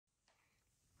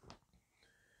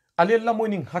ale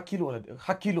lamonin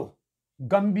hakilo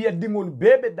Gambia dingol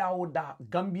bebe dawoda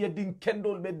Gambia din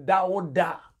kendol be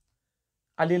dawoda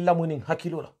ale lamonin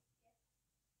hakilo la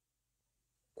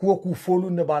kuwo ku folu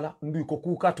ne bala ndu ko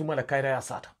ku katuma la kayra ya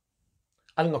sata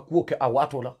alnga kuwo ke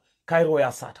awato la kayro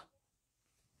ya sata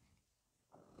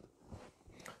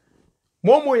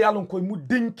momo yalon koy mu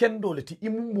din kendoleti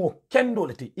imu mo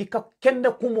kendoleti ika kende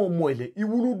kumo moyle I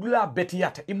wuludula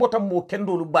betiyata I bota mo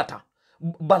kendolu bata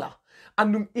bala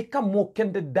andum ika mo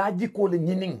kende daji ko le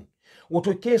nyinin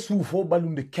woto ke sufo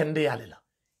balunde kende yalela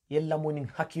yella monin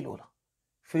hakilola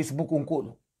Facebook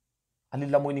onkolo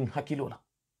alilla monin hakilola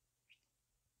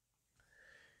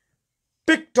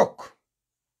TikTok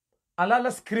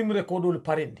alala screen recordol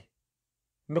parendi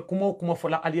me kuma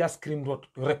fola aliya screen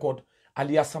record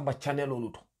aliya samba channel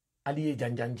oluto aliye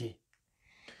janjanje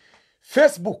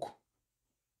Facebook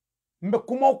mbe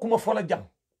kuma fola jam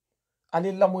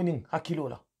ali lamonin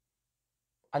hakilola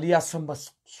aliya samba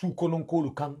sukonon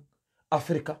kolu kan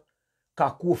Afrika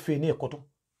ka ko fene koto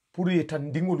pour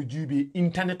yetan dingolu jube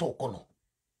internet o kono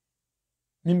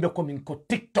nimbe komin ko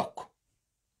TikTok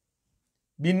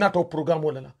binato programme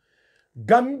wala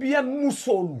Gambian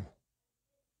musolu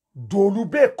dolu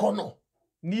be kono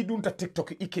ni dunta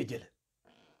TikTok ikejele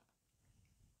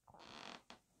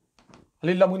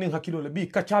ali lamunin hakilo la bi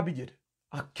kachabi jede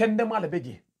a kende mala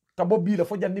beje kabo bi la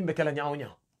fo jandimbe kala nyaaw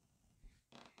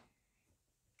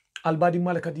albadi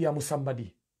mala kadi ya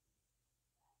musambadi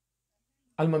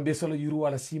alman be solo yuru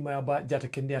wala sima ya ba jata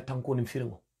kende ya tanko nim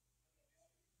firmo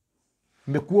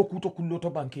me kuwo kuto kullo to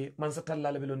banke man sa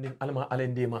talla belon ning alma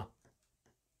alendema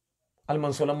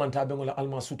alman solo man tabe ngola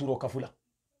alma suturo kafula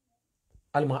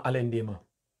alma alendema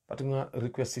patunga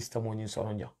request system woni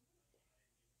soronja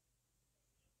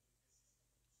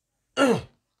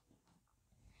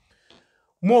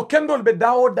mo kendol be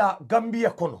dawoda Gambia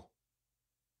kono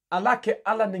alake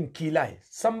ala nin kilay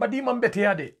sambadi mambete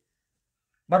yade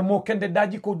bar mo kende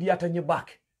daji ko diyata nye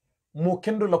bake mo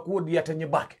kendo la ko diyata nye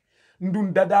bake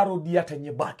ndun dadaro diyata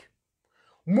nye bake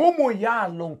momo ya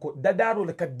lonko dadaro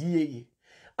le kadiyeye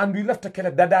andu lafta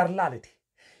kala dadar lalete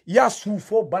ya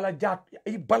sufo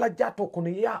balajato kono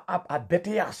ya a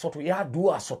bete ya soto ya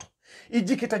duwa soto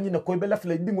ijikita nyina ko be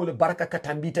lafla dingole baraka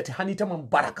katambita te hanita man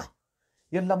baraka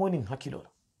yalla monin hakilo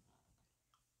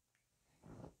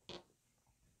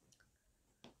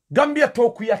Gambia to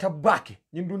ku yata bake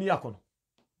nyin duniya kono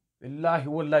wallahi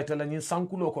wallahi tala nyin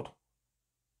sankulo koto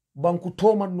banku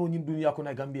to man no nyin duniya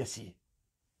kono Gambia si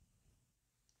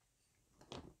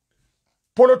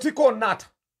politiko nata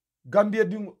Gambia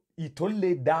dingo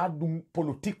itolle da dum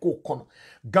politiko kono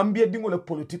Gambia dingo le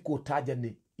politiko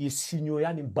tajane e sinyo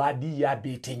yani badi ya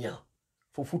betenya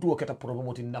fo futu wakata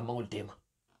problemo na mangol tema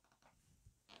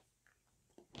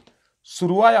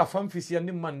suruwaya famfisi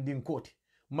yandi mandinkoti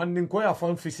mandinko ya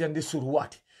famfisi yandi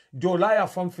suruwati jola ya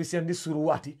famfisi yandi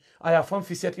suruwati aya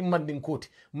famfisi yati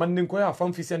mandinko ya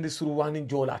famfisi yandi suruwani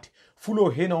jolati fulo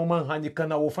hena oman hanji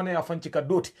kana wofana ya fanchika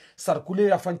doti sarkule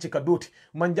ya fanchika doti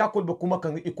manjakol be kuma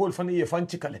kan ikol fana ye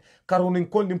fanchikale karonin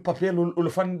kol dim papier ul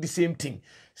fan the same thing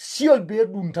siol be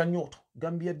dum tanyoto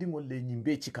Gambia dingol le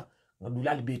nyimbe chika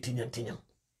ngadulal be tinyan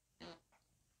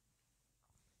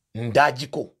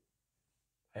ndajiko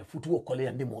ay futu okole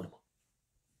yandi molma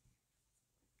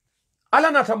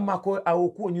ala na tamma ko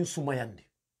awoku onyin sumayande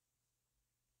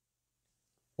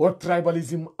o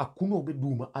tribalism akuno be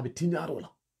duma abe tinyarola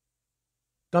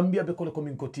Gambia be kole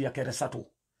komin koti ya kere sato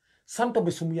santo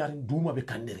be sumuyarin duma be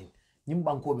kandirin nyim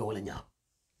banko be wala nya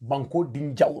banko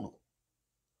din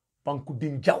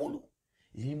jawlu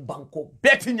yim banko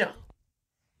betinya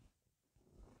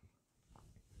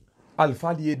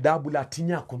alfali ye dabula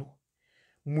tinya kono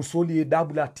musoli ye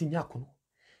dabula tinya kono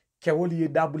kewoli ye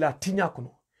dabula tinya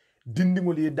kono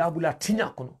dindingol ye dabula tinya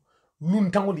kono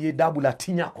luntangol ye dabula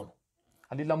tinya kono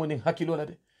alila monin hakilo la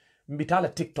de mbitala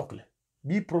TikTok le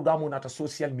bi programme nata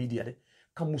social media de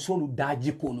kam musolu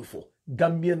daji ko lu fo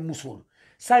Gambian musolu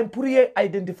sa pour ye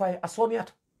identify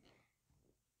asoniat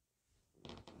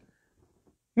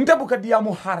ntabuka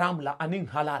diamu haram la anin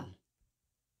halal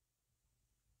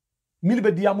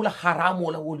milbe diamu la haram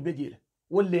wala wolbe jele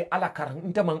wolle ala karan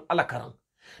ntaman ala karan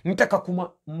ntaka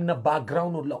kuma na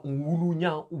background la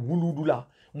wuludula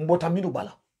mbota minu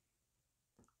bala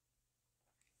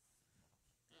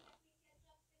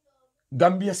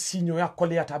Gambia sinyo ya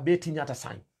kole yata beti nyata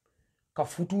sign ka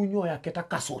futu nyo ya keta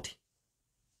kasoti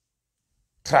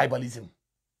tribalism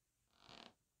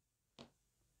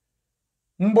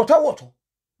mbota woto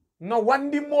na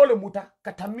wandi mole muta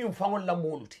katami mfangol la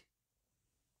moluti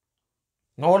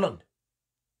na wolonde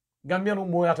Gambia no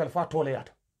moya talfa tole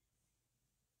yata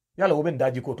yala oben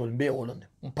daji ko tol mbe wolonde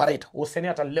mpareta o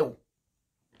senata lew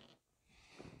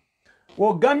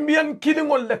o Gambian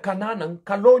kilingol le kananan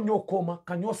kalo nyo koma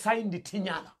kanyo saindi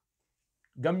tinyala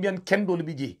Gambian kendo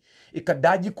libije ka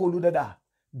daji ko ludada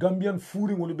Gambian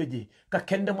furi ngol beje ka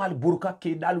kende mal burka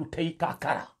ke dalu tay ka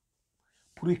kara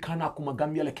puri kana kuma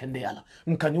Gambia le kende yala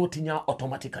nkanyo tinya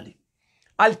automatically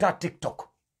alta TikTok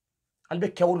albe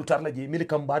kewolu tarla je mili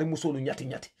kam bari musolu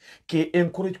nyati ke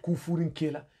encourage ku furin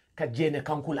kela ka jene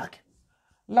kankulake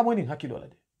lamoni hakilo la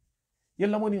de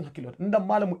yalla moni hakilo ndam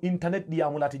malamu internet di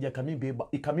amulati je kamin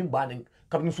be kamin banen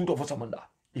kamin suto fo samanda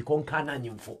ikon kana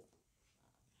nyimfo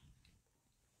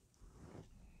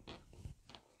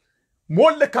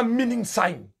molle kam meaning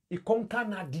sign ikon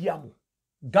kana diamu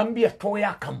Gambia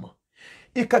toya kama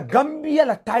ika Gambia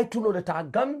la title le ta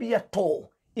Gambia to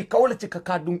ika wala chika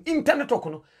kadum internet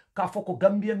okono ka foko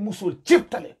Gambian musul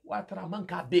chiptale watara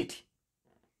manka beti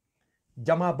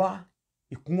jamaba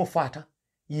ikungo fata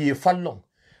ye fallon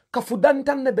ka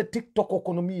fudantan ne be TikTok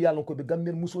okono mi yalon ko be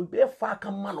Gambian musul be fa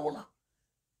kam malola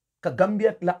ka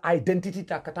Gambia la identity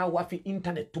ta kata wafi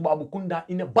internet tubabu kunda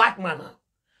ine batman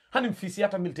hanim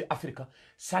fisiyata milte Africa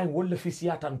sain wolle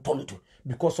fisiyata ntolutu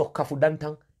because of ka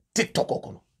fudantan TikTok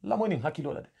okono lamoni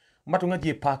hakilo la de matu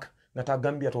ngaji park ngata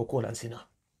Gambia to ko lansina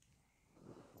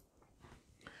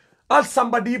al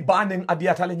somebody banning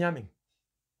adiata le nyamin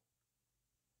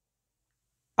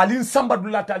alin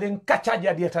sambadula talen kachaji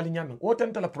adiata le nyamin o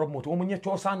tenta la promote o munye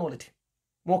to sanolati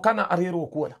mo kana arero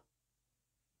ko la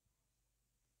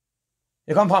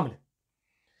e kam family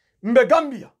mbe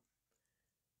Gambia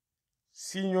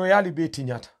sinyo yali be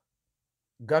tinyata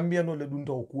Gambia no le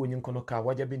dunta o ko nyin kono ka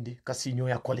wajabindi ka sinyo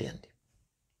ya koleyande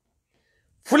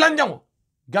fulanjango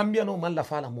Gambia no man la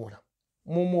fala mola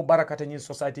momo barakata nyin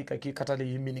society ka ki katale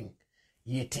yimining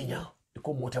yetinya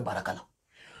iko mota barakala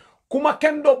kuma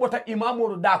kendo bota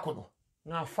imamuru dakono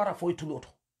nga fara foytuloto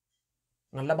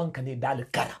nga laban kane dal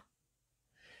kara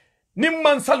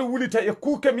nimman sal wulita e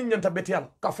kuke min nyanta betial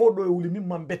ka fodo e wuli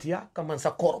mimman betia ka man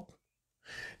sa korob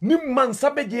nimman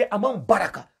sabeje amam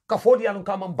baraka ka fodi yalon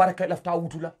ka man baraka lafta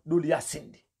wutula doli ya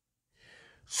sindi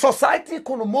society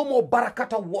kono momo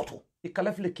barakata woto e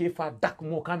kalafle kefa dak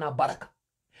mo kana baraka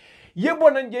yebo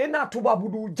nanje na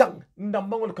tubabudu jang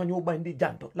ndambangol kanyo bandi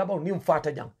janto laba nim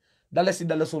fata jang dalasi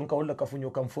dalason ka wala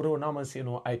kafunyo kam furo na man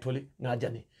seno ay toli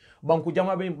ngajani banku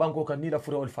jama be banko kan ni la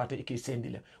furo wal fata ike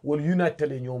sendile wal united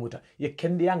le nyomuta ye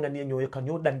kende yanga ni nyoye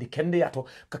kanyo dandi kende yato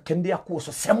ka kende yakko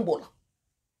so symbol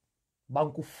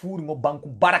banku furi ngo banku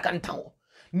barakantawo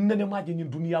nene maji ni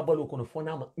duniya balo kono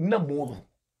fonama na molu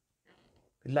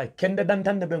la kende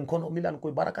dantande ben kono milan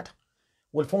koy barakata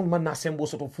wal fon man na sembo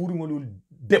soto furi ngol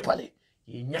depale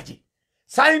ye nyati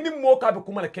sayni mo ka be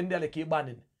kuma la kende ala ke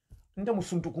banen nda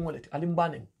musuntu kungoleti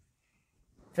alimbanen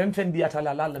fen diata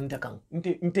la nte kan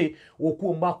nte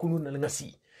woku mba kunu na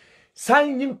ngasi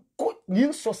sayni ko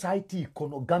nin society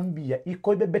kono Gambia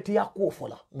iko be beti ya ko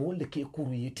fola mo le ke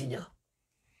kuru yetinya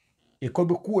iko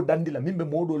be ku dandila mimbe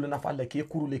modo le na falla ke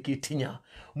kuru le ke tinya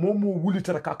momo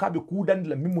wulitara kaka be ku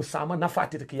dandila mimu sama na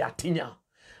fatite ke ya tinya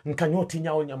nkanyo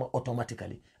tinya o nyama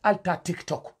automatically alta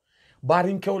TikTok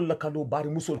barin kewol la kalo bari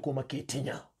musol ko make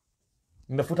tinya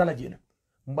ndafuta la jena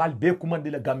mbal be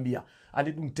kumande la Gambia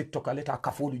ali dum TikTok ale ta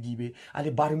kafolu jibe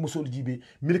ali bari musol jibe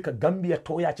milka Gambia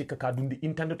toya ci ka dundi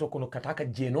internet ko no kataka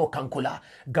jeno kankula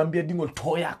Gambia dingol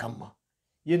toya kamma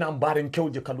yena barin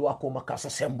kewje kalo ako makasa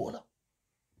sembola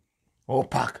o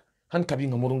pak han kabi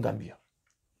ngamurun Gambia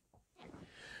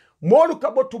molu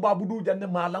kabotu babudu janne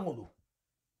malangolu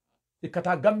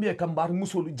ikata Gambia kambar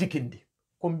musolu jikindi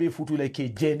kombe futule ke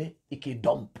jene ike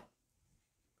domp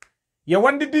ye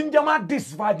wandi din jama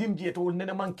dis vadim jeto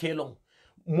nene man kelon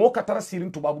mo katara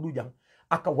sirin tubabudu jang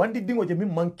aka wandi dingo je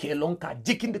min man kelon ka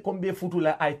jikindi kombe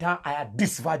futula aita aya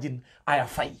dis vagin aya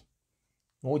fay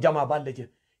mo jama balle je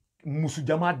musu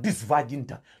jama dis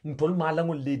vaginta ntol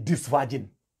malangol le dis vagin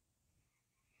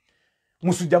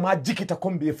musu jama jikita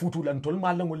kombe futula ntol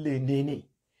malangol le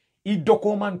nene i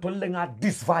document tolle nga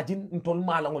disvagin ntol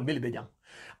malangol melbe jam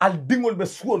al dingol be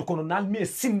suol kono nal me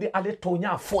sinde ale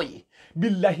tonya foye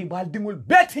billahi bal dingol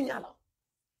beti nyala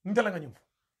ndala nga nyum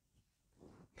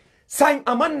sain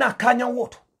amanna kanya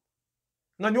woto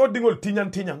nga nyo dingol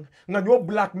tinyan nga nyo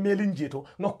blackmailing jeto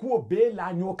nga kuo be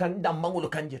la nyo kan damangol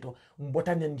kan jeto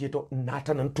mbota nen jeto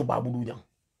nata nan tubabu du jam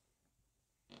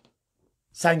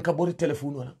sain ka bori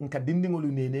telephone wala nka dindingol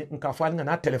nene nka fal nga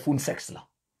na telephone sex la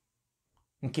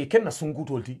nke kenna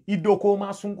sunkutoti idoko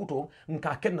ma sunkuto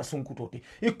nka kenna sunkutoti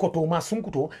ikoto ma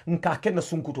sunkuto nka kenna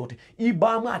sunkutoti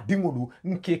ibama dingolu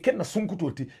nke kenna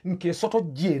sunkutoti nke soto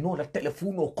jeno la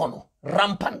telefono kono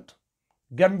rampant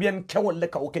Gambian kewol le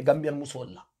ka oke Gambian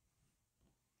musolla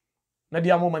na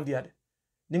diamo mandiade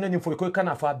ninga nyim foy koy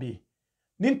kana fa be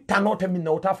nin tanote min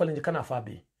na wota falen kana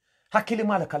fabe hakili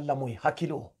mala kala moy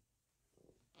hakilo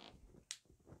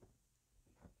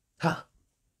ha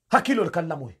hakilo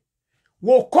kala moy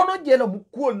wo kono jelo mu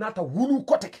kuol nata wulu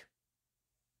koteke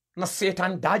na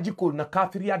setan daji kol na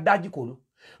kafiriya daji kol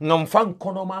ngam fan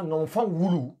kono ma ngam fan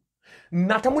wulu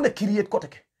nata mu na create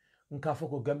koteke nka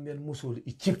foko Gambian musol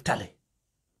i chiptale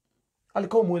al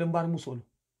ko mo mbar musol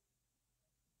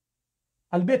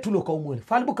al betulo ko mo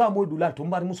fal bu ka mo dulal to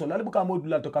mbar musol al bu ka mo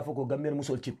dulal to ka foko Gambian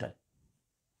musol chiptale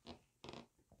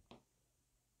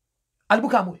al bu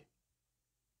ka mo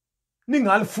ni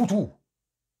ngal futu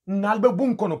nalbe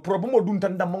bun kono problème dun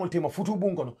tan dam tema futu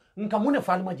bun kono nka mune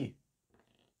fal maji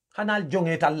hanal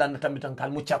jonge tallan tambitan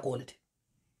kal mu chakolete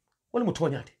wala mu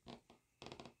tonyate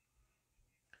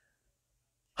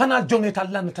hanal jonge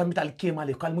tallan tambital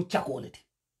kemale kal mu chakolete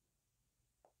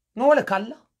no wala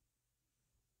kala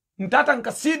ntata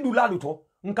nka sidu laluto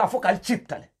nka fokal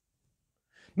chiptale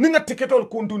ninga tiketol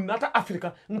kundun nata afrika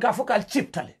nka fokal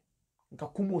chiptale nka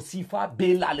kumo sifa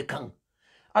belale kan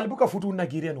albuka futu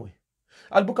Nigeria noy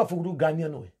albuka futu Ghana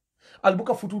noy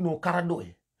albuka futu no Karado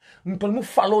ntol mu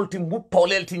falolti mu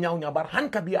polelti nyaaw nyabar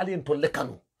hanka bi ali ntol le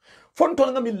kanu fon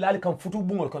tol ngam lali kan futu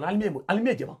bungol kon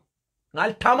alme jema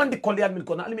ngal tamandi kolyal min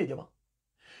kon alme jema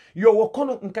yo wo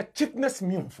kono nka chipness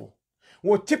mimfo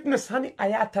wo chipness hani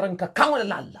ayataranka kawala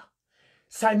lalla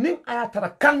sa nin ayatara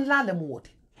kan lale mu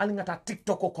wote ali ngata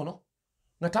TikTok kono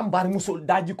ngata mbar musol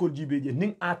daji ko jibeje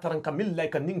nin ayataranka mil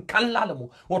like nin kan lale mu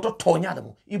woto tonya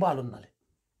mu ibalon nale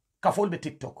kafol be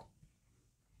TikTok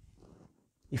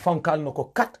ifan kalno ko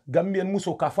kat Gambian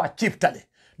muso ka fa chiptale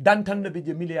dantan be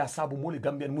je miliya sabu moli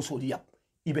Gambian muso liyap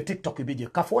ibe TikTok be je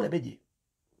kafole be je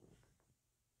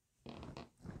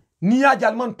niya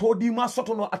jalman to di ma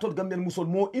sotono atol Gambian musol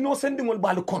mo innocent ngol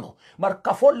balu kono mar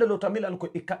kafole lo tamilal ko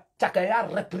chaka ya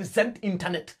represent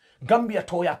internet Gambia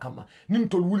to ya kama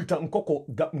nintol wulita nkoko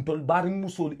ntol bari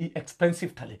musol i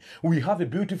expensive tale we have a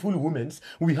beautiful women,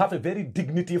 we have a very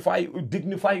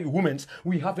dignified women,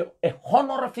 we have a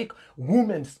honorific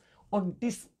women on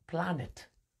this planet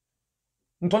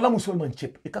ntola musol man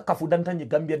chip ika kafu dantanye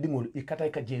Gambia dingol ikata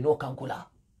ika jeno kankula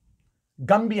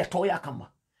Gambia to ya kama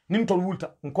nintol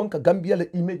wulta nkonka Gambia le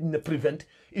image ne prevent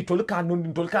itol ka non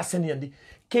ntol ka senyandi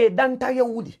ke danta ya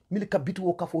wudi milika bitu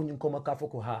wo kafo nyin koma kafo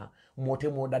ko ha mote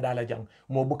mo dadala jang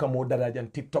mo buka mo dada jang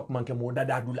TikTok manke mo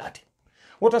dada dulati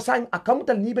woto sang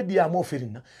akamutal ni be dia mo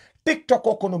firina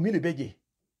TikTok ko no mili beje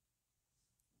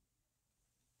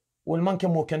wol manke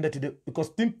mo kendati de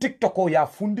because TikTok ko ya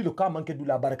fundi lo ka manke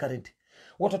dula barakarenti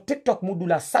woto TikTok mo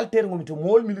dula salter ngomito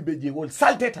mol mili beje wol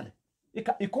saltetale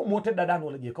iko mote dada no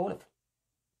la je ka wala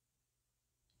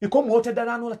iko mote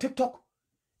dada no la TikTok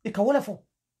ikawala fo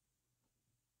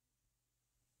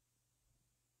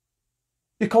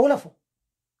ikawala fo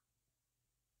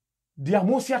dia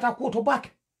mosi ata ko to bak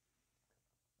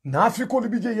na afriko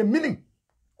libije ye mining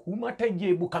kuma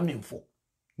taje bu kaminfo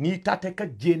ni tate ka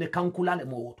jene kankulale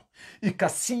mo woto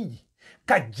ikasi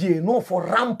ka jeno for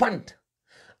rampant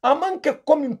amanke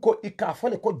komin ko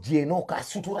ikafale ko jeno ka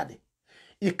suturade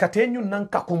ikatenyu nan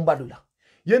ka kumbalula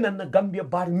yena na Gambia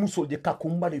bari muso je ka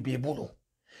kumbale be bulo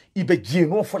ibe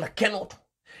jeno for la kenoto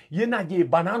yena je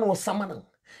banano samanan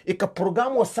ika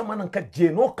programo samanan ka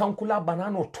jeno kankula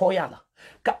banano toyala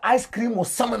ka ice cream o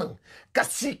samanan ka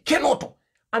si kenoto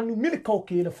anu milika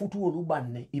oke na futu wolu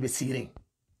banne ibe siring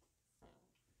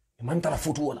mantara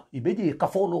futu wala ibe je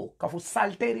kafolo kafu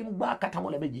salteri mba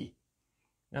katamole beje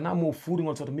nana mo furi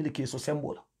ngol soto miliki so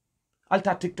sembola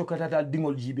alta TikTok ata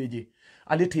dingol jibeje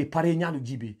alete pare nyalu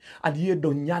jibe aliye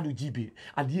don nyalu jibe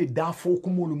aliye dafo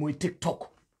kumolu moy TikTok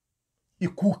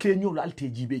ikuke nyol alte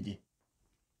jibeje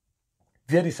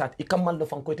very sad ikamal do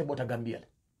fan koyte bota Gambia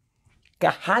ka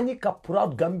hani ka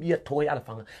proud Gambia to yal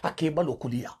fan akeba lo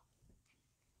kuliya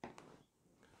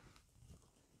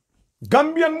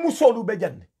Gambian musolu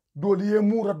bejanne doli ye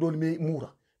mura doli me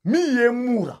mura mi ye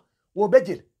mura wo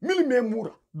bejel mil me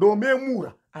mura do me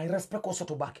mura ay respect ko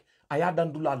soto bak aya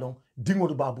dandula long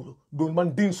dingodu babulo don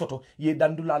man din soto ye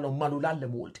dandula long malula le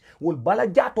molti wol bala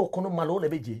jato kono malole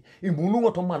beje e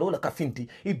munu to malola ka finti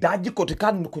e daji ko te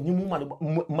kan ko nyimu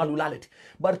malula leti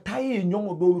bar tayi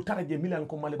nyongo dolu taraje milan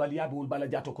ko malibali yabe wol bala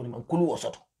jato kono man kulu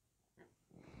soto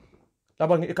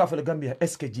tabangi e ka fele Gambia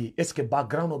eske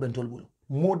background o bentol bulu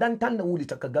modan tan na wuli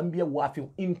taka Gambia wafi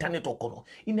internet o kono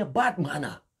ine bad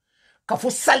mana ka fo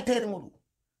saltere ngolu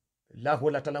Allah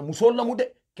wala tala musolla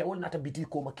mude ke wol nata biti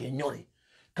ko ma ke nyori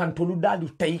kan tolu dalu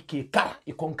tay ke kara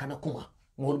e kon kana kuma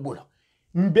ngol bula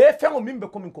mbe fengo mimbe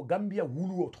ko min ko Gambia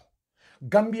wulu oto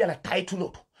Gambia la title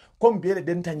oto kom bele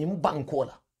den tanyi mu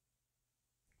bankola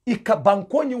ika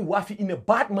banko nyi wafi in a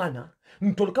bad manner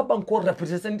ntol ka banko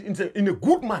represent in a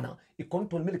good manner ikon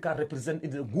tol milika represent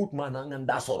in a good manner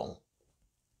nganda sorong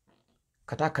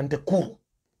kata kante kuru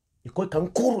iko kan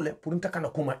kuru le pour ntaka na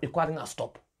kuma iko nga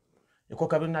stop iko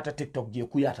ka nata TikTok je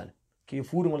ku yatal ki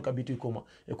furu ngol ka biti kuma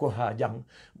iko ha jam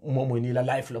momo ni la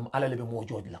life lam ala lebe mo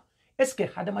jodi la est-ce que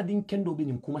hadama din kendo be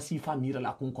nim kuma sifa mira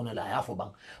la kun kono la yafo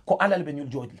bang ko ala lebe nyul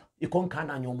jodi la iko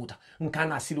kana nyomuta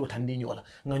nkana silo tandi nyola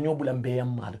nga nyobula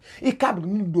mbeyam madu ikab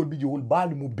ni dol bi jowul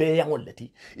balu mu beyangol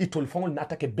lati itol fongol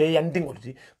nata ke beyan dingol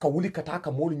ti ka wuli kata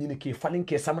ka molu nyine ke falin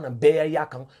ke samana beya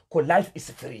yakan ko life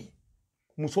is free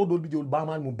muso dol bi jol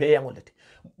bamal mu beyangol lati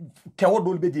kewo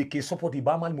dol be je ke support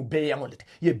bamal mu beyangol lati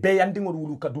ye beyan dingol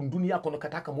wulu ka dun dunya kono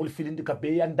kata ka mol filindi ka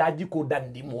beyan daji ko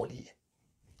dandi moli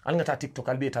an ngata TikTok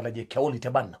albe tala je kewoli te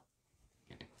banna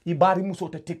ibari muso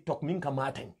te TikTok min ka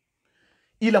maten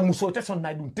ila muso te son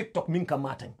na dun TikTok min ka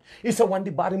maten isa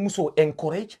wandi bari muso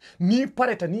encourage ni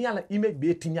pareta ni ala image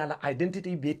be tinya la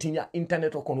identity be tinya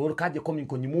internet ko no kaje komin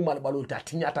ko nyimu mal balol ta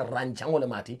tinya ta rancangole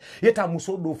mati yeta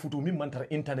muso do futu min mantar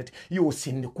internet yo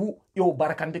sinde ku yo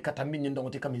barakande katambi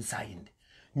ndongote kamin sayinde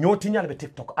nyoti nyala be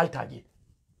TikTok altaje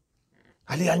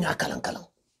ali anya kalan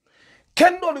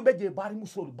kendo lu beje bari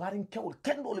musol bari kewol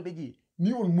kendo lu beje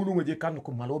ni on mulungo je kan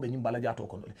ko malobe nyim bala jato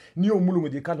ko dole ni on mulungo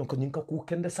je kan ko nyinka ku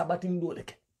kende sabatin dole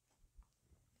ke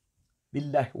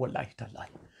billahi wallahi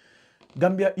tallahi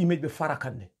Gambia image be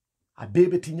farakande a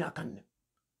bebe tinya kanne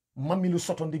mamilu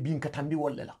sotonde bin ka tambi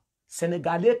wolle la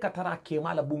Senegalais katara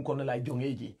kemala bun kono la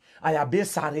jongeji aya be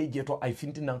sare je to ay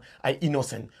fintinan ay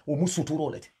innocent o musuturo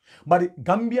lete bari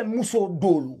Gambian muso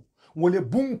dolu wole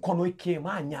bun kono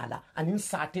ikema nyala anin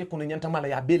sate kono nyanta mala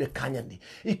ya bele kanyandi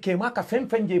ikema ka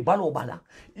fenfenje balo bala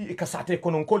ka sate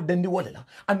kono kol dendi wole la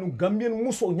anu Gambian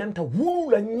muso nyanta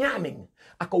wulu la nyamen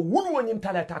aka wulu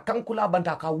nyanta la ta kankula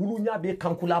banta ka wulu nyabe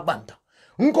kankula banta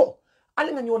nko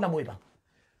alinga nyola moyba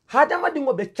hadama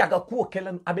dingo be chaga kuo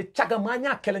kelen abe chaga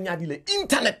manya kelen nyadi le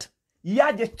internet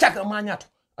yaje chaga manya to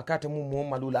akate mu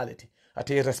malulaleti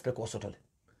ate respect ko sotole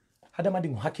hadama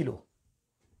dingo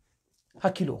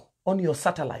hakilo on your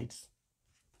satellites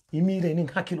imire ning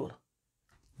hakilo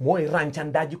moy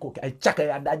ranchan daji ko ay chaka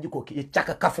ya daji ko e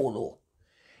chaka kafolo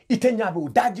itenya be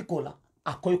daji ko la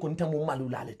akoy ko ntamu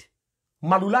malulaleti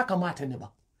malula kamata ne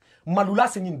ba malula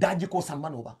se nyin daji ko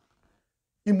samano ba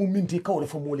imu minti kawle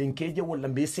fo molenkeje wala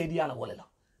mbe sedi ala wala la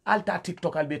alta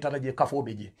TikTok albe taraje kafo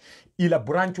beje ila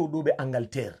brancho dobe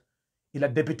Angleterre ila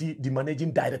deputy di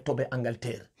managing director be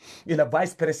Angleterre ila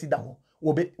vice president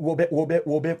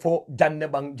wobe fo janne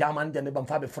bang jaman janne bang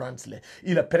fabe France le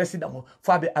ila president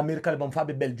fabe America le bang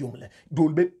fabe Belgium le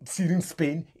dolbe sirin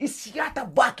Spain isiata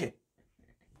bake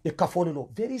e kafo lo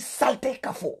very salte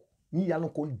kafo ni yalon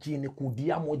ko jine ku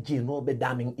diamo jeno be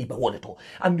damin ibe woleto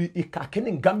andu ika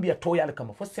kenen Gambia to yal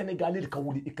kama fo Senegal ka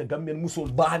wuli ika Gambian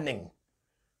musol banen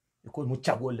ko mu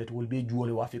chagol let wol be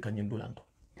juwole wa Afrika nyendulanto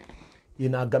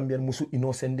ina Gambian musu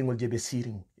innocent dingol jebe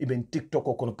siring iben TikTok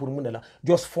ko kono pour munela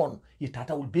just fun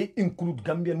itata will be include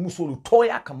Gambian musolu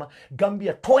toya kama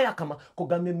Gambia toya kama ko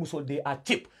Gambian musol de a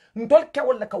chip ntol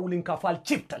kewol la kawulin ka fal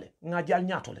chip tale ngajal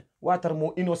nyatole watar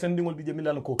mo innocent dingol bi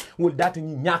jemilal ko wol data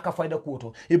ni nyaka fayda ko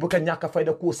to e buka nyaka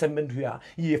fayda ko semendu ya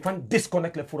ye fan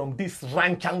disconnect from this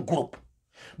rancang group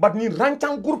but ni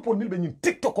rancang group on milbe ni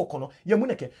TikTok ko kono ya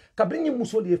muneke kabri ni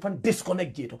musoli ye fan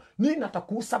disconnect jeto ni nata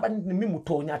ku saban ni mimu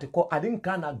to nyati ko adin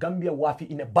kana Gambia wafi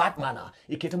in a bad manner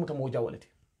ikete muta mo jawalete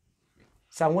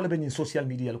sa ngole be ni social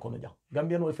media kono jang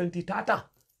Gambia no fenti tata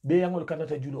be yangol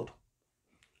kanata juloto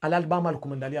alal bamal ko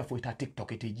mandali afo ita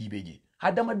TikTok ite jibeji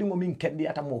hadama dingo min kendi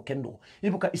ata mo kendo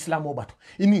ibuka islamo bato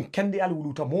ini kendi al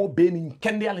wuluta mo beni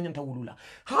kendi al nyanta wulula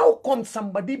how come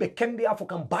somebody be kendi afo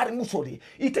kan bari musori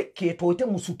ite keto ite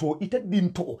musuto ite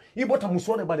dinto ibota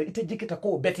musore bale ite jikita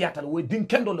ko beti atal we din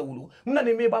kendo le wulu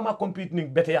nani me ba ma compete ni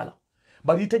beti yala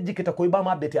bari ite jikita ko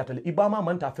ibama beti atal ibama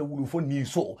manta fe wulu fo ni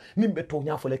so nimbe to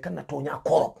nya fo le kan to nya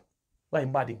koro way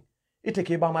mbading ite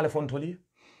ke ba male fontoli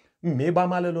me ba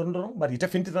male london bari ta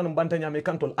finti tan banta nyame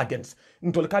kantol against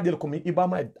ntol kadel ko mi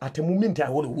ibama atemu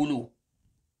minta wolo wulu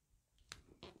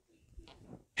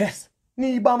yes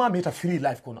ni ibama meta free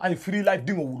life kono ay free life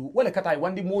dingo wulu wala kata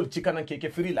wandi mol chikana keke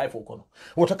free life kono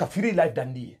wota ka free life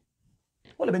dandi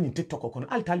wala ben TikTok kono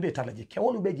al talbe talaje ke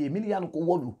wolu beje miliyan ko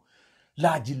wolu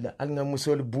la jilla al nga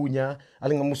musol bunya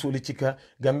al nga musol chika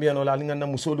Gambian wala al nga na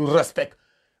musol respect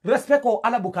ko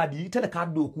ala bukadi tele ka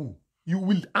doku you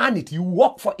will earn it. You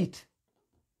work for it.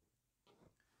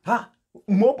 Ha,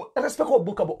 mo respect ko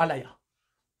bukabo alaya.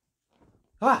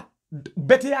 Ha,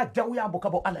 bete ya jawya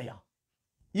bukabo alaya.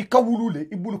 Ikawulule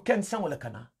ibulu kensan wala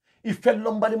kana.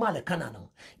 Ifellombali male kana nan.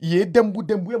 Ye dembu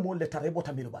ye mo letare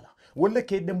bota milobala. wolle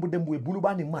ke dembu e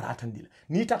buluba ni marata ndila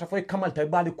ni tata foy kamal tay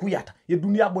bali kuyata ye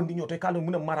dunya bondi nyoto kala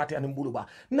muna marata an buluba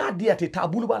na diate ta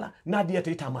buluba la na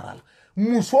diate ta marala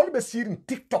musol be sirin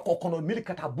TikTok ko kono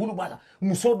milikata buluba la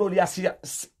musodol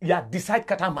ya decide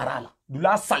kata marala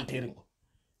dula salteringo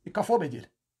ikafo be jele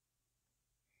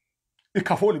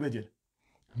ikafo be jele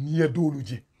ni ya dolu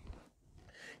je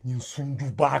nyin sundu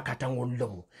ba katangol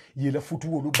lamu yela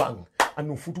futu wolu bang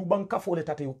anu futu bang kafo le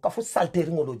tate kafo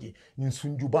salteri ngoloje nyin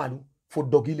sundu balu fo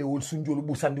dogi le wol sunjolu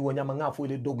busandi wonyama nga fo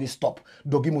le dogi stop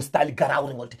dogi mustali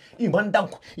garawre ngolte iman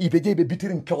danko ibe be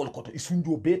bitirin kewol koto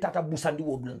isunjo be tata busandi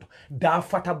wodulando da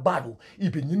fata balu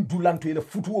ibe nyin dulanto ele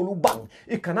futu wolu bang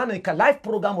e kanana ka live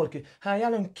program wolke ha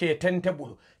yalan ke tente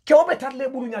bulu kewbe tarle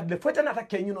bulu nyadle fota nata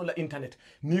kenyino la internet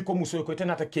ni ko muso ko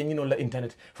tenata kenyino la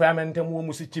internet fo amante mo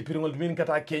musi chipirngol min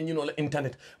kata kenyino la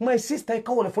internet my sister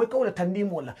kawole fo kawole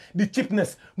tandimo la di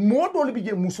cheapness modol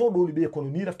bije muso dol be kono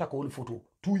ni lafta ko photo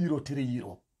 2 euro 3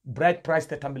 euro bright price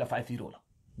te tambila 5 euro la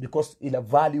because ila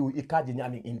value ikaji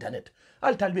nyami internet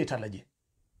al talbe talaje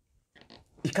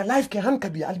ika live ke hanka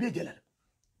bi albe jelal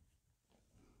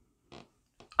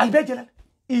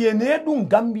iyene dum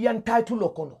Gambian title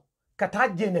kono kata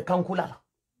jene kankulala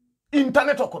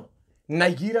internet okono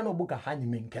Nigeria no buka hani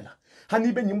menkela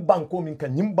hani be nyim banko minka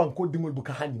nyim banko dingol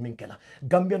buka hani menkela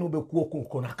Gambia no be kuo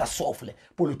kono ka sofle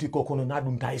politiko kono na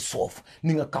dum tay sof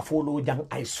ninga kafolo jang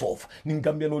ay sof ning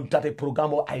Gambia no tate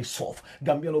programo ay sof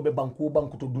Gambia no be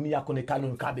banko to dunia kono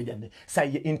kanon ka be jande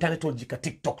say internet ol jika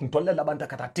TikTok ntolle la banta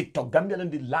kata TikTok Gambia no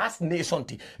di last nation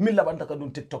ti min la banta ka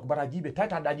dum TikTok baraji be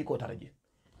tata daji ko taraje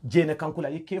jene kankula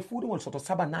yake furu wol soto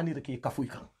saba nani reke kafuy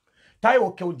kan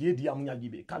tayo kew je di am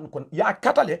nyajibe kan kon ya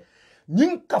katale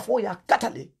nyin kafo ya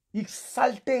katale i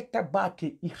salte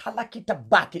tabake i halaki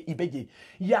tabake i beje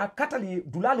ya katale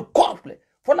dulal korple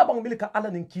fo la bang milika ala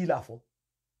nin kila fo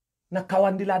na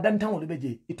kawandila dan tan wol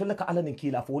beje itolle ka ala nin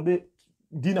kila fo be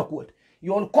dina ko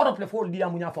yol korple fo di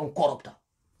am nya fo koropta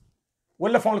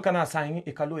wala fo kana sangi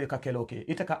e kalo e ka keloke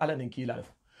itaka ala nin kila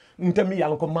fo ntemi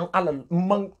yalla ko man ala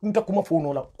man nta kuma fo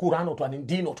no la qur'ano to anin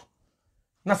dino to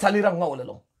na salira ngawle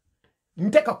lo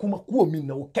nteka kuma kuo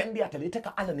minna o kendi atale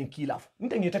teka ala nin kilaf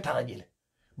ntenye te tarajele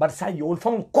bar sa yol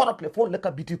fon korop le fon le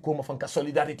ka biti ko ma fon ka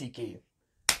solidarity ke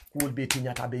kuol be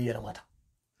tinyata be yera mata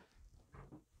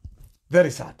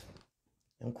very sad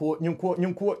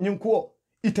nyinko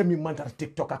itemi mantar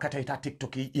TikTok akata ita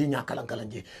TikTok yi nyakala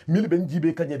ngalanje mil ben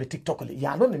jibe kanye be TikTok le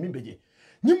ya lon min beje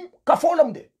nyim ka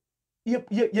folam de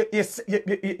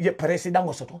ye president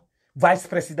o soto vice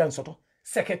president soto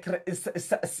secretary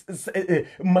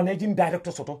managing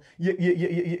director soto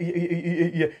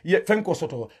ye fenko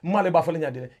soto male ba fa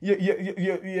nyade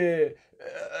ye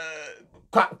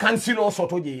kansilo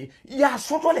soto je ya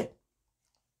soto le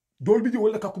dol biji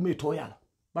wala ka kuma to yala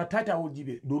ba tata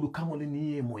wojibe dolu kamole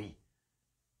ni ye moyi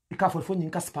ikafo fo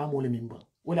nyin ka spam wala mimba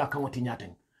wala kan wati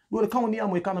nyaten dolu kan woni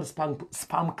amoy kamera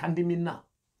spam kandi minna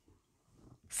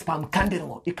spam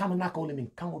kandiro ikama naka wala min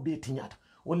kan obe tinyata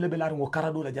wala belar ngo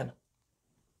karado la jana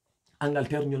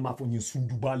Angleterre nyol ma fo nyin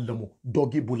sundu balamo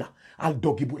dogi bula al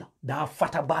dogi bula da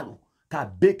fata balu ka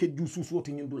beke jusu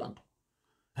soti nyin dulanto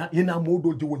ha yena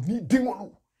modol je won ni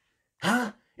dingolu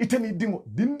ha iteni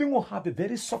dingo have a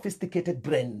very sophisticated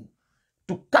brain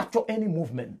to capture any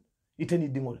movement iteni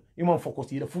dingol imam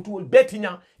focus ila futuol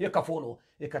betinya ye ka follow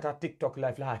e kata TikTok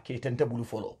live la ke tente bulu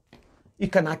follow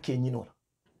ikana ke nyinola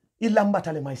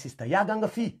ilambatale my sister ya ganga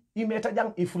fi imeta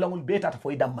jang ifulangul beta ta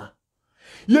fo idamma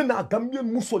yena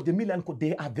Gambian musol de milan ko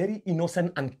they are very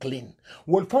innocent and clean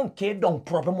wol fon ke dong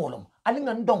problem olom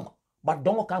alingan dong ba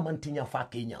dongo ka man tinya fa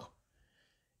kenya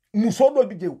musol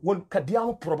bi je wol ka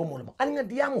diamo problem olom alingan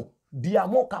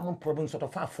diamo ka man problem soto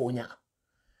fa fonya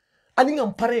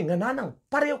alingan pare ngananan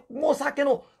pare mo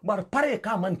sakeno bar pare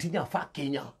ka man tinya fa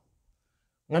kenya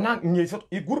ngana nye soto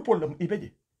i grupo olom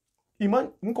ibeje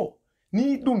iman nko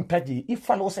ni dum taji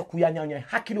ifalo se kuyanya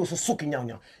hakilo so suki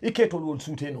nyanya iketo wol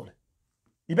sutenole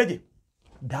ibeje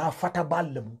da fata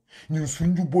ballemu nyun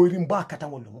sunju boyrim ba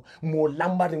katangol mo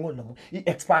lambari ngol i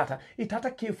experta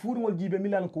itata ke furngol jibe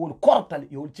milan ko wol kortal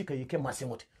e wol cika yike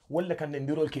masimote wolle kan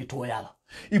ndirol ke toyala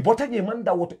i botaje man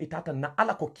da woto itata na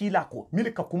ala ko kila ko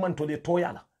milika kumanto le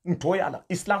toyala ntoyala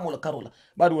islam wala karola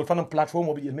badu wol fanam platform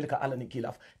o bi milika ala ni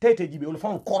kilaf tete jibe wol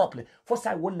fan korople fo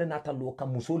say wolle nata lo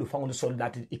kam musolu fangol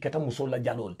soldati ikata musola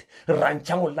jalolti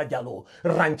ranchangol la jalo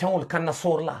ranchangol kanna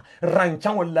sorla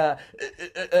ranchangol la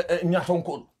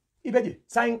nyatonkol ibeje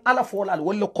sayin ala fola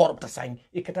wolle korpta sayin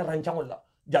ikata ranchangol la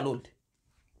jalolti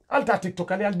alta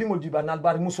TikTok ali al dingol jiba nal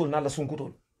bari musol nala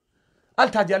sunkutol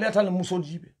alta jale tal musol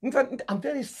jibe I'm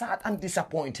very sad and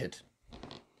disappointed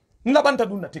nlabanta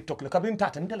dun na TikTok le kabrin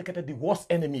tata ntele kete the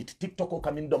worst enemy TikTok o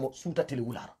kamin domo suta tele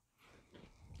wulara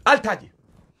altaji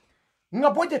nga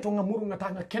boje to nga muru nga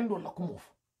tanga kendo la kumof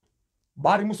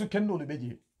bari musu kendo le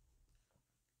beje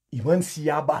iman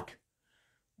siya bak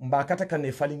mba kata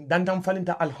kane falin dantam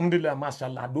falinta alhamdulillah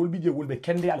mashallah dol bije wolbe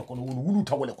kende yala kono wol wulu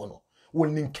tawole kono wol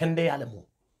nin kende yala mo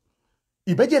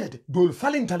ibejelete dol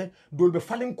falintale dol be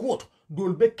falin kuoto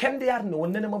dol be kende yar ne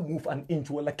wonnene ma move an inch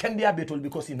wala kende ya betol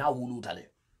because ina wulu tale.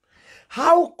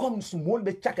 How comes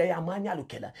molbe chaka ya manyalu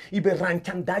kela ibe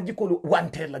ranchan daji ko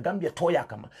wante la Gambia toya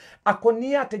kama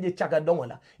akoni ya teje chaka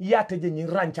dongola ya teje nyi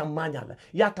ranchan manyala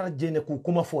ya tar jene ku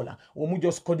kuma fola o mu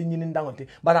jos kodi nyi ndangote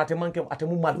barate manke ate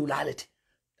mu malulalete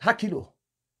hakilo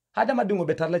hada madingo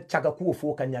betarla chaka ku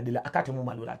fo kanyadila akate mu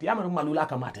malulati ya malula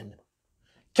kama tenne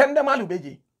kende malu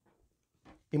beji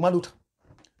imaluta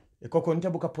e koko nte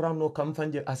buka puramno kam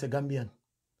fanje as a Gambian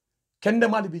kende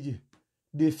malu beji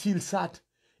they feel sad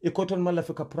e koton mala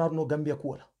fika proudno Gambia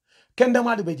kuola kenda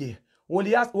mali beje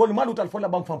wol malu tal fola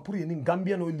bam fam puri ni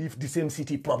Gambia no live the same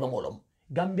city problem olom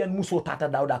Gambian muso tata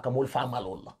dawda kamol famal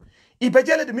wala I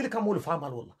bejele de milka mol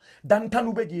famal wala dan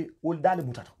tanu beje wol dale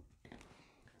mutata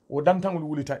o dan tangul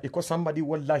wulita e ko somebody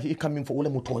wallahi e kamin fo wala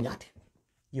mutonyati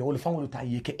ye wol fangul ta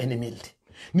yeke enemilti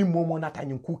ni momo nata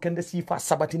nyin ku kende sifa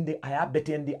sabatinde aya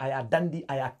betendi aya dandi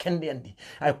aya kendendi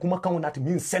ay kuma kan nata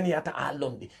min seniyata a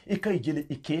londi e kay jele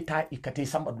e keta e kate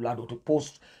samba dulado to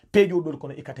post page odol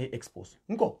kono e kate expose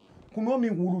nko kuno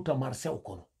min wuluta marseau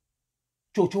kono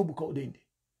chocho bu ko dendi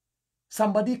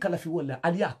somebody kala fi wala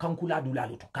aliya kankula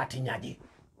dulado to katinyaji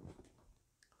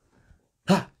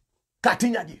ha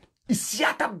katinyaji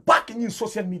isiata back in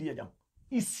social media jam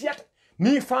isiata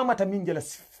ni famata min jela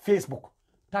Facebook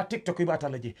ta TikTok ibata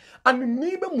laje and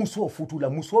mibe muso futu la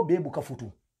muso be buka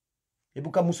futu e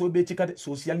buka muso be chikade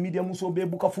social media muso be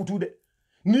buka futu de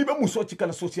nibe muso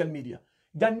chikala social media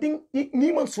ganding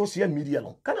ni man social media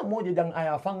lon kana moje jang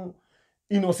aya fang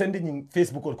innocent ni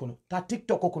Facebook kono ta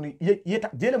TikTok kono yeta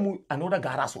jele mu anoda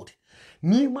gara soti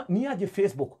ni aje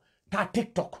Facebook ta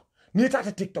TikTok ni ta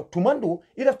TikTok tumando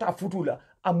ida ta futu la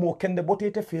amo kende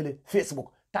botete fele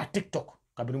Facebook ta TikTok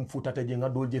kabri mfutata je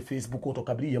ngadolje Facebook to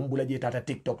kabri yambula je tata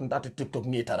TikTok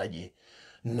ni taraje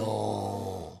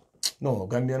no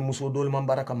Gambian muso dol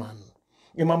mambaraka man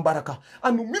e mambaraka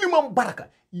anu minimum baraka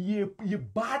ye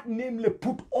bad name le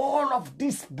put all of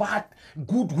this bad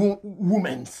good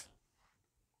women's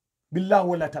billahi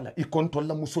wala tala I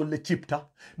kontolla muso le chipta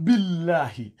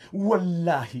billahi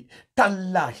wallahi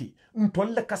tallahi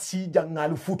ntolle kasija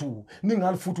ngal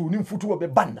futu ni futu be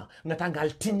banna ngata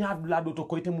ngal tinya lado to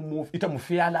koite mu ita mu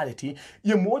fiala leti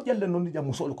ye mojelle non ja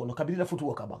muso ko no kabila futu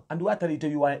ko kaba and watari to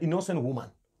you are innocent woman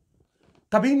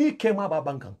kabini kema ba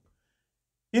bankan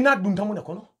ina duntamu ne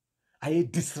kono aye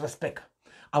disrespect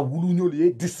a wulu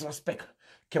nyoli disrespect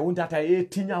ke wonta ta ye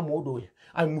tinya modo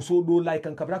ay muso do like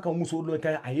kan kabra kan muso do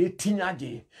kay ay tinya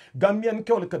je Gambian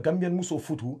ke wala ka Gambian muso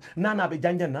futu nana be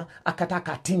janjana akata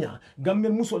ka tinya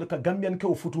Gambian muso le ka Gambian ke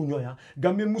futu nyoya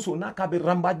Gambian muso na ka be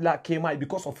rambad la kema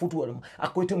because of futu wala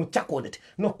akoite mu chakodet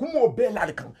no kumo be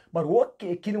la kan bar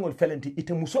wokke kilingol felenti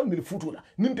ite muso mi futu la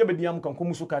nimte be diam kan ko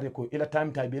muso kare ko ila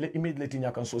time ta be le immediately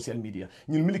tinya kan social media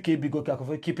nyil milike bigo ka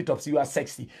ko keep it up you are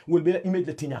sexy will be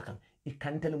immediately tinya kan I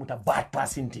can't tell muta bad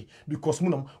passinti because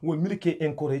munam will milike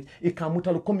encourage I can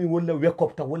muta komi wala wake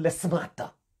up ta wala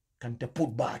smarta can te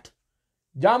put bad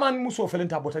jaman muso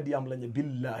felenta bota diam lañe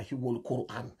billahi wal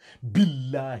Qur'an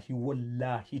billahi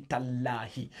wallahi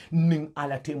tallahi ning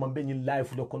ala tema beñi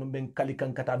life do kono ben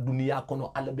kalikan kata dunia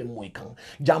kono ala be moy kan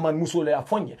jaman muso le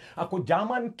afonye ako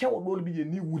jaman kew dol biye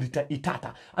ni wulita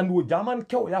itata andu jaman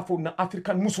kew ya fo na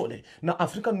African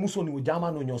muso ni wo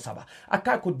jaman no nyosaba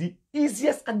akako the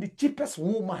easiest and the cheapest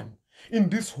woman in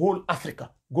this whole Africa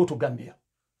go to Gambia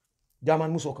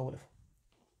jaman muso ka wala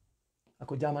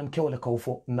ako jaman kewle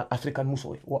kawfo na African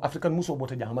muso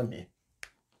bota jaman me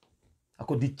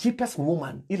ako the cheapest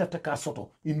woman ila taka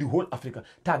soto in the whole Africa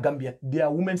ta Gambia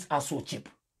their women are so cheap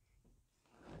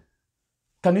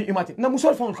can you imagine na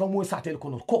muso fon ko mo satel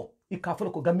kono ko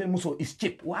ikafo ko Gambian muso is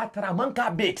cheap wa tara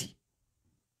manka beti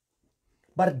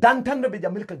bar dantan be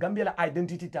jamil ka Gambia la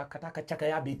identity ta kataka chaka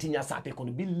ya beti nya satel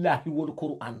kono billahi wal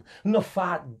Qur'an no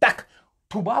fa dak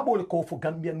tubabo ko fo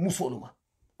Gambian muso luma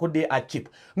ko de a cheap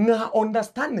nga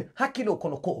understand hakilo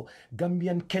kono ko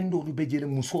Gambian kendo lu bejele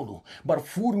musolo bar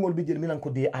furi ngol bejele milan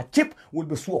ko de a cheap wol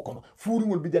be suwo kono furi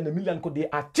ngol bejele milan ko de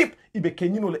a cheap ibe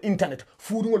kenyino le internet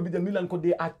furi ngol bejele milan ko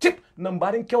de a cheap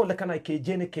nambarin kewle kana ke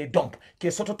jene ke dump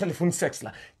ke soto telephone sex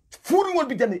la furi ngol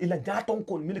bejele ila jaton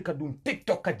ko milika dum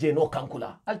TikTok ka jeno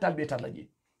kankula altal be tarlaji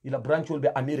ila branch wol be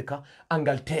America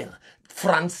Angleterre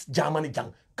France Germany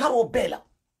jang karo bela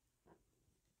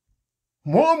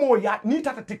momo ya ni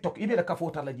tata TikTok ibe da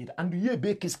kafota la jida andu ye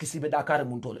be kiskisi be dakare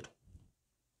mun toleto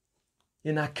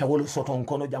ina kewol soton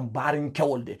kono jam barin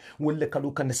kewol de wolle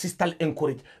kalu kan sistal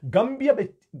encourage Gambia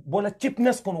be bola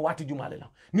cheapness kono wati jumale la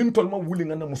nin tol ma wuli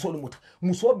ngana musol muta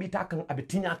musol bita kan abe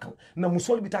tinya kan na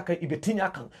musol bita kan ibe tinya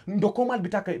kan ndokomal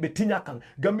bita kan ibe tinya kan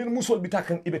Gambien musol bita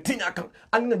kan ibe tinya kan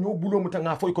an nga nyo bulo muta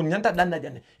nga foy kon nyanta dan na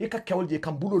jane e ka kewol je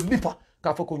kan bulo lipa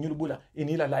ka fo ko nyul bula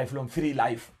inila life long free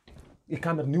life e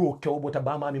kamer ni o kewo bota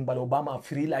bama min balo bama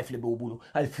free life le be bulo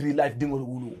al free life dingol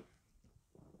wulu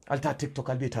alta TikTok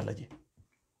al bita laji.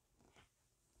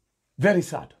 Very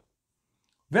sad.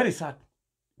 Very sad.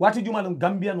 Wati jumalum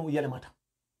Gambian o yelemata.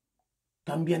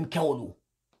 Gambian kewolu.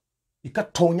 Ika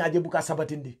tonya je buka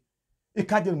sabatindi.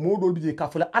 Ika je modol bije ka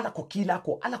fula ala ko kila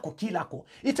ko.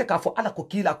 Ite ka fo ala ko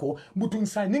kila ko. Butun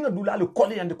sa ninga dulale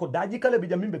kole yande ko daji kala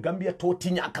bija mimbe Gambia to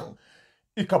tinyakan.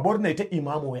 Ika borna ite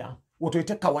imamo ya. Woto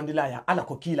ite kawandila ya ala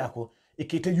ko kila ko.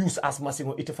 Ikite use as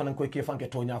masingo ite fanan ko ke fanke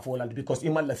tonya fola because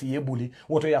imal la fi yebuli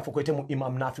woto ya foko ite mu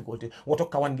imam nafikolte woto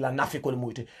kawandila nafikol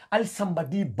muite al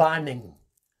somebody banning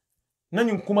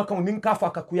nanyun kuma kan nin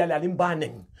kafa ka kuyale alim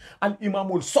banning al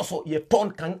imamul soso ye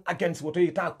ton kan against woto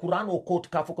ita Quran o court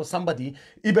ka foko somebody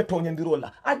ibe tonya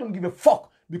ndirola I don't give a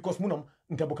fuck because munam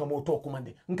ntabuka mo to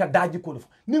kumande nka daji ko lufo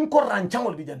nin ko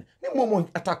rancangol bi jande ni momo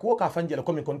attack wo ka fanjele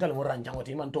ko mi kon tele mo rancango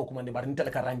ti man to kumande bar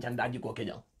ntele ka rancan daji ko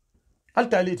kejan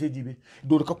altali te jibe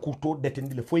dol ka kurto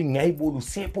detendi le foy ngay bolu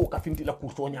sepo ka finti la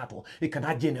kurto nyato e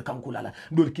kana jene kankulala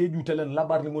dol ke jutalen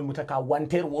labar ngol mutaka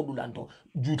wanter wodulanto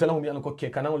jutala mo yalla ko ke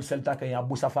kana wol selta ka ya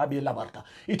busa fabi labarta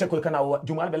ite ko kana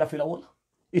jumal be la fila wala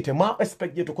ite ma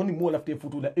expect jeto koni mo lafte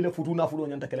futula ile futuna fulo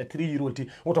nyanta kala 3 euro ti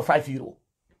woto 5 euro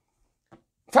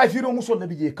 5 euro musol na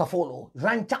bije kafolo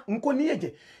rancha nko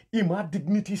niyeje ima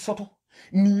dignity soto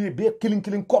niye be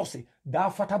kilin korse da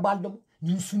fata baldum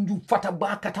ni sunju fata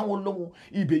ba katangol lomo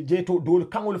ibe jeto dol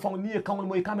kangol fango ni kangol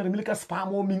moy camera milika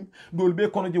spamo min dol be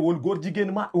kono je wol gor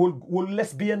jigen ma wol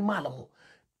lesbian malamo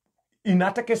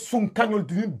inata ke sun kanyol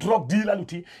di drug dealer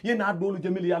luti yena dolu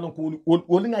jamil yalon ko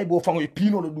wol ngay bo fango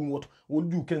pino lo dum woto wol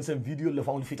ju kensen video le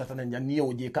fango fitata nan jan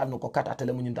niyo je kanno ko kata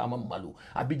tele mun nda amam malu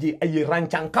abije ay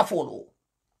ranchan kafolo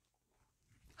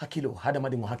hakilo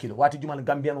hadamadi mo hakilo wati jumal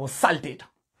Gambian o salteta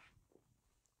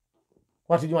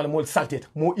wati jumala mol saltet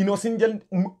mo innocent jel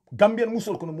Gambian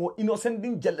musol kono mo innocent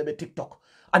din jelle be TikTok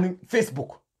ani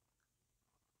Facebook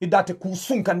idate ku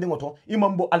sunkandi ngoto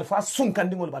imambo alfa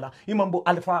sunkandi ngol bala imambo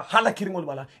alfa halakiri ngol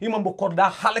bala imambo korda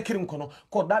halakiri kono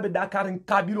korda be dakarin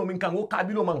kabilo min kango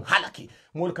kabilo man halaki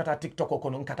mol kata TikTok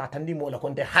kono kata tandi mola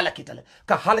konde halaki tale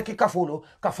ka halaki ka folo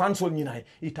ka fansol nyinay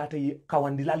itate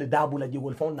kawandilale dabula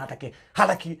jegol fon natake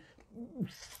halaki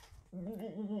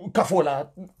ka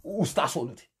fola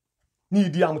ustasoluti ni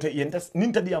diamte yentes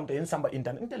ninta diamte yen samba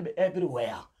internet intel be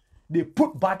everywhere they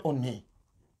put bad on me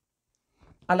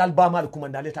alal ba mal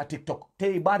kumandale ta TikTok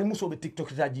te bari muso be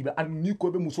TikTok ta jibe an ni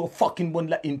ko be muso fucking bon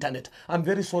la internet I'm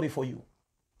very sorry for you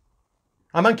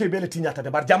amanke bele tinyata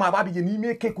de bar jama babi je ni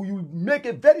make ku you make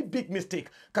a very big mistake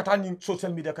kata ni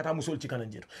social media kata muso ci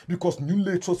kananjeto because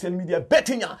nyulle social media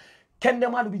betinya kende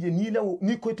malu bije ni lew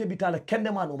ni ko te bitala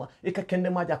kende manuma e ka kende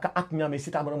maja ka ak nyame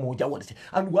sita mara mo jawol ci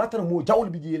an watara mo jawol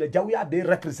bije la jawya be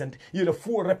represent yele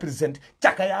fo represent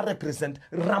chaka ya represent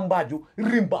rambaju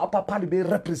rimba papali be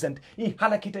represent I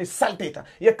halakite salteta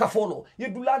ye kafolo ye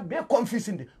dulal be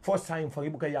confusing for sign for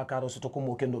ibuka yakaro soto ko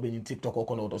mo kendo be ni TikTok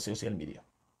ko no do social media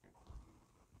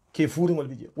ke furi ngol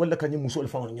bije wala kanyi musol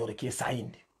fa on nyore ke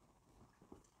sayinde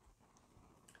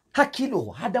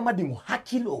hakilo hadamadi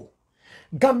hakilo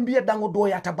Gambia dango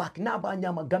doya tabak na ba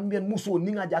nyama Gambian muso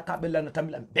ninga ja kabela na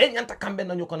tamila be nyanta kambe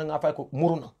na nyoko na fa ko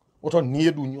muruna oto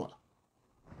niedu nyola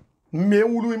me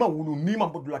wulu ma wulu ni ma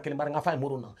bodula kele bar nga fa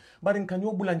muruna bar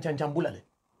kanyo bulan chanchambula le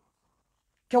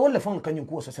ke wolle fon kanyo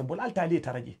ko so sembol altali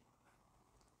taraji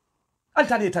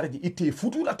ite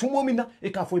futula tumomina e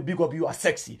ka fo big up you are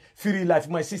sexy free life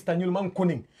my sister nyul man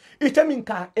kuning ite min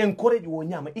ka encourage wo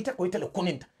nyama ite ko itele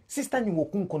kuninta sister nyi wo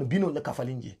kun kono bino le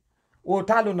kafalinje o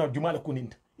talo na jumala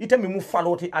kuninta ite mi mu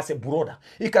faloti as a brother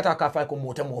ikata ka fa ko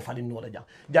mote mo falin no la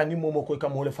jani momo ko ka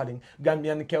mo le falin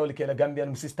Gambian kewle kele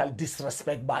Gambian sister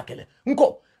disrespect bakele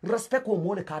nko respect ko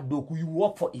mo le ka doku you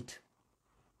work for it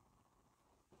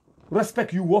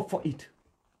respect you work for it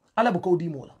ala bu ko di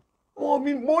mo la mo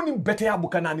ni bete ya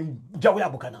bukana ni jaw ya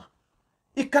bukana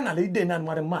ikana le ide nan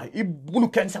mare mai ibulu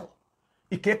kensan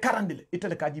ike karandile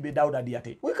itele ka jibe dawda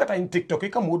diate wi kata in TikTok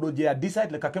ika modo je ya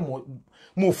decide le ka ke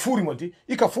mo furi molti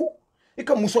ika fu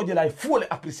ika musoje lay fu le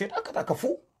appreciate akata ka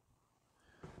fu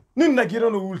nin na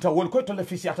girono wulta wol ko to le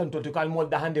fisi atan to kal mol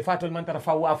da hande fatol man tara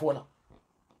fa wafo wala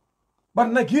bar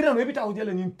na girono e bita o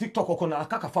jele ni TikTok ko na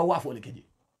akaka fa wafo le keji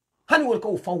hani wol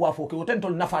ko fa wa fo ke woten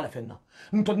tol nafa la fenna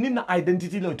ntol nina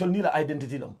identity lo tol nila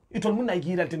identity lo itol mun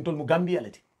Nigeria tol mu Gambia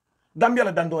lati Gambia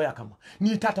la dando ya kama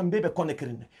ni tata mbebe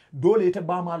konekirine dole ite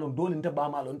ba malon dole nte ba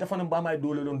malon nte fana ba may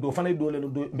dole lon do fana dole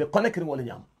lon do be konekirin wala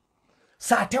nyam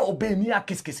sa te obe ni ya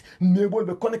kiskis nebol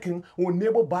be konekirin o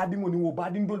nebo badi ngoni wo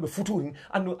badi ndol be futurin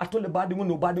ando atole badi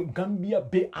ngoni badi Gambia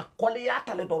be akole ya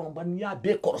tale doron ban ya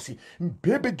be korsi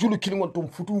mbebe julu kini won tom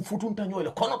futun tanyo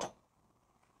le konoto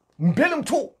mbelum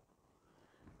tu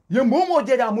ye momo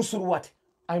jeja musuru wati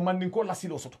ay mandin ko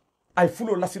lasilo soto ay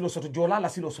fulo lasilo soto jola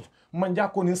lasilo soto manja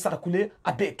ko ni sarakule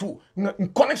abe tu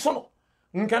connection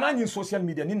nkana ni social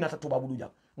media ni nata tubabu duja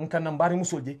nkana mbari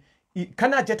musoje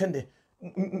kana jetende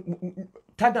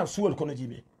tada suwel kono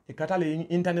jibe e katale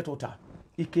internet ota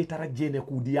iketara jene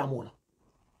ku diamola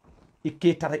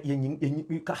iketara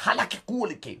yenyi ka halaki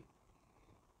kuwole ke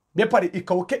be pare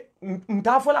ikawke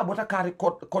ntafola bota kare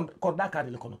korda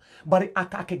kare le kono bari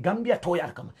akake Gambia to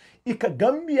yar kama ika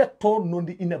Gambia to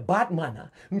nondi in a bad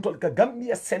manner ntol ka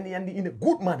Gambia senyandi in a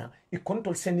good manner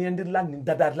ikontol senyandi la ni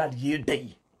dadar la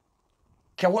yedey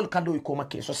kewol kado ikoma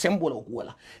ke so symbol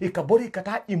wala ikabori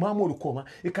kata imamul koma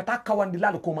ikata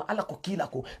kawandila koma ala ko kila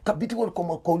ko kabiti wol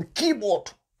koma ko keyboard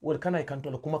wol kana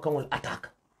ikantol kuma kanwol attack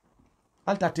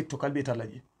alta TikTok albeta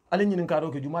laji ale ñinin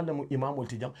karo ke jumalle mu imamul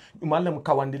tijam jumalle mu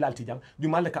kawandilal tijam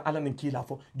jumalle ka ala nin kila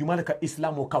fo jumalle ka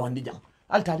islamo kawandi jam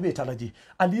alta be talaji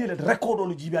ali le record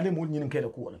lo jibi ale mo ñinin kele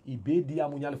ko wala i be diya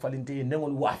mu ñal falinte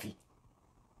nengol wafi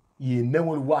ye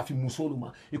nengol wafi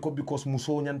musoluma iko because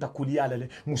muso nyanta kuliyala le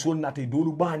musol nate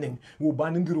dolu banen wo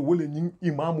banindiro wala ñin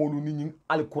imamolu ni ñin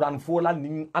alquran fo la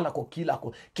ni ala ko kila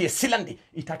ko ke silandi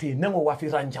itate nengo wafi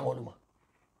rancangoluma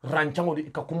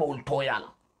rancangol ka kuma ul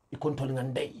toyala ikon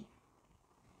tolingan dey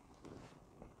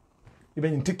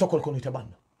iben TikTok ko ni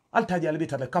tabanna altaji albi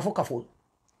tada kafo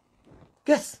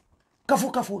yes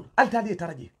kafo altaji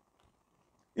taraji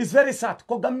it's very sad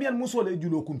ko Gambian musole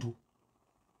julo kuntu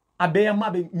abeya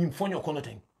mabe nyim fonyo kono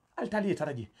ten altaji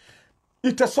taraji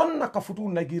ite sonna ka futu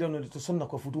nagira no ite sonna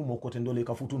ka futu mo kote ndole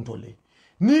ka futu ntolle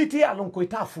ni ti alon ko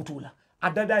ita futula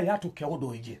adada yatu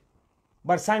kewodo ije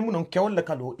bar sai mun kewol le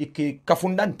kalo ike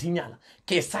kafundan tinyala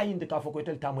ke sai inde ka foko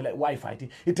itel tamula wifi ti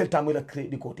itel tamula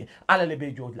credit kote ala le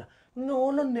be jodla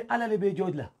no lonne ala le be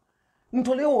jodla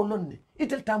ntole o lonne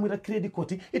itel tamula credit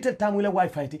kote itel tamula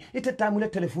wifi ti itel tamula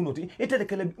telephone ti itel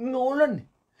kele no lonne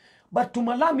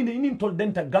batuma lamine inin tol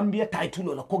denta Gambia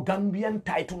title la ko Gambian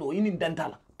title inin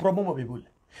dentala problem be bul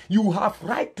you have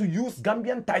right to use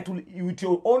Gambian title with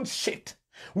your own shit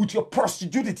with your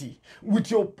prostitution with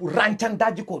your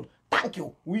ranchandaji code. Thank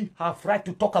you. We have right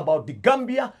to talk about the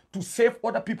Gambia to save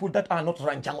other people that are not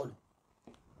ranchangol.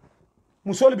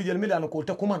 Musoli bi jelmila no ko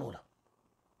te kumanola.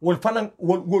 Wol fanan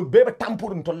wol bebe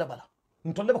tampur ntolle bala.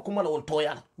 Ntolle ba kumala wol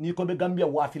toyala. Ni ko be Gambia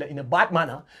wafila in a bad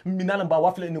manner, minana ba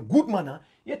wafila in a good manner.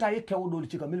 Yeta ye kewo doli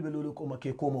chika milbe lolo ko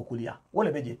make ko mo kulia.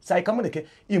 Wole beje. Sai kamane ke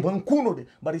imban kuno de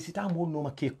bari sita mo no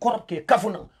make korop ke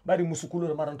kafuna bari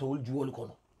musukulo maranto wol juwol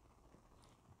kono.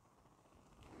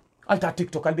 Alta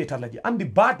TikTok albeta laji. I'm the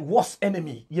bad worst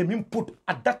enemy. Ye min put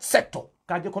at that sector.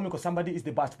 Kaje komiko somebody is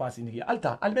the bad person here.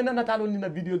 Alta albena natalo in a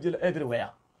video everywhere.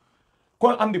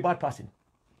 I'm the bad person.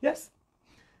 Yes.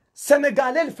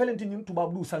 Senegalel felenti nyum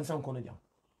tubablu sansan kono jam.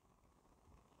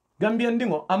 Gambian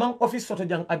dingo among office soto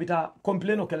jang abita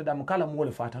complaino kele dam kala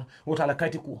mwole fata wotala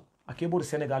kaiti ku. Akebo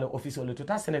Senegal office ole to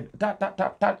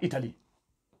ta Italy.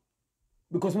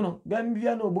 Because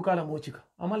Gambia no bukala mochika.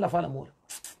 Amala fala mwole.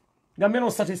 Gambian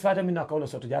was satisfied mina kaulo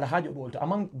soto jara hajo bolta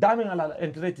among daming ala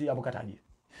entreti abukataji.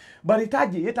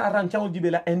 Baritaji yeta ranchango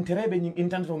jibela entrebe nying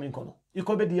internet min kono.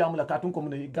 Ikobe diamula katun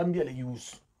komune Gambia le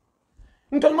use.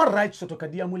 Ntol mar right soto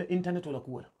kadiamula internet wala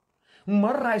kuwala.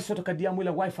 Mar right soto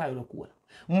kadiamula wifi wala kuwala.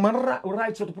 Mar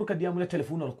right soto pur kadiamula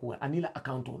telephone wala kuwala. Anila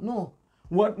account. No.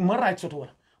 What mar right soto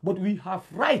wala. But we have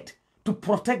right to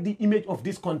protect the image of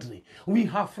this country. We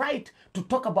have right to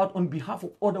talk about on behalf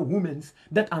of other women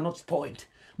that are not spoiled.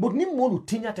 But ni molu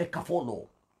tinya te kafolo.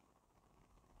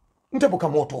 Nte buka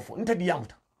motofo. Nte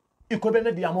diamuta. Ikobe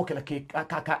na diamo kela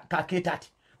ka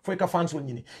ketati. Foi ka fansol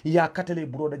nyini. Ya katele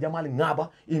broda jamali ngaba.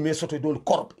 Ime soto idol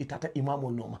korp. Itata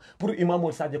imamol noma. Puru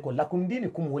imamol saje ko lakumdini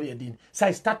kumwoli ya dini. Sa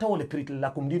istata wole pritil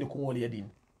lakumdini kumwoli ya dini.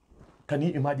 Can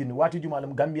you imagine watu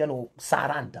jumalam Gambiano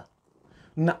saranta.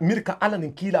 Na mirka ala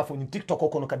nin kila fo ni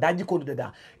TikTok ko no ka daji ko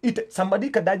dada ite somebody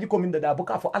ka daji ko min dada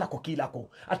buka fo ala ko kila ko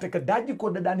ate ka daji ko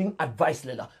dada nin advice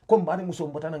lela ko mbani muso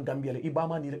mbotana Gambia le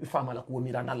ibama ni ifama la ko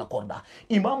mira na la korda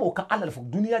imamo ka ala fo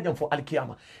dunia jam fo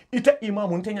alkiyama ite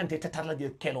imamo ntenyante tatarla je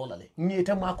kelola le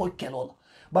nyete ma ko kelola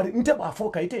bari nte ba fo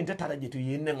ka ite nte taraje to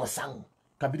yenne ngo sang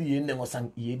kabiri yenne ngo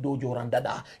sang ye dojo ran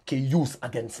dada ke use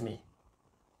against me.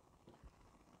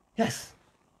 Yes.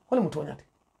 Wala mutonyate.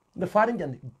 The foreign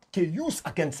can use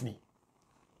against me.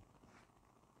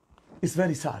 It's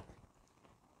very sad.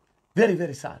 Very,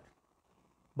 very sad.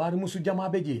 But musu jama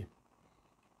beje.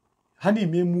 Hani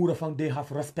me mura fang they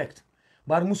have respect.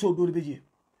 But musu do beje.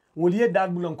 Woliye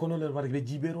dad bulan kono le war be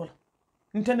jibe rola.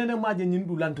 Ntene maje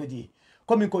nyindu lanto je.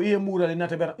 Komi ko iye mura le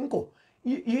natebera. Nko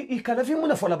i kala fi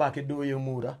muna fola bake do ye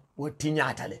mura. Wo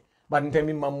tinyata le. But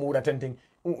ntemi mamura tenteng.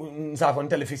 Nsafon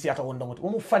telefisiata wondongot. Wo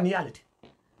mu faniality.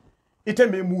 Ite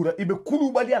me mura ibe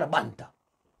kulu bali ala banta.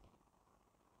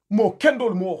 Mo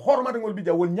kendol mo hormade ngol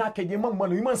bija wol nyaake je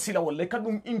mamman iman sila wala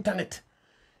kadum internet.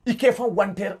 Ike fa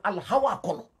wanter al hawa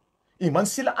kono. Iman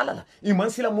sila alala, iman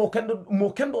sila mo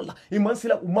kendo la, iman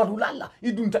sila umarulala,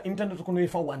 idunta internet kono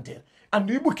fa wanter.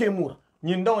 Andu ibuke mura.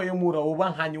 Nyindaw ye mura o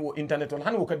ban hani wo internet on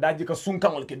hani wo ka daji ka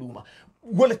sunkangol ke duma.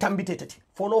 Wole tambite tati.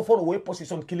 Follow we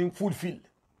position killing fulfill.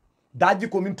 Daji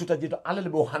ko min tuta jeto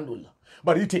alale be o handul la.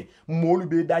 Bari ite molu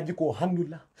be daji ko handul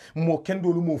la. Mo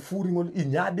kendolu mo furingol I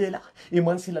nyabela.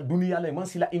 Iman sila dunia la, iman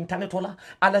sila internet la.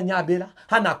 Ala nyabela.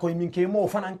 Hana ko minke mo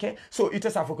fananke. So ite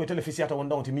safo ko telefisiata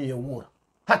wondonti mi ye mura.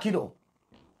 Hakido.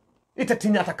 Ite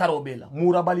tinyata karobela.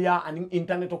 Mura balia aning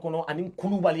internet kono aning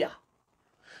kulu balia.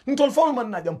 Ntol fol man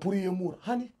na jam puri ye mura.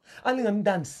 Hani ali ngan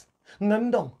dance.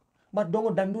 Ngandong. Ba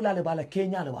dongo dandula le bala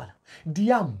Kenya le bala.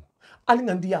 Diamu. Ali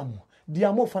ngan diamu.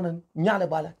 Diamo fanan nyale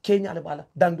bala Kenya le bala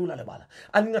dandula le bala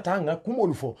ani ngata nga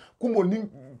kumol fo kumol ni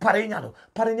pare nyalo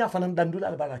pare nya fanan dandula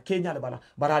le bala Kenya le bala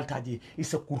baral taji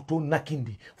isa kurto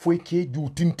nakindi fo ke ju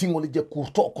tintingol je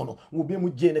kurto kono wo be mu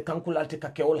jene kankulalte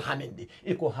ka kewol hanendi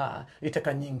iko ha ite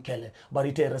ka nyinkele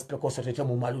barite respect ko sote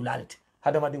mu malulalti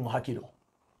hadama di mu hakilo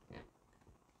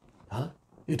ha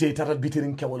ite taral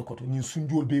bitirin kewol koto nyin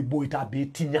sunjol be boyta be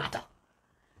tinyata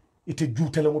ite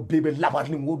jutele mo bebe labar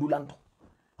ni wodulanto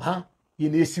ha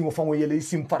yene simo fango yele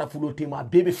sim fara fulo tema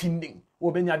bebe finding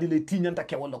o be nyaadi le tinyanta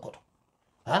ke wala koto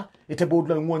ha ite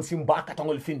bodla ngon sim baka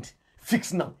tangol finti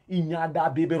fix na I nyaada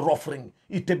bebe roffring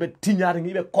ite be tinyari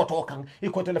ibe koto kan I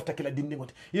koto lefta kala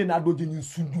dindingote yena do jeni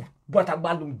sundu bata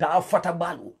balum da fata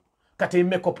balu kate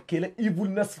makeup kele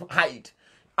evilness hide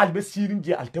albe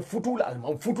sirinje alte futul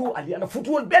alman futu ali ala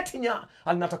futul betinya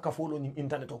al nataka folo ni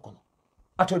internet okono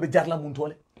ato be jarla mun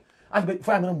tole albe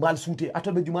fayamana mal suute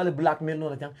atobe jumale blackmail no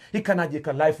la jang ikanaje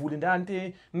ka life wulinde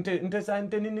nte sa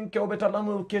nte nin kewbe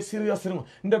talano ke serious ringo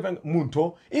ndeven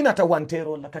munto inata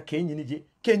wantero la ka kenyini je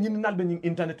kenyini nalbe nin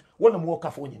internet wala mo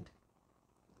kafo nyinde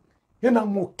yena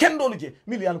mo kendolo je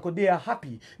million ko they are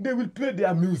happy they will play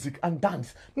their music and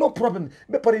dance no problem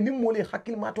be pare ni mo le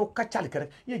hakil mato kachal kere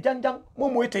ye janjang mo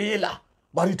moyte yela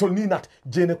baritol ni nat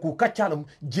jene ku kachalum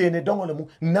jene dongolum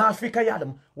nafika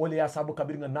yalum wala ya sabu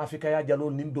kabir nga nafika ya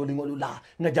jalol nim dolingolu la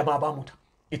nga jababa muta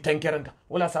itenkeranga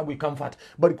wala sabu comfort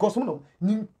bari kosmuno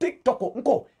nin tiktok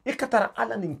nko ikatara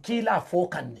ala nin kila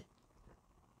fokanne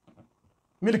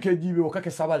milike jibe o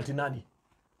kake sabalti nani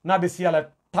nabe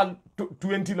siala tal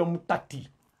 20 lo mutati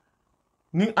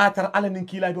nin atara ala nin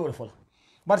kila be wala fola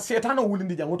bar setana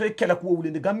wulindi jang woto kela ko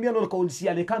wulindi gambiano ko wul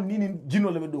siale kam nini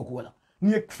jino le be do ko wala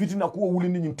ni fitina ko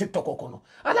wulindi ni tiktok kono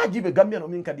ala jibe gambiano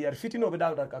min kadiyar fitino be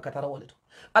dawda ka katara waleto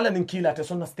ala nin kila te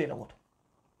sonna stela woto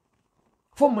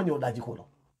fom manyo daji ko lo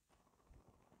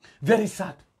very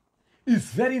sad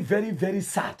it's very very very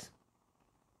sad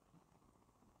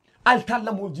al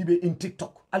talla mo jibe in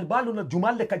tiktok al balu na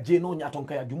jumalle ka jeno nyaton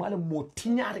kaya jumalle mo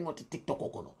tinyari ngoti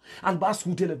tiktok kono al ba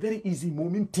sutele very easy mo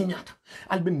min tinyata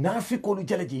al be nafi ko lu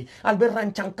jeleji al be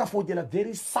ranchan kafo jela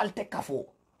very salte kafo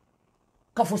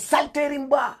salte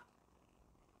rimba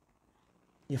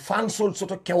e fansol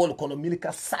soto kewol kono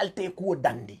milika salte ko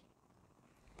dandi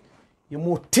e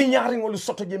mo tinyari ngol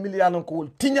soto je miliano ko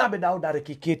tinyabe dawdare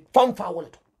ke famfa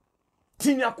woleto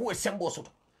tinya ko e sembo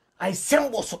soto ay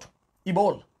sembo soto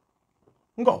ibol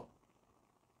ngo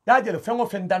dajele fengo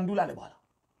fen dandula le bala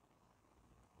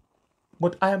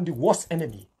but I am the worst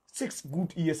enemy 6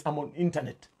 good years I'm on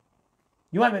internet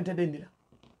you are mente dendi la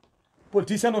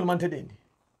politician ol mante dendi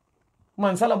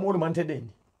man sala mo mante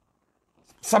dendi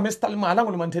samestal mala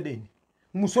ol mante dendi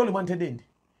musol mante dendi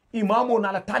imamo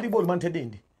na la talibol mante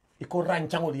dendi iko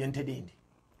rancangol yente dendi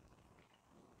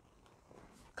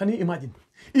can you imagine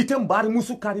item bar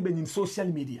musu karibe in social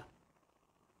media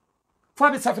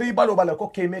fabe safri balo ko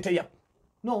ke mete yap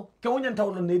no ke wonyan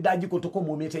tawlo ne daji ko to ko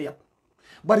mo mete yap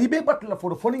bari be batla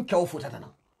fo fonin kew futa tan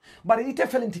bari ite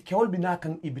felenti kewol bina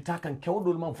kan ibita kan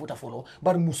kewdol man futa folo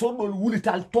bari musodol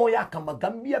wulital toya kama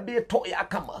gambia be toya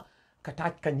kama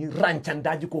kata kan yi rancan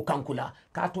daji ko kankula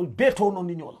katol be to non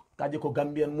ni nyola kaje ko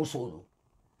gambian musolo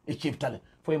e chiptale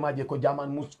fo imaje ko jaman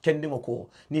mus kendingo ko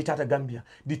ni tata Gambia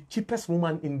the cheapest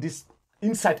woman in this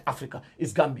inside Africa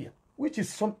is Gambia which is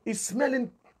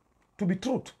smelling to be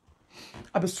truth.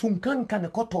 Abe sunkan kan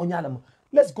ko to nyalam.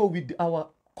 Let's go with our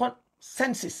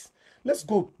senses. Let's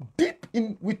go deep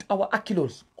in with our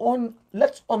akilos.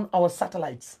 Let's on our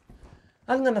satellites.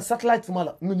 Angana satellites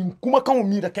mala ngani kuma kan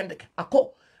mi da kendeke.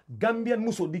 Ako Gambian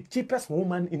muso, the cheapest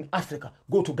woman in Africa,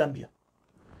 go to Gambia.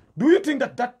 Do you think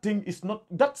that thing is not,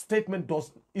 that statement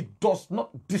does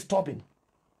not disturbing?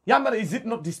 Yamara, is it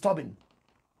not disturbing?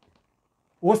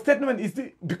 Or statement is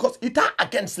the, because it are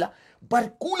against la,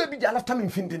 but kule bija lafta min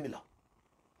findinila.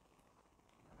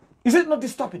 Is it not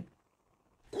disturbing?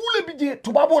 Kule bija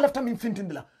tubabo lafta min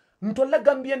findinila. Ntola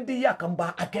Gambian di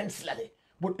yakamba against la.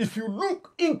 But if you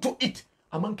look into it,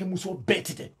 amanke muso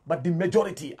betite, but the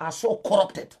majority are so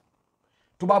corrupted.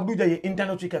 Tubabdu jaye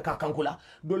internet ke ka kankula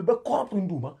dolbe corrupt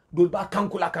nduma dolbe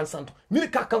kankula kan santo mili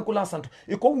ka kankula santo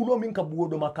e ko wulo min ka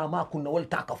buodo makama kunna wal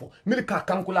takafo mili ka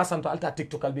kankula santo alta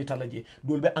TikTok albe talaje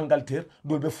dolbe Angleterre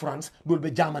dolbe France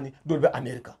dolbe Germany dolbe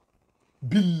America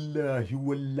billahi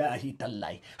wallahi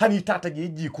tallahi hani tata je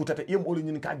ji kutata e mbolo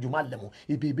nyin ka jumallemo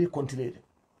e bebe kontilede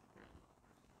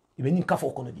ibe nyin kafo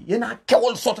kono di yena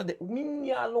kewol sota de min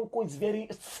ya lon ko is very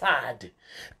sad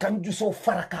kan ju so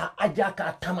faraka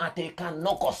ajaka tamate kan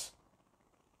nokos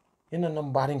yena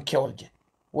nambarin kewol je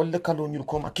walla kalo nyul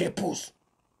ko ma ke pus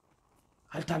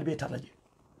al talbe talaje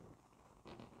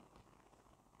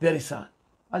very sad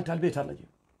al talbe talaje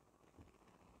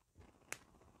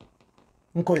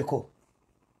nkoyko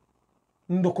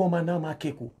ndoko manama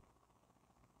keku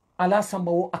ala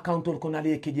samba wo accountol ko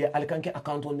nale keje al kanke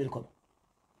accountol mil ko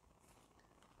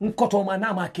nkoto ma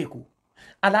nama keku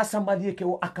ala sambali ke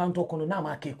o accounto kono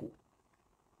nama keku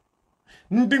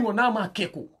ndingo nama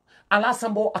keku ala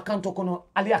sambo accounto kono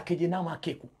ali akeje nama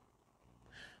keku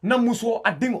na muso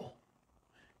adingo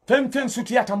fem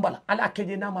suti atambala ala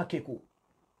akeje nama keku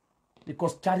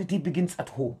because charity begins at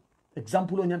home.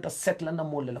 Example nyanta setla na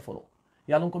mole la follow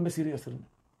yalon ko be serious.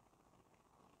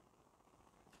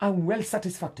 I'm well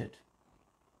satisfied.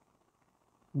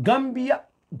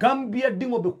 Gambia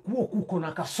dingo be kuo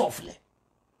kona ka sofle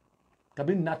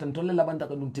kabin natan tolle labanta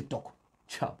ka dum TikTok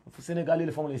cha fu Senegal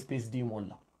le famo space di mon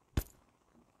la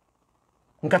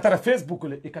nkatara Facebook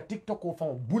le e ka TikTok ko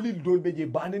famo bulil dol be je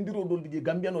banendiro dol je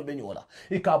Gambia no be nyola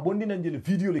e ka bondi nan je le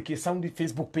video le ke sound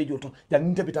Facebook page to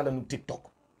dan nte bitala no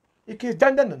TikTok e ke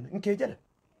dandan nke jele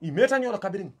i meta nyola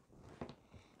kabirin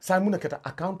Simon kata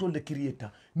account le creator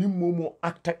ni momo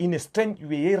acta in a strange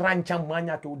way rancha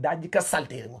manya ke daji ka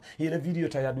saltere mo yele video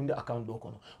ta ya dunde account do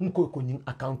kono nko ko nyin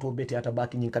account o bete ata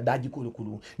baki nyin ka daji ko le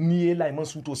kulu ni e lay man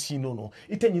suto sino no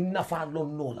ite nyin nafa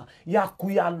lon no la ya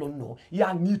ku ya lon no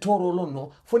ya ni toro lon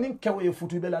no fo nin kewe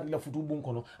futu be la futu bun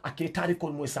kono ake tari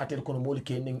ko mo satere kono mo le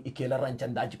ke nin ike la rancha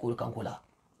daji ko kanko la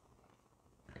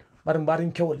bar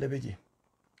mbarin kewol lebeje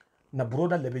na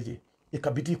broda lebeje e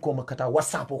kabiti ko makata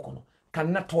WhatsApp kono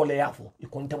kanna tole yafo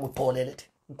ikonte mo tolelete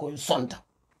nko sonta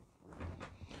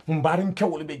mbarin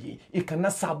kewol beji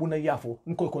ikanna sabuna yafo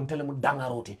nko ikontele mo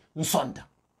dangaroti nsonta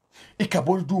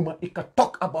ikabol duma ika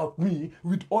talk about me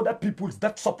with other people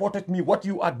that supported me. What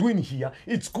you are doing here,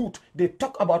 it's good. They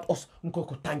talk about us nko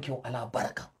ko thank you ala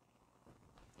baraka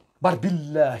bar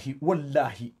billahi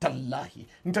wallahi tallahi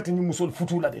ntati ni musol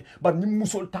futula de bar ni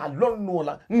musol ta lonno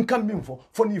la nkam min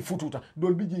fo ni fututa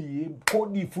dol biji ko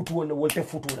di futu wala wolte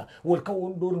futula wol ka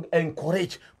won do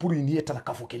encourage pour ni etala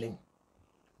kafo kelen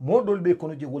mo dol be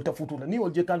kono je wolta futula ni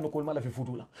wol je kan ko mala fi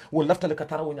futula wol laftale ka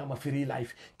tarawo nyama free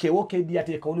life ke wo ke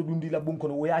diate ka wol dundi la bun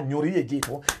kono woya nyori e je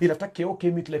to ila ta ke wo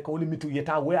ke mitle ka wol mitu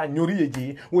yeta woya nyori e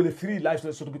je wol free life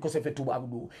le soto because fe tuba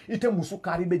abdu ite musu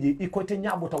kari be je ikote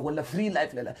nyabota wala free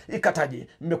life lela ikataje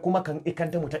me kuma kan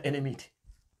ikante muta enemy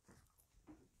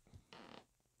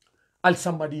al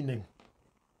somebody nen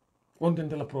on den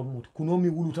la problem kuno mi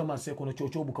wuluta marse kono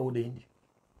chocho bu ka wode indi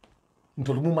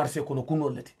ntol mu marse kono kuno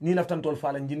leti ni laftan tol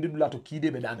fala njindi dulato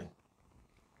kide be danen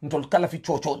ntol kala fi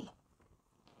chochol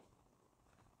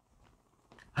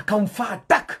akam fa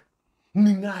dak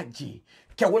ni ngaji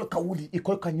kewol ka wuli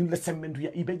ikoy ka nyul semendu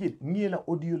ya ibeje ngela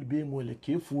audio be mole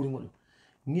ke furi ngol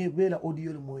nge bela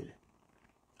audio mole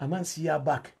aman siya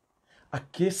bak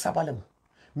akke sabalem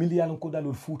miliyan ko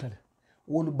dalul futale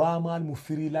wol baamal mu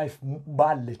free life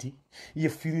balleti ye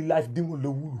free life dingo le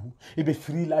wulu e be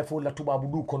free life wala tubabu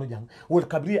du kono jang wol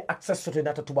kabri access to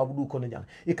data tubabu du kono jang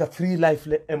e ka free life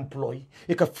le employ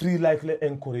e ka free life le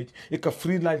encourage e ka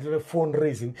free life le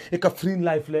fundraising e ka free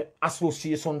life le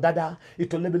association dada e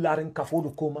to lebe laren ka fodu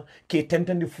koma ke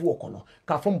tentende fu kono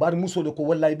ka fon bar musole ko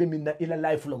wallahi be minna ila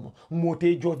life lo mo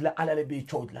mote jodla ala le be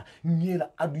chodla nyela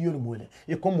aduyol mole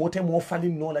e ko mote mo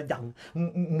falin no la jang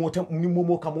mote ni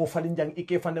momo ka mo falin jang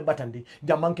ike fande batandi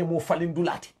jamanke mo falin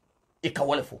dulati ika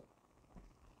wolefo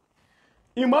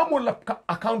imamu la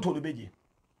account o beje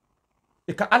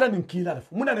e ka ala nin kila la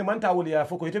muna ne manta woli ya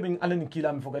foko ite bin ala nin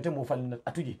kila mi foko ite mo falina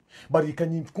atuje bari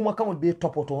kanyi kuma kan be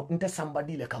topoto nte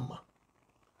sambadi le kamma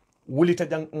woli ta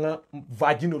jang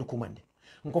vaginal kumande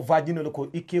nko vaginal ko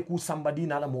ike ku sambadi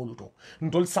na la moluto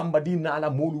ntol sambadi na la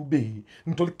molu be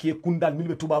ntol ke kundal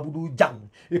milbe tubabu du jang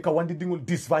e ka wandi dingol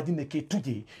dis vagine ke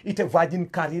tuje ite vagin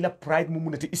karila pride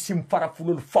mumunete isim fara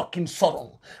fulol fucking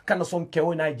sorong kana son ke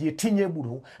wona je tinye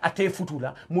buru ate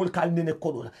futula mol kal nene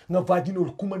kodola nga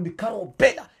vaginal kumandi karo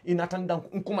bela inatanda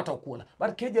nkumata kola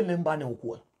bar keje lembane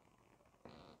kola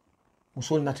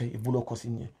musol nata e bulo ko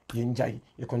sinye ye njay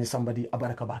e ko ni sambadi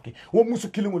abaraka bake wo musu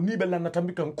kilingo ni bella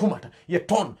natambika kumata ye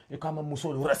ton e kama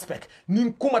musol respect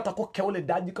nin kumata ko kewle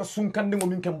daji ka sunkande ngo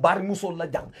min ken bari musol la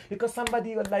jang e ko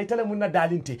sambadi wallahi tele mun na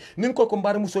dalinti nin ko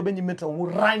bari musol be nyimeta mu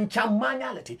rancha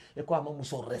manyalati e ko ama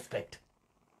musol respect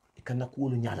e kana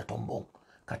kuulu nyala tombong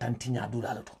katanti nyadu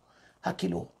dalato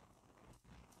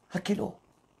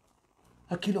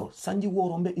hakilo sanji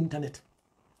worombe internet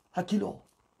hakilo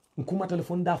nkuma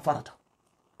telefon da farata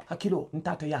hakilo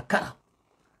ntata ya kara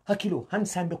hakilo han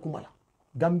sambe kumala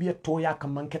Gambia to ya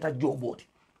kamanketa jobodi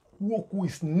who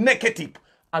is negative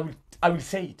I will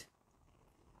say it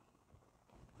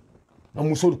na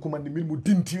musol kumande mil mu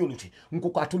dintiyolti nko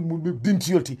ko atul mu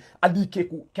dintiyolti adi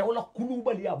keku kewla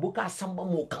kulubali ya boka samba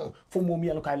mo kan fo mo mi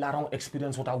yalo kay la ran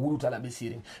experience wata wuluta la be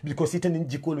siring because it in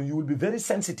jikolo you will be very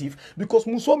sensitive because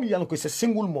muso mi yalo ko c'est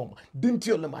single mom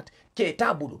dintiyol mat ke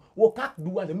tabudo wo kak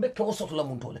duwale mbe ke soto la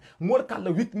muntole mol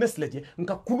kala weakness leje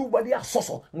nka kulubali ya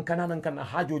soso nka nanan kana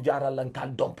hajo jaral lan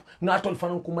kal domp ngatol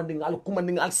fanan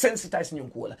kumande ngal sensitize nyun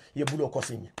ko wala ye bulo ko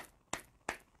signe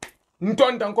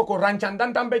ntonda ko ranchan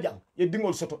dambe jang ye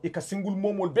dingol soto e ka single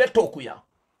momol be tokuya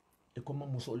e ko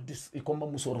musol dis e ko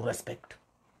musol respect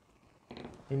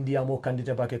india mo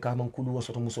candidate ba ke ka man kulu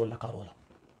soto musol la karola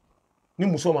ni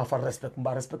muso ma far respect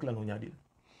mba respect la no nyadil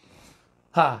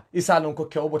ha isa lon ko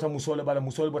kew bota musol bala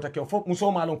musol bota kew fo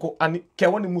muso ma lon ko ani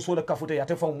kewani musol ka fute ya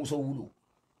te fa muso wulu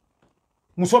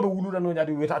muso be wulu la no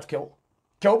nyadi wetat kew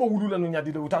be wulu la no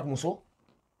nyadi wetat muso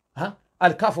ha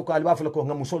al kafo ko al bafala ko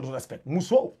nga muso respect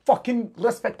muso fucking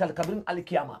respect al kabrin al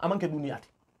kiyama amanke duniyati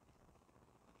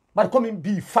bar komi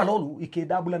bi falolu ike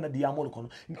dabula na diamol kono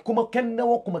kuma kenne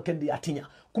wo kuma kende yatinya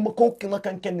kuma ko kuma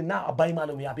kan kende na abay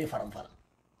malum ya be faram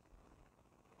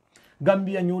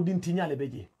Gambia nyo din tinyale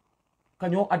beje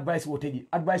kanyo advice woteji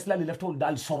advice la leftol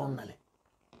dal soron nale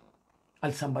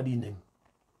al somebody nem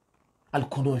al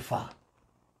kono fa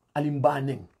al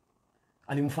imbanen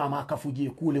al imfama kafuje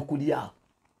kule kulia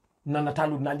nana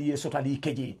talu nali sotali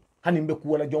keje hanimbe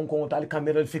ku wala jonko tal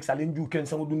camera fixe alen juken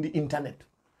sango dundi internet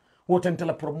woten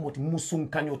la promoti musun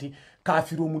kanyoti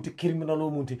kafiro munti criminalo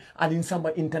munti alin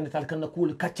samba internet al kanna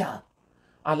kul kacha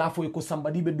ala fo ko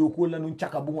samba dibe do ko la nun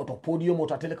chaka bungo to podium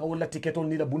to tele ka wala tiketol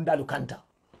ni la bundalu kanta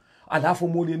ala fo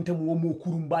mo lentem wo mo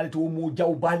kurum balto wo mo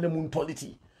jaw balle mun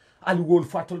toliti ali wol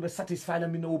fatol be satisfy la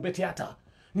min o betiata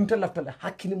nta laftal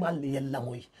hakili mal le yella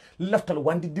moy laftal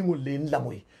wandi dingol le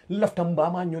lamoy laftam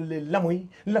bama nyol le lamoy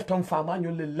laftam fama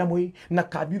nyol le lamoy na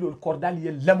kabilo kordal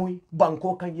ye lamoy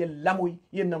banko kan ye lamoy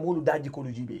ye namolu daji ko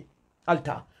jibe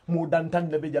alta mo dantan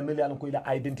le be jamele an ko ila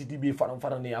identity be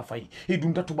faram ne ya fay e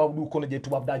dunta tubab du kono je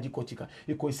tubab daji ko cika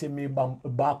e ko semme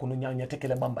ba ko no nyanya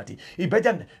tekele bambati e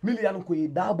bejan mili an ko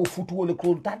dabo futu wole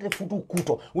ko tade futu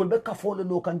kuto wol be ka fole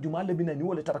lo kan jumale binani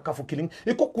wole tara kafu killing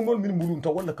e ko kunol min mulunta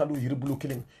wala kalu yirbulu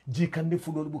killing ji kande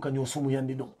fulol bu kanyo sumu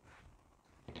yandi do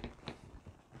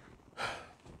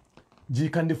ji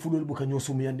kande fulol bu kanyo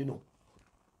sumu yandi no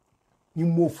ni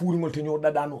mo fuuri ngol te nyo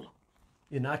dadano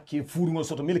ina ke furingol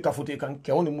soto mil kafute kan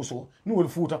kewni muso ni wol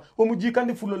futa o mu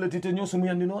jikandi fulole tete nyosu mu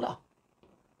yandi no la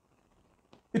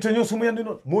ite nyosu mu yandi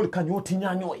no mol kanyo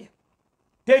tinya nyoy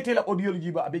tete la audio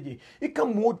jiba abeje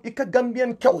ikam mod ika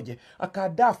Gambian kewje aka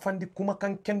da fandi kuma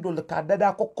kan kendol ka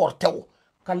dada ko kortew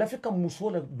kala fika muso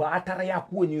le ba tara ya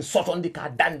ko ni soto ndi ka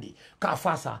dandi ka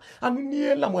fasa anu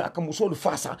ni la mo aka muso le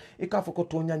fasa e ka fo ko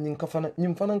tonya nyin ka fana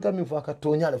nyim fana ngam fo aka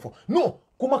tonya le fo no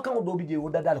kuma kan do bije wo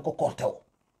dada ko kortew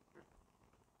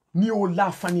ni o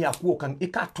la fani ya kuo kan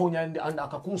ika tonya ndi anda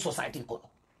ka kun society ko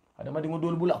adama dingo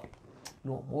dol bula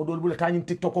no mo dol bula tanyi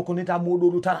TikTok ko neta mo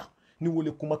dolu tara ni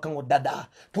wole kuma kan o dada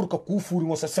pour que ku furi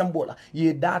ngo sa symbole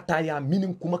ye data ya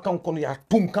minin kuma kan kono ya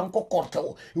tum kan ko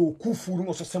korto yo ku furi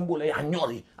ngo sa symbole ya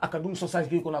nyori aka dum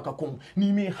society ko naka kum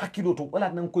ni me hakilo to wala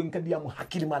nan ko en kadi am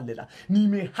hakili mallela ni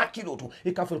me hakilo to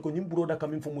e ka fel ko nyim broda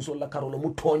kamin fo musol la karolo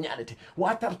mu tonyalete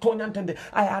watar tonyantande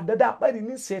aya dada bari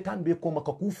ni setan be ko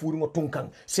maka ku furi ngo tunkan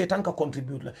setan ka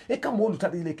contribute la e ka molu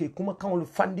tadile ke kuma kan o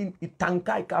fandin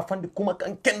itanka ka fandi kuma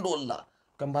kan kendol la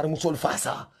kambar musol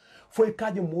fasa foy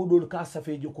kaje modol ka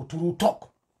safejo ko turu tok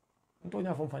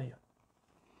ntonya fon fania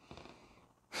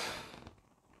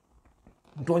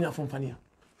ntonya fon fania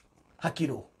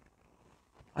hakilo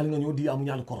alno nyodi amu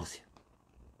nyal korosi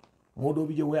modo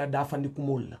bije waya da fandi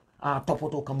kumol a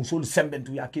topoto kamusol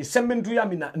sembentu ya ke sembentu ya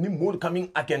mina ni mol coming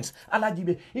against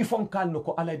alajibe ifon kalno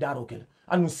ko alay daro kel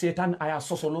anu setan aya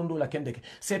sosolondo la kendeke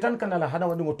setan kanala hada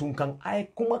wani ngotun kan ay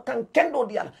kuma kan kendo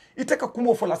diala iteka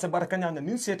kumo fola se barakanya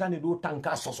nin setan do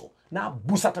tanka soso na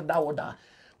busata dawoda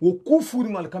wo kufuri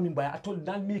mal kamin baya atol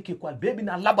dal meke ko bebi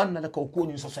na laban na ko ko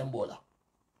ni so sembola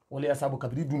wala ya sabu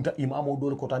kabri dunta imamo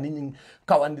dol ko tan nin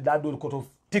kawandi da dol ko to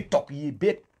tiktok yi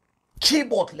bet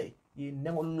keyboard le yi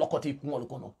nengo lokoti ngol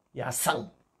kono ya sang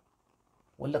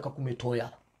wala ka kume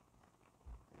toya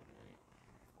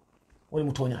wala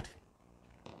mu tonyate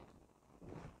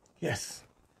yes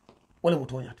wala mu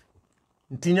tonyate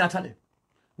ntinyata le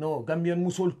no Gambian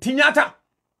musol tinyata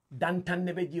dan tan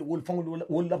ne beje wol fangol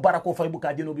wala barako fay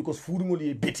buka jeno because furingol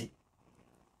ye beti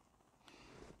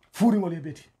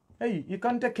hey you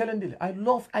can't take kelendile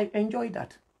I enjoy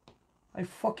that I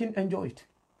fucking enjoy it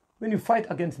when you fight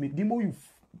against me the more you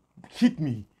hit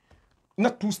me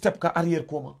not two step ka arrière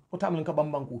koma otamlen ka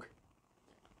bambanku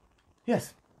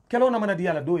yes kelona mana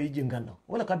diala do yiji nganda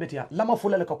wala ka betia lama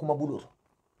fulale ka kuma buloro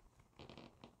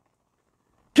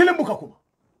kelembuka kuma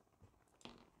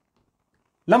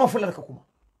lama fulale ka kuma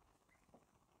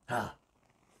ha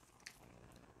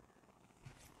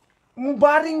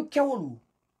mbarin kewolu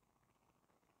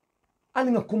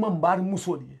alinga kuma mbari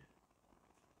musoli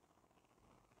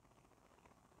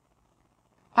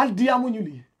al diamu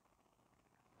nyuli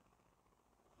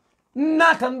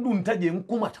natan dun taje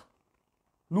nkumata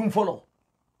lum folo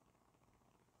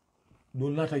do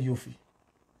nata yofi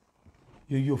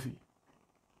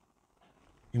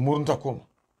imurunta koma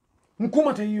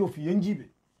nkumata yofi yenjibe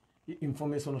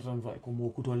information tan vai ko mo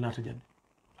kutol nata jande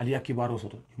ali yakibaro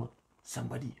soto ima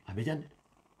somebody abejande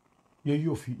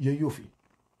yofi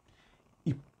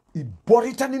i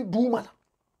boritani dumala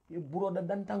e buroda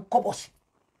dantan kobosi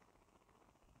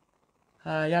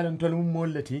yalan tol mum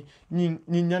mollati ni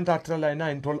nyanta trala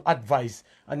na en tol advice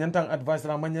a nyanta advice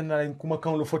la manyana kuma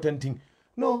kan lo fotenting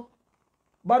no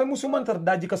bare musuman tar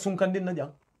daji ka sunkan din na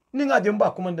jang ni nga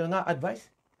jemba kuma nga advice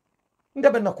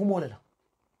ndabe na kumole la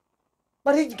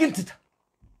bare giltita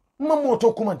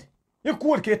mamoto kumande e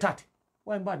kuwol ke tati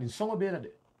way mbadi songo bela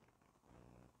de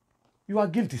you are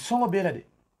guilty songo bela de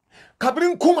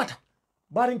kabrin kumata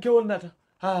barin kewol nata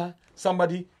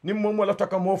somebody nim momo la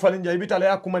taka mo falin jay bitala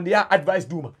ya kumandi ya advice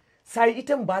duma sai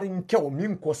item barin kew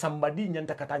min ko somebody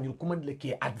nyanta katanyul kumandi le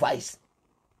ke advice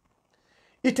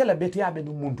itela beti ya be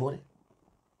dum muntore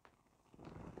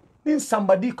nin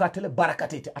somebody ka tele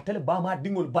barakatete atele bama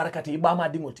dingol barakate bama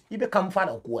dingol ibe kam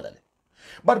fala ko wala le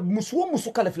bar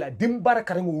musu kala fila dim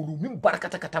barakare ngulu min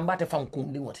barakata katambate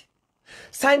fankum dingoti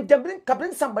sai jabrin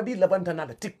kabrin somebody labanta na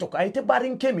TikTok ayte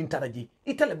barin ke min taraji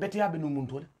itele beti ya be dum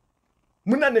muntore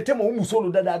muna ne tema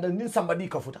umusolo dada nin somebody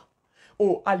kafuta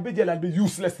albeje la be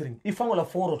useless ring ifan la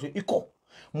foroto iko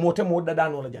mote mo dada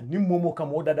no la jan nim momo ka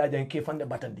mo dada jan ke fande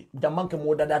batandi jamanke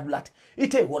mo dada dulat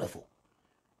ite wala fo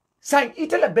sai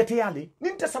ite la bete yale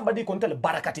nin te somebody kon tele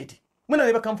barakateti muna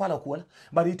ne be kam fala ko wala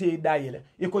bari ite dayele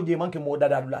iko je manke mo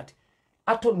dada dulat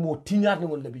aton mo tinyar ni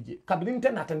wala bije kabrin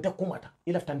ten atante kumata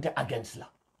ila tante against la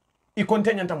ikon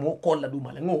tenyanta mo kolla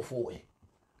dumale ngo fo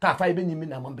ka fay be nyimi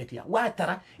na mambetia wa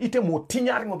tara ite mo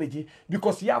tinyar ngo beji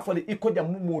because ya fole iko jam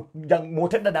mo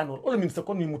tedda danol o min se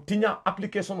kon ni mo tinya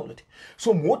application olati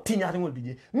so mo tinyar ngo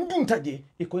beji ndun taje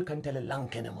iko kantele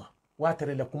lankenema wa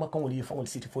tara la kuma kan woli fangol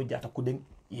city fo jata kuden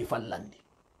yi fallandi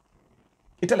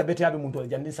ite la betia be mun to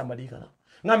jandi samadi kana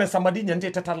ngame samadi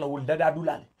nyante tatar la wol dada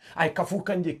dulale ay kafu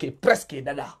kanje ke presque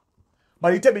dada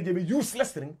bari ite be je be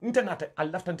useless ring internet al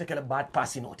laftante kala bad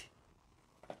passinoti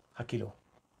hakilo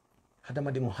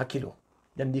hadama dimo hakilo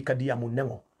jandi kadiya mu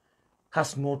nengo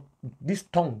has no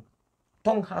this tongue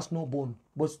has no bone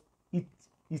but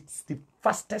it's the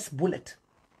fastest bullet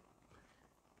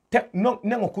no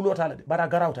nengo kulota la de bara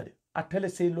garawta de atele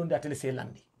sey londe atele sey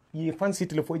landi yi fancy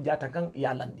telefo jata kan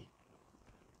ya landi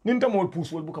ninta mo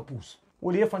pousse wol buka pousse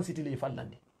wol ye fancy tele fa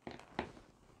landi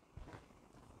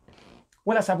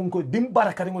wala sabun ko dim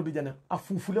barakari ngol bi jana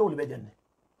afufule wol be janne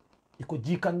iko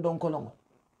jikan don ko longo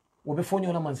wobe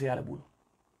fonyo na manse yala bulu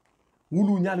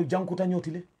wulu nyalu jankuta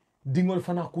nyotile dingol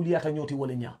fana kuliyata nyoti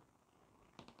wole nya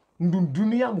ndun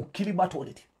dunia mu kilibato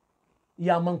leti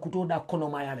ya mankuto da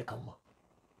konoma yale kamma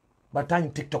batani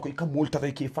TikTok ikam multa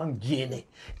ke fan jene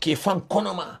ke fan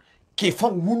konoma ke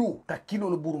fan wulu ka kilo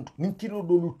lo buruntu nin kilo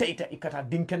do lu teita ikata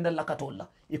dinkenda lakatolla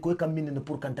iko kam minne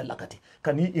pour kanta lakati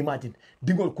kan yi imagine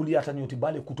dingol kuliyata nyoti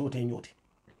bale kutote nyoti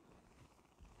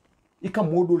ika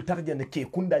modol tarja ne ke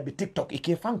kunda be TikTok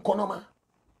ike fan konoma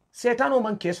setano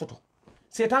man ke soto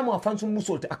setano afan sun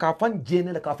musolte aka fan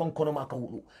jene ka fan konoma ka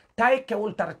wulu tay ke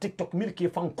wol tar TikTok mil ke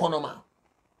fan konoma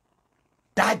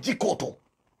daji koto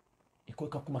iko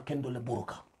ka kuma kendole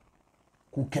buruka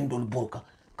ku kendol buruka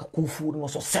ka ku furu no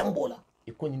so sembola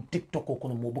iko ni TikTok ko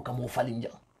no mobuka mo falinja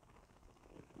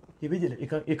yebejele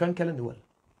ikan kelande wala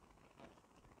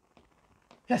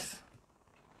yes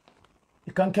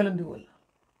ikan kelande wala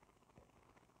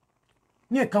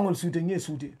nye kangol sude nye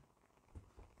sude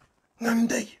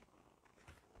ngandai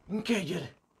nkejele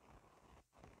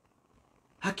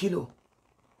hakilo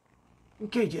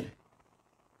nkejele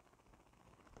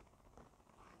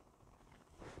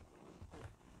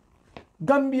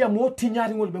Gambia mo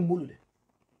tiñaari ngol be mbulule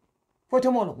fote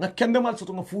mono nga kendemal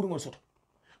soto nga fuuri ngol soto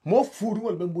mo fuuri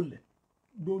ngol be mbulle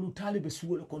dolu talibe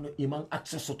suwol kono iman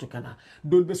access soto kana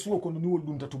dol be suwo kono niwol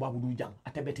dum tatubabu du jang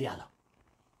atebete yala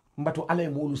mbato alay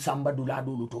molu samba du la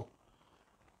dolu to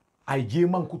ay je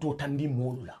mankuto tandi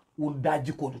molu la wol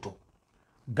daji ko to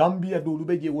Gambia dolu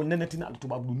be je wol nenetina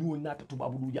tubabu du niwol nata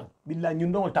tubabu du jang billahi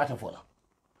ñun don tata fola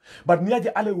bad niaje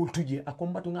ale wol tuje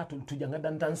akombatu ngatul tuja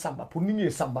ngadantan samba pour ninye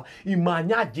samba ima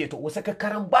nyaje to wosaka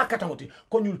karamba katangoti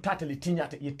konyul tatale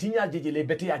tinyate ye tinyaje je le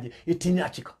betiyaje e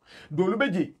tinyachika dolu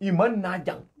beje iman na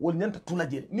jang wol nyanta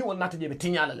tulaje ni wol nata je be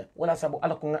tinyala le wala sabu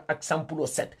ala ko example o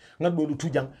set nga dolu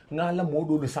tujang nga la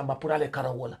modolu samba pour ale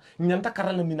karawola nyanta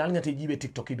karala minal ngate jibe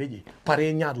TikTok beje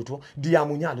pare nyaadu to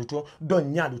diamu nyaadu to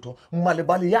don nyaadu to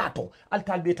malebali yato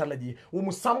altal be talaje wo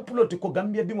mu sample to ko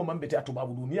Gambia dimo mambete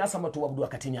atubabu du ni asama tubabu du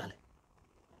akati nyale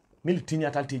mil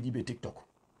tinya talte jibe TikTok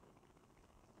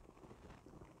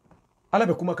ala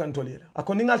be kuma kan tolera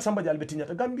ako ningal samba jalbe tinya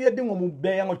ta Gambia dingo mu be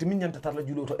yangol to minyanta tarla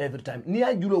julo to every time ni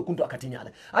ay julo kunto akati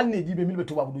nyale al ne jibe mil be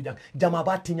tubabu du jang jama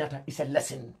ba tinya ta is a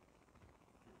lesson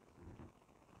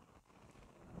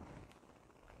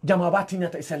jama ba tinya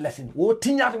ta is a lesson wo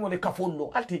tinya ta ngole kafollo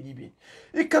alte jibe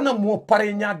ikana mo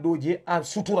pare nya doje a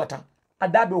suturata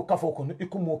adabe o kafo ko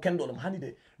ikumo kendolum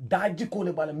hanide daji ko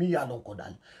le bala mi yalon ko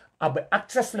dal abe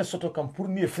access le soto kam pour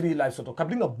ni free life soto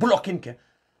kablinga blocking ke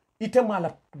ite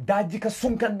mala daji ka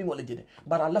sunkan ni wala jede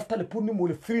bara laftale pour ni mo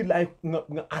le free life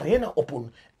nga arena open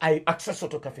ay access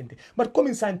soto ka fente but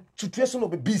comme ça situation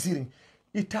obe busy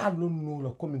italo no la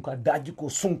comme ka daji ko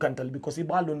sunkan tal because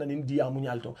ibalo na ni diamu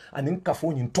nyalto anin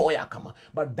kafo nyin toya kama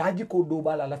but daji ko do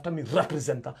bala lafta mi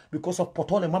representa because of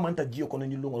potole mamanta jio kono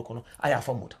ni lungol kono aya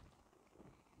famuta.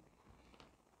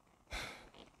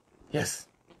 Yes.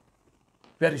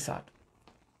 Very sad.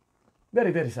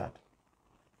 Very, very sad.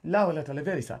 La wala tale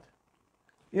very sad.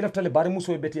 Ilaftale bari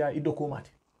muso e betia i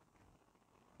dokumati.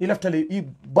 Ilaftale i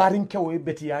barin kewo e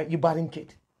betia i barin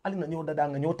kete. Ali nga nyoda da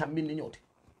nga nyota mbini nyote.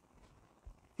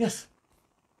 Yes.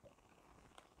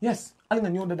 Yes. Ali nga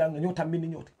nyoda da nga nyota mbini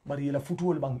nyote. Bari ila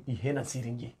futuwol bang i hena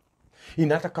siringi.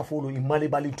 Inata kafolo i mali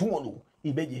bali tungolu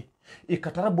i beje. I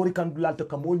katara bori kandulalto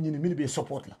kamol nyini mili be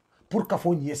support la. Pour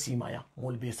kafo nye simaya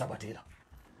mol be sabatera.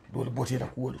 Dole botera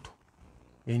ku woluto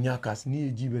e nyakas ni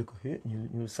jibe ko he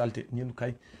ñu salte ñun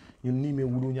kay ñun ni me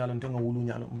wulu ñalo tenga wulu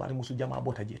ñalo mbari musu jama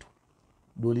bota jeto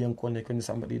dole yan ko ne ken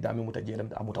sambadi dami muta jelam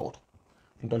da amuta woto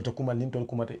ndol to kuma nin tol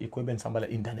kuma te ko ben sambala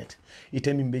internet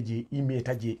itemi mbeji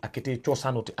imeta je akete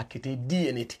ciosanote akete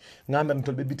dieneti ngamer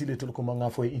tol be bitile tol kuma nga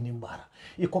foy inimbara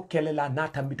iko kelela na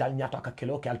tambital nyato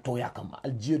akakelo ke al to yakama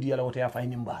al jiodi yala wote ya fa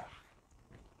inimbara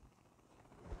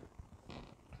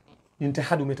inte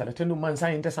hadu metala tenu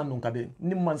mansa inte sannun kabe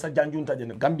nim mansa janjunta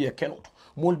jene Gambia kenoto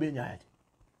molbe nyaaji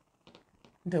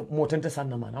inte motente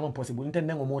sanna man amam possible inte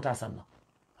nengo mota sanna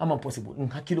amam possible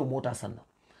hakilo mota sanna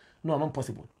no amam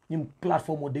possible nim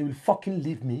platform they will fucking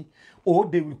leave me or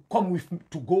they will come with me,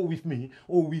 to go with me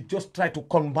or we just try to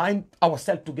combine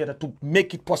ourselves together to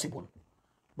make it possible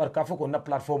barka foko na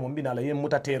platform mbina la yen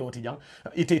muta tero ti jang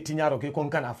ite tinyaro ke kon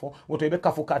kanafo woto be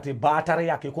kafu kate batare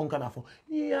yake kon kanafo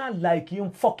yeah like you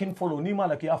fucking follow ni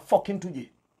mala ke ya fucking tuje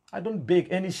I don't beg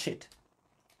any shit.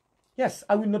 Yes,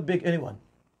 I will not beg anyone.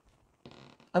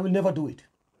 I will never do it.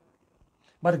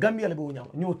 But Gambia le bo nyama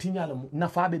nyo tinyala na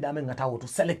fabe dame ngata woto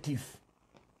selective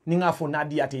ninga fo na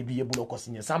diate bi yebulo ko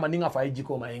sinye sama ninga fa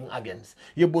ejiko ma en against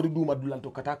yebori duma dulanto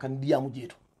kata kan diamu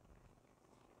jeto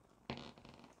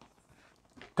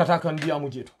katakan diamu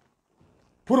jeto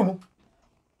pour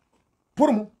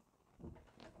mu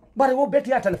bare wo beti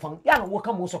ya telefon yana wo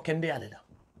kam wo so kende yale da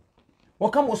wo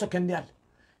kam wo so kende yale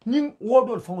nin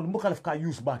wodol fangol mbukalaf ka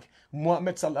use back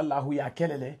Muhammad sallallahu ya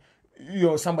kelele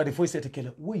yo somebody foi sete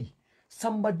kele oui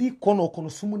somebody kono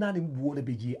sumunani mbuwole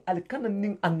beji al kana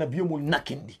nin annabiyomul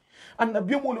nakindi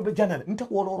annabiyomul be janal nta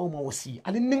woloro ma wasi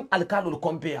al nin alkalul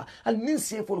compare al nin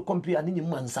seful compare nin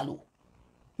mansalo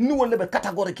ni wolle be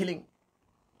category killing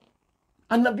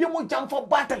annabi mo jam fo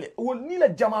batale wol ni la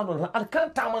jamano al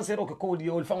kan taman sero ko wol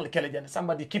yol fang le kele jane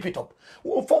somebody keep it up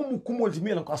wo fo mu kumol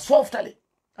mi lan ko softale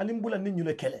alimbula nit ñu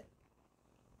le kele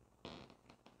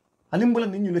alimbula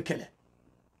nit ñu le kele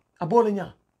abole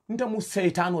nya nta mu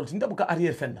seytanol nta buka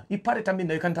arrière fenna i pare tammi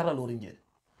ne kan tara lori ngel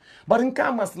barin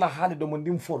ka masla hali do mon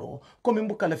dim folo comme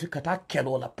mbuka la fikata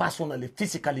kelo la personally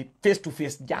physically face to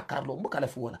face jakarlo mbuka la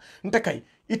fi wala nta kay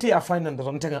ite ya fayna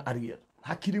ndo nta arrière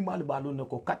hakili mal balon ne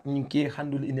ko kat nyinke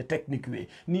handle in a technique way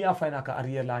ni ya fayna ka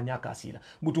arrière la nyaka sila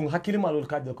butun hakili malol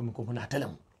ka jel ko na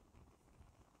telam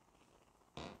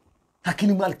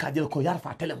hakili mal ka jel ko yar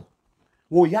fa telam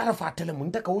wo yara fa telam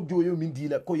nta ka wojo min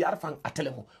dila ko yara fa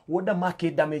atelemo woda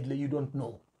make damage le you don't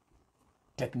know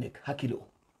technique hakilo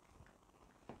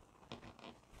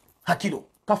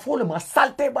ka fole ma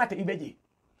salte bate ibeje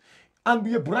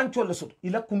ambiye brancho le sot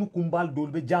ila kunu kumbal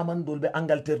dolbe German dolbe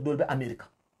Angleterre dolbe America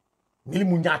mili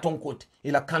mu nyaton kote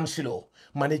ila councilor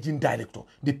managing director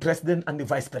the president and the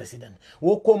vice president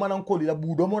wo ko manan ko ila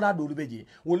budo mo na dolbe je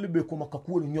wolle be ko makka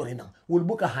ko nyore nan wol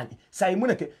buka hani say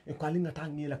munake e ko alinga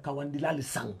tangi la kawandi lali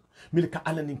sang mili ka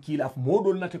alanin kilaf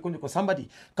modol nate ko somebody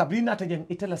kabrina ta jeng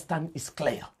itela stand is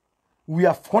clear. We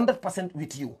are 100%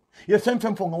 with you. Ye fem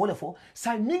fo ngawole fo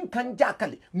sa min kan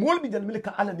jakale mol bi dal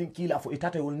milika ala nin kila fo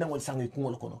itata wol nangol sangi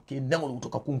kungol kono ke nangol wuto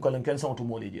ka kunkalan ken santo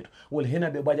mole jeto wol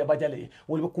hena be baja bajale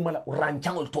wol be kumala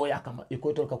rancangol to yakama e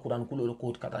ko to ka kuran kulo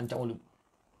ko ka rancangol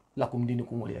lakum dini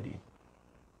kungol yadi.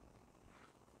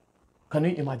 Can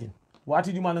you imagine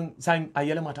wati jumalan sang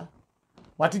ayele mata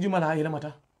wati jumala ayele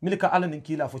mata milika ala nin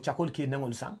kila fo chakol ke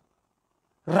nangol sang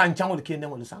rancangol ke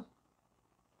nangol sang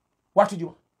wati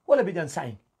juma wala be jan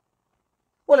sign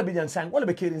wala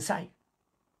be kerin sign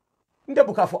nde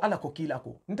buka fo ala ko kila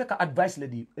ko nte ka advice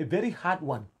lady a very hard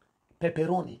one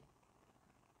pepperoni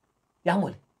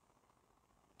yamole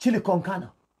chili con carne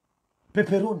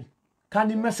pepperoni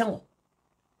kani mesengo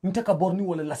nte ka borni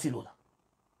wala lasilola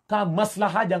ka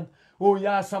maslaha jang oh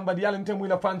yeah somebody yalla nte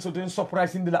muila fan so den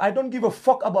surprise indila I don't give a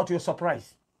fuck about your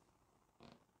surprise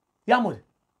yamole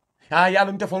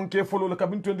yalla nte fon ke follow le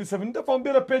kabin 27 nte fon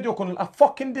bela page on a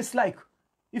fucking dislike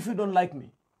if you don't like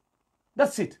me.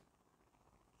 That's it.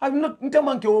 I'm not nte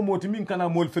manke o moti min kana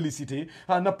mol felicite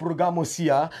na programo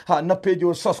sia na page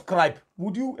o subscribe.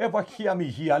 Would you ever hear me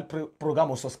here al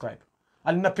programo subscribe?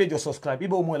 Al na page o subscribe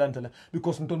ibo mo lantala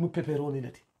because ntol mu pepperoni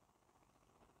lati.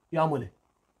 Yamole.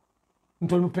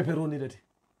 Ntol mu pepperoni lati.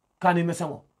 Kani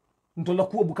mesamo. Ntol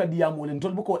ko buka diamole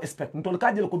ntol buko expect ntol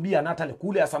kajel ko biya natale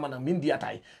kule asama na mindi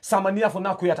atai samania fo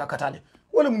na ko yata katale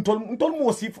wala ntol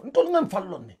mo sif ntol ngan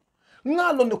fallonne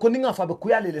ngalonne ko ninga fa be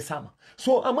kuyale le sama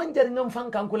so amanjari ngam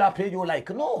fankan kula pejo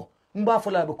like no mba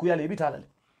fola be kuyale bitalale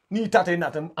ni tata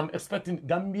inata I'm expecting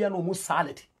Gambian o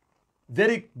musality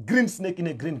very green snake in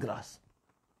a green grass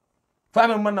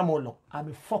fama manna mollo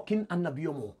I'm fucking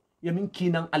annabiyo mo yamin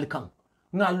kinan alkan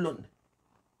ngalonne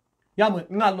yama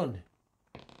ngalonne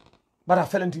bara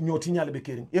felenti nyoti nyale be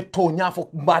kerin e to nyafo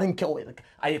mbarin kewe rek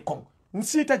ay kon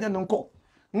nsita janan ko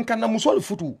nkanna musol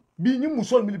futu bi nyi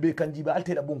musol mil be kanjiba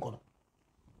altela bunkono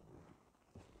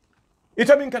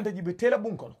ita min kanta jibe tela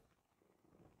bunkono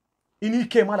ini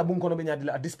ke mala bunkono be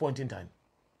nyadila at this point in time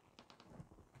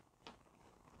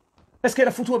est-ce que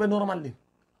la futu be normal ni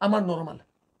aman normal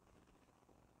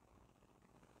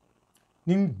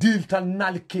ning deal tan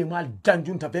nal ke mal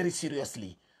danjunta very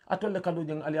seriously atole kalo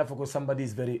jeng ali afako somebody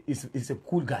is a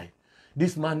cool guy.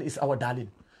 This man is our darling.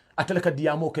 Atole ka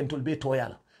diamo kentol be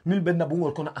toyala. Mil ben na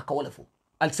bungol kono akawale fo.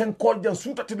 Al sen kol jan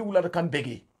suta tidi wula kan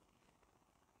bege.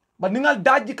 But ningal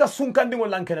daji ka sunkandi ngol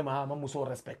lankene ma muso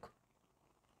respect.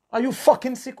 Are you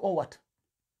fucking sick or what?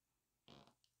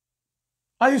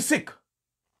 Are you sick?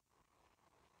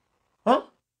 Huh?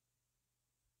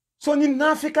 So ni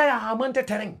nafika ya amante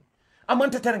tereng.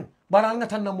 Amante tereng. Baral nga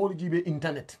tan na moli jibe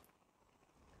internet.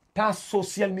 Ta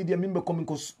social media mimbe komin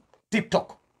ko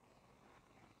TikTok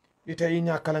ita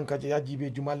yinya kalanka je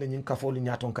yajibe jumalle nyin kafol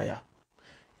nyaton kaya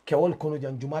kewol kono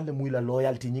jan jumalle muyla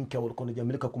loyalty nyin kewol kono jan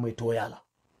milka kuma to yala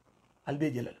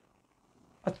albe jelal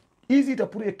easy ta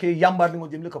pour ke yambar ngo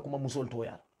jemle ka kuma musol to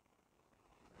yala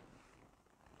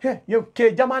he yo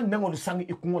ke jaman nengol sangi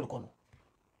ikungol kono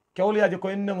kewol yaje ko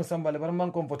en ngo sambale bar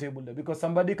man comfortable de because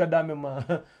somebody ka dame ma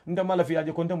ndamala fi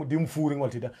yaje ko ntamu dim furi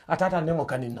ngoltida atata nengo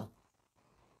kaninna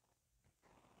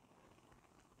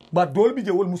ba dol bi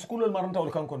je wol muskulol maranta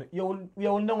wol kanko ne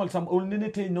yewol nangol sam wol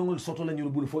nenete nangol soto la nyul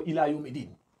bul fo ila yumidin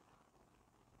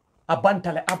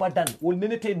abantale abadan wol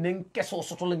nenete nen keso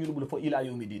soto la nyul bul fo ila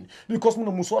yumidin because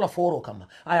mun musola foro kama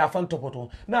aya fan topoto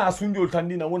na sunjol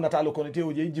tandina wonna talo ko ne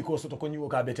tewo je jiko soto ko nyiwo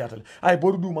ka betiatal ay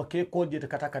bordu ma ke ko je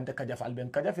kata kante kaja fal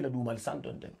ben kaja fila dumal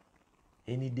santon den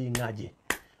eni di ngaje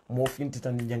mo finti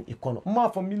tan jang ikono ma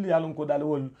famille alon ko dal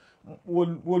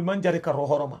wol man jari ka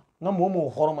horoma ngam mo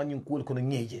horoma nyin kul ko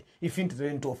ngeje i finti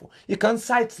tan tofo i kan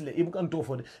sites le i kan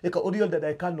tofo e ka audio da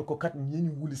dai kan ko kat nyin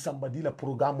wuli samba dila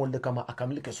programme wol de kama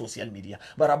akamlike social media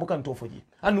bara bu kan tofo ji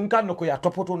anun kan ko ya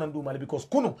topoto nan du mal because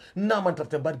kuno na man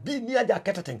tarte bar bi ni aja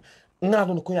ketaten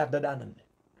ngalo ko ya dada nan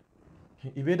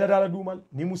ibe dada la dumal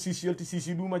ni mu sisi yolti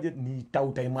sisi duma jet ni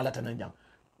tawtay malata nan jang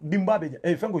dimbabe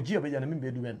fengo jiya be jana min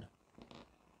be duwen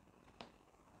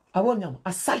awol nyam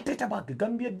a salte tabake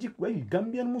Gambia jik way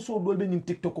Gambian muso dolbe nyin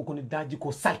TikTok ko ni daji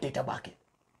ko salte tabake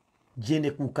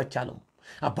jene ku kacalum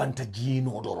abanta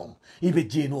jino doron ibe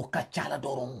jeno kacala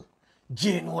doron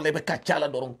jeno lebe kacala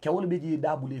doron kewol be ji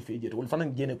dabule fejet wol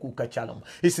fanan jene ku kacalum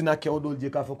isina kewdol je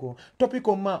ka fako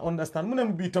topico ma understand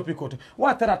munem bi topico to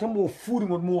wa tarata mo furi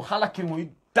mo halakir mo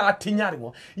ta tinyari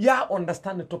mo ya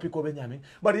understand the topic be nyame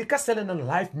but e ka sele nan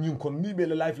life nyun ko mi be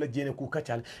le life la jene ku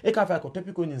kacala e ka fa ko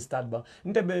topic nyin start ba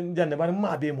nte be jande bar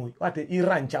ma be mo wate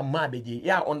irancha ma be je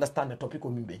ya understand the topic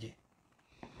mi be je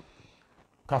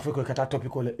ka fa ko kata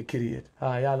topic le create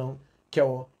ya lon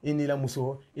kewo ini la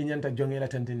muso inyanta jonge la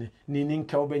tantene ni nin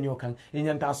kewo be nyokan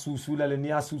inyanta susu la le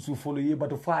ni asusu folo ye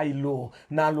bato fai lo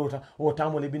na lota o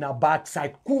tamo le bina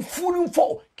backside ku furin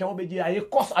fo kewo be je aye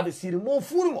kos abe siri mo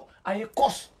furin mo aye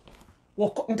kos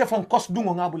wo nte fon kos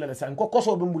dungo ngabula la sa ko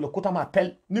koso be mbula kutama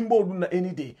pel nimbo dunna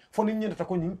any day fo ni nyanta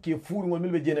ko nyin ke furin mo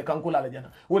milbe jene kanko la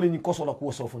jana wala nyi koso la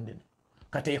ko so fondin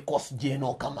kate kos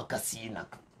jeno kama kasina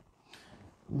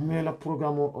mais la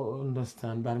programme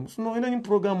understand bari no ina ni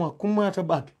programme kuma ta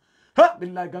bak ha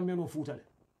billahi Gambia no futale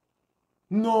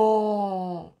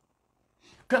no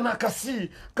kana kasi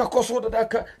ka koso da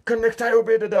ka connecta yo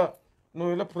be da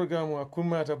no la programme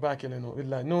kuma ta bak le no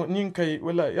billahi no nin kai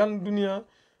wala yan dunia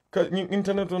ka nin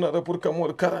internet na da pour ka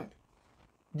mo karande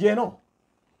jeno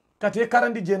kate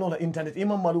karandi jeno la internet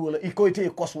imam malu wala ikoite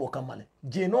koso kamale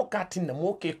jeno katinna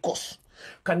mo ke koso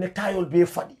kane tayol be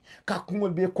fadi ka kungol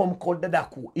be kom ko dada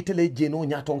ku itele jeno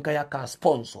nyaton kaya ka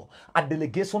sponsor a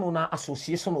delegation na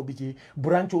association obiji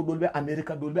branch dolbe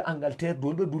America dolbe Angleterre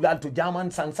dolbe dulal to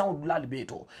German sansan dulal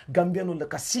beto Gambian le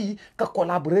kasi ka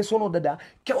collaboration dada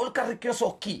kewol ka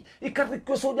rekeso ki e ka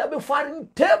rekeso jabe farin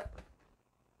tep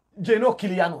jeno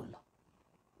kilianol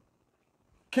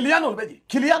beji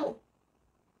kilianol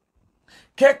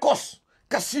ke kos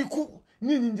kasiku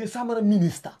ni nje samara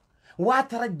minister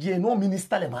watara jeno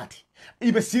minister le mati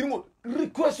ibe sirmo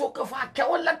request ka fa ka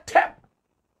wala tep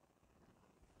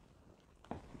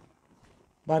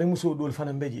bari muso dol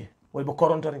fana mbeje wal be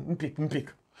korontori mpik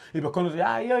ibe kono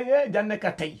ya janne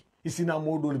ka tay isina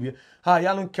modol bi ha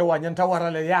yalon kewa nyanta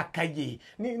warale ya kaje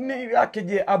ni ya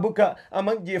kaje abuka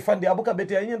amanje fandi abuka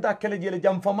beti ya nyanta kele jele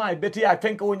jam fama beti ya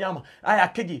fenka wonyama aya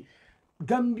kaje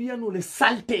Gambian le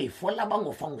salte fola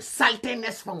bango fango salte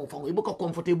nes fango ibuka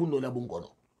comfortable no la bungono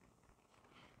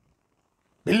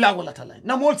billahi wala tala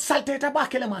na mol salte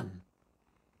tabakele man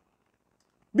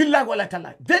billahi wala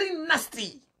tala very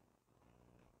nasty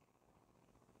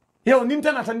yo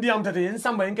nintana tandi am tate en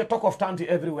samba enke talk of town to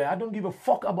everywhere. I don't give a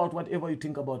fuck about whatever you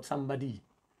think about somebody.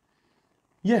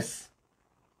 Yes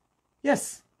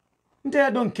nte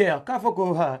I don't care ka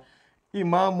foko ha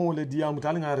imamu le diamu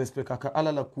talinga respect ka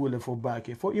ala la kule fo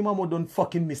bake for imamu don't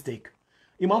fucking mistake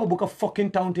imamu buka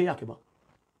fucking town te yake ba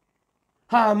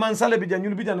ha man sale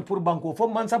bijan bijan pour banko fo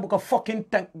man sa buka fucking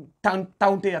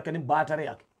town te yake ni batare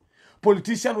yake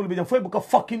politician ul bijan fo buka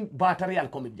fucking batare yal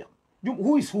komidja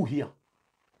who is who here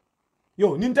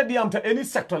yo ninta diam ta any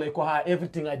sector like ko ha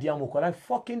everything I diamo ko like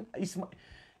fucking is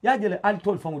ya jele al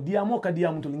tol famu diamo ka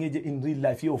diamo to ngeje in real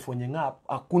life yo fo nyenga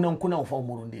akuna kuna fo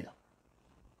murundira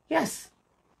yes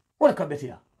wala ka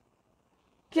betia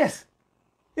yes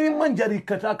in manjari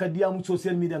kataka diamo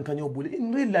social media kanyo bule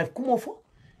in real life kumo fo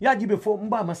ya jibe fo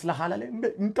mba maslaha la le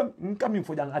nkam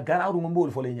fo jang agararu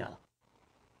mbol fo le nyala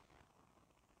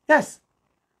yes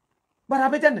bara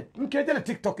betane nkete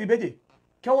TikTok ibeje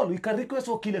kawal ka request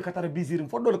o kile katara bizirim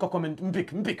fo dole ka comment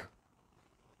mpik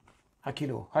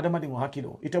hakilo hada madingo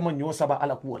hakilo itama nyo saba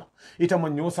ala kuola itama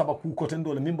nyo saba ku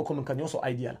kotendo le mimbo ko kan nyoso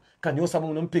idea kan nyo saba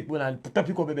no mpik bona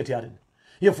tapi ko bebe tiaren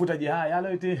ye futa ji ha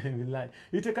yalo ite billahi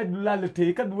ite ka dulale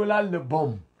te ka dulale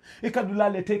bom e ka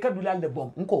dulale te ka dulale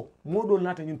bom nko modol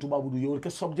nata nyin tubabu du yo ke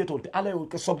subject te ala yo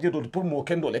ke subject pour mo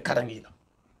kendo le karangila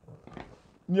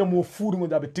nyamo furu mo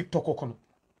dabe TikTok ko kono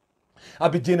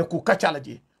abi jene ku kachala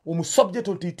je o mu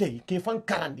subject ti tay ke fan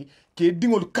karandi ke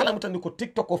dingol kalamtani ko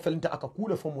TikTok ko felnta aka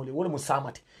kula fomole wala mu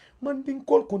samati man din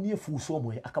kol ko ni fuso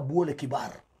moy aka bole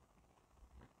kibar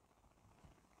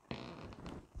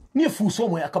ni fuso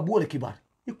moy aka bole kibar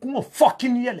e kuma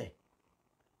fucking yele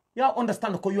ya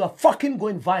understand ko you are fucking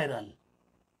going viral.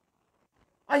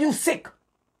 Are you sick?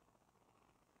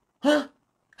 ha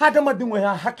hadama dingo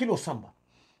ya hakilo samba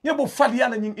yebo fali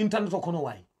yala nyin internet kono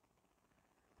wai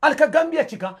alka Gambia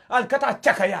chika alkata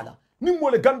chaka yala ni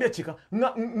mole Gambia chika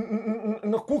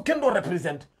nga ku kendo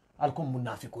represent alko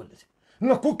munafiko lete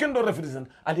nga ku kendo represent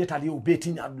aliyeta aliyo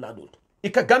beti nya adula dol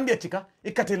ika Gambia chika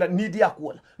ikatela nidi ya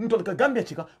kuwala ntol ka Gambia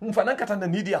chika mfana katanda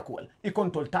nidi ya kuwala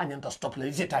ikon tol tanya nta stop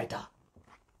le jetaita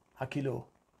hakilo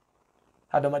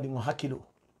hadama dingo hakilo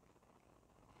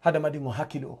hadama dingo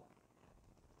hakilo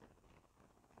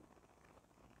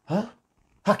ha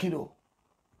hakilo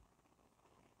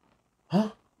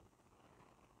ha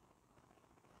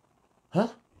ha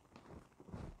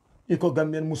iko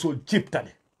Gambian musol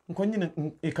chiptale nko nyina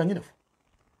e kanyina fu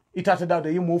itata dawda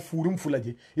ye mo furum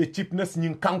fulaje ye chipness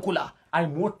nyin kankula ay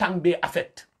mo tangbe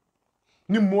affect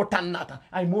ni mo tannata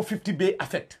ay mo 50 be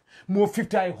affect mo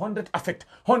 50 ay 100 affect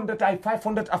 100 ay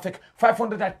 500 affect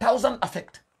 500 ay 1000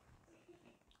 affect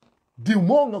di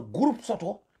mo nga group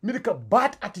soto milika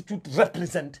bad attitude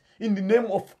represent in the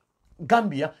name of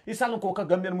Gambia isalon ko ka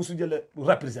Gambian musu jele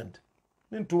represent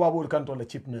nin tuwabol kanto la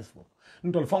cheapness fo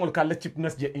ntol fangol ka la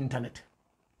cheapness je internet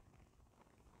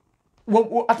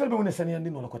wo atal be wona saniyandi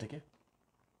no la koteke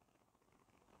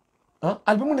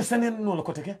albe mun saniyandi no la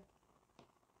koteke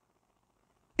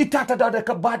itata dada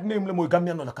ka bad name le moy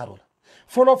Gambian no la karola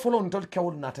folo ntol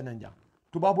kewol natana njam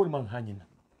tubabol man hanyina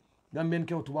Gambian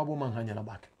kew tubabo man hanyala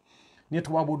bak ni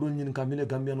tubabo dol nyin kamile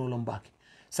Gambian no lombak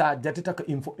sa jatita ka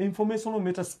information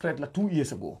meta spread la 2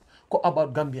 years ago ko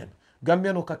about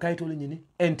Gambian o ka kaito le nyini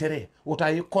intérêt wota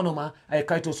yi konoma ay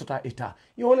kaito sota ita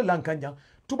yole lankanja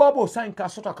tubabo sain ka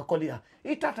sota ka kolia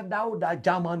itata dawda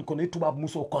jaman ko ne tubab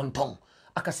muso konton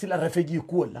aka sila refugee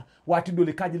kuola wati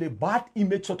dole kajile bad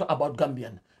image sota about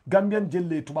Gambian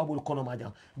jelle tubabo konoma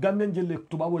jang Gambian jelle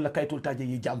tubabo la kaito taje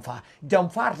yi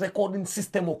jamfa recording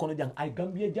system o kono jang ay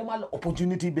Gambia jamal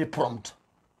opportunity be prompt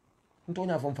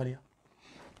ntonya fom faria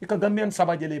ika Gambian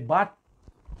sabajele bad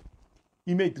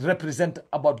image represent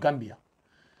about Gambia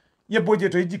ye boje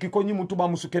to jiki ko nyimu tuba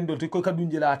musu kendol to ko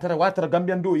kadunjela atara watara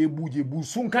Gambian do ye buje bu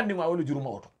sunkandi ma wala juruma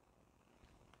oto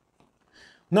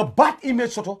na bad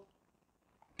image soto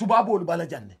tuba bolu bala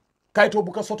janne kayto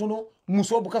buka sotono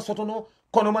muso buka sotono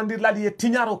kono mandir lali ye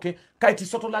tinyaro ke kayti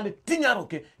soto lali tinyaro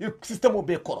ke ye system o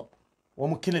be korop wo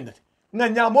mu kilendati nga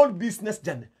nyamol business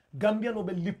janne Gambian o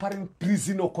be liparin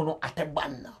prison o kono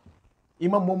atebanna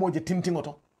imam momoje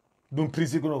tintingoto dum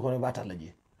prison kono batala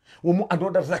je womu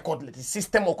another record let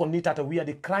system o kon nitata we are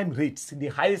the crime rates the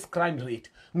highest crime rate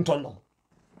ntolom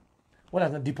wala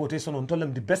na deportation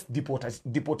ntolom the best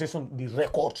deportation the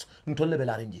records ntolle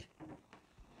belarinje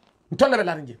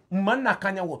manna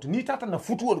kanya woto nitata na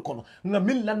futuwol kono nga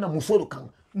min lanna musolo kan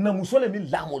na musole min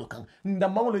lamol kan nda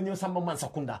mawlo nyo samba man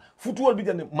sakunda futuwol bi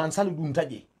jane mansal dum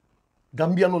taje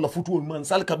Gambiano la futuwol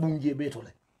mansal ka dum je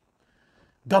betole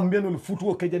Gambiano le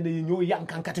futuo ke jande nyo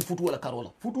yankan kati futuo la karola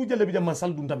futu jelle bi jam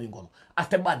sal dunda mi ngono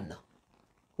ate banna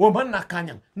wo manna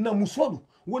kanyang na musolu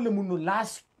wala munno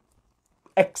last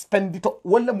expenditure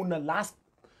wala munna last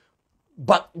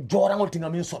ba jorangol tinga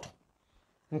min soto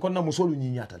nkon na musolu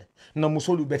nyinyatale na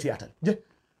musolu betiyatale je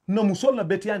na musolu la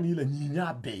betiyani la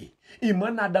nyinya be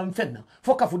imana dam fenna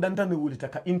foka fu dantane wulita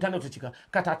ka internet chika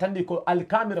kata tandi ko al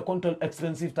camera control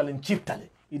expensive talent chip tale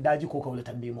idaji ko ko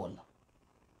wulita ndi molla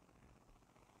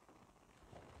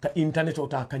ka internet o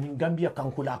ta kanyin Gambia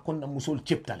kankula konna musol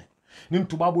cheptale nin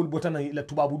tubabul botana ila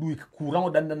tubabu du courant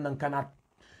dandan nan kana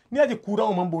ni aje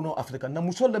courant mambo no Africa na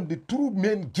musol lam de true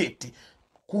men jeti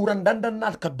courant dandan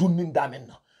nal ka dunnin damen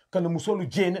na kana musolu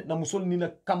jene na musol ni na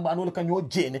kamba no ka nyo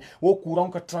jene wo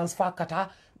courant ka transfer kata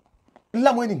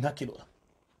la moy ni ngakilo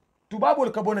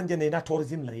tubabul ka bonan jene na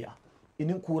tourism la ya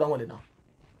inin courant wala na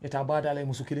eta bada lay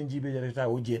musukilin jibe jere ta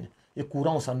o jene e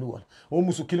courant sanduwal o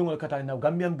musu kilingol kata na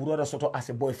Gambian buroda soto as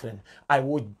a boyfriend I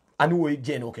would ani wo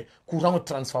jene okay courant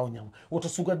transfer nyam woto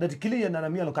sugar dati kili na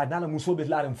mi alo ka dala musobe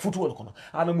laren football kono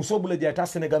ana musobe le jata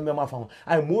Senegal me ma fama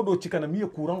ay modo cikana mi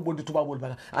courant bondi tubabol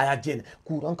bala aya jene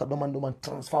courant ka do man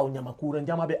transfer nyama courant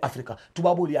jama be Africa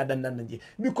tubabol ya dandan nje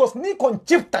because ni kon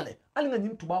chiftale alinga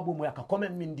nyin tubabo mo yaka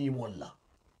comment min di molla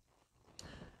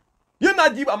yena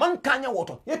jiba man kanya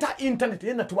woto yeta internet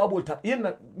yena tubabol tar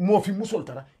yena mofi musol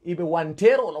tara ibe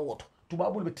wantero la woto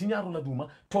tubabol be tinyaro la duma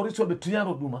torisol be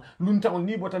tinyaro duma lunta on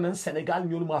ni bota nan Senegal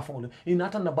nyol ma fonglo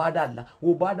inata na badalla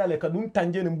wo badale ka dum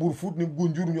tangene mburfut ni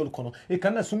gunjur nyol kono e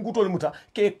kana sungutol muta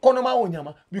ke kono ma o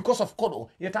nyama because of kodo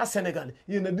yeta Senegal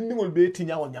yena dindingol be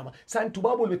tinyaro nyama san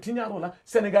tubabol be tinyaro la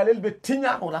Senegalel be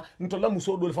tinyaro la ntola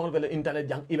musodol fonglo be internet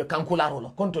jang ibe kankularo la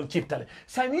control chip tale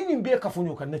san ni be ka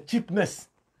funyo kan na chipness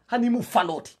hani mu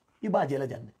faloti ibaje la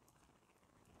janne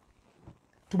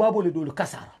tubabo le dolu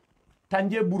kasara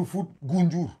tanje burfut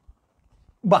gunjur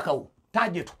bakaw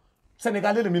tajeto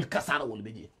Sénégalais le mil kasara wol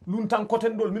beje luntan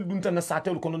koten dol mil duntan na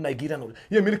satel kono Nigeria nol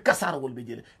ye mil kasara wol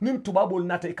beje nim tubabol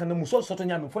nata e kana musol soto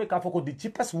nyami foy ka foko the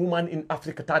cheapest woman in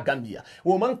Africa ta Gambia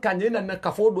wo man kanye na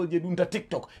kafo dol je dunta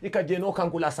TikTok e ka je no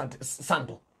kankula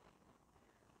santo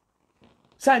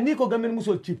sa ni ko gamen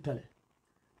musol cheap tale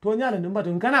to nyala ne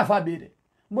mbato ngana fa bede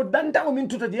mo danta o min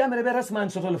tuta je yamere be resman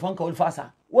soto le fanka wol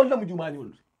fasa wala mu jumani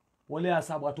wol wala ya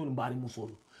sabu atol mbari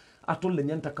musol atol le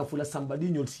nyanta kafula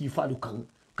sambadi nyol sifalu kan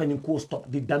can you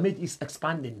stop? The damage is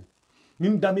expanding.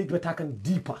 Nim damage beta can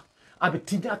deeper. Abe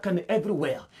tinya can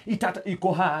everywhere. Itata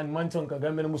iko ha and manson ka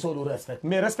gamen musolo respect.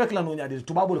 Me respect la no nya de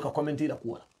tubabo ka commenti la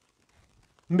kuwa.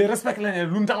 Me respect la ne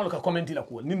luntango ka commenti la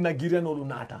kuwa. Nim Nigeria no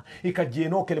lunata. Ika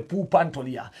jeno ke le pupa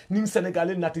antolia. Nim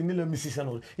Senegalais nati ni le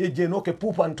misisano. Ye jeno ke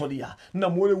pupa antolia. Na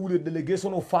mole wule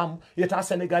delegation of femme. Yeta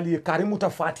Senegalais karimuta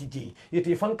fati je.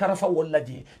 Yete fan karafa wala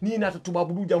je. Ni nata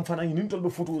tubabu jam fana ni ntol be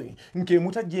futuri. Nke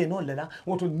muta jeno lela.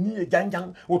 Woto ni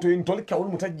janjang. Woto ntol kawul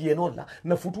muta jeno la.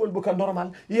 Na futuwal buka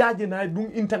normal. Ya je na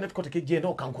dung internet kote ke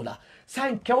jeno kankula.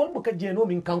 Sa kawul buka jeno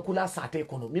min kankula sate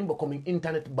kono. Mimbo ko min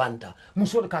internet banta.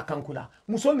 Musol ka kankula.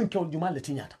 Musol ni kewol jumal le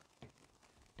tinyata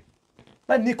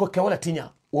ba ni ko kewol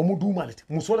tinya wo mu dumalati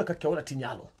musol ka kewol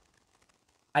tinyalo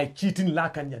ay cheating la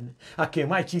kanyen ake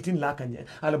mai cheating la kanyen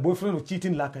ala boyfriend o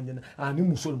cheating la kanyen ani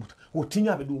musol muta wo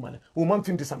tinya be dumale wo man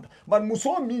finti sambe ban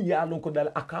musol mi ya lon ko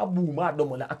dal aka buma do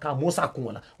mola aka mosa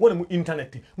kungola wala mu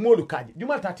internet molu kaji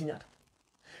jumal ta tinyata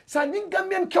sa ni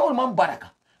Gambian kewol man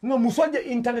baraka no musol je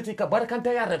internet ka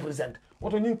barakanta ya represent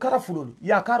woto nyin karafulolu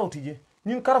ya karoti je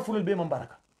nyin karafulol be man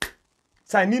baraka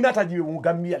sa ni nata jibe mu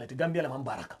Gambia la man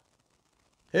baraka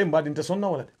mbadi nte sonna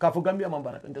wala ka fo Gambia man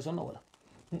baraka nte sonna wala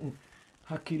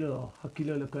hakilo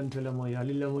la kantela mo ya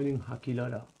lilla molin hakilo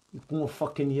la ko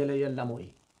fucking yalla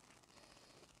moy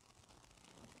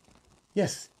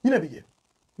yes ina bije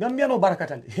Gambia no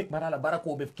barakatal barala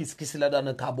barako be kis la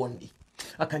dana ka bondi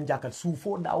akan jakal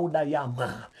sufo dawda ya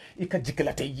ma ika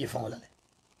jikla tay je fon la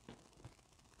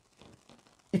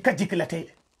ika jikla tay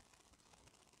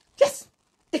yes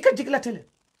ika jigla tele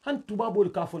han tubabol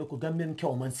ka folo ko Gambian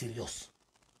kew man serious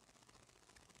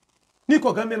ni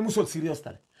ko Gambian musol serious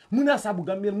tale muna sabu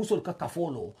Gambian musol ka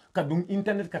kafolo ka dum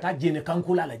internet kata jene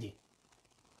kankula laje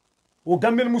o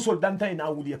Gambian musol danta ina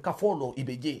wuli kafolo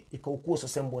ibeje e ko ko so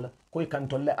sembola ko e kan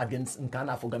tolle against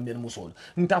nkana fo Gambian musol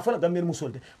nta fola Gambian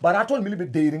musol de baratol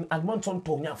milibe deering almon son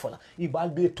to nya fola ibal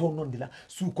be to non dila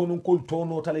su konon kol to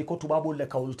no tale ko tubabol le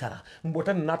kawul tara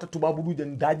mbotan nata tubabu du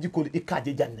den daji kol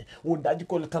ikaje janne o daji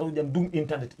kol taro jam dum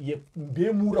internet ye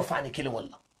be mura fani kele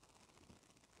walla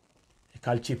e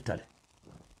kal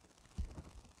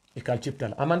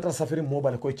chiptale amanta safari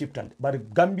mobile ko chiptale bari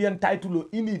Gambian title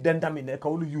ini dentamine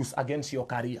kawul use against your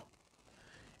career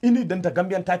ini denta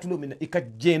Gambian title min ika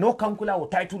jeno kankula o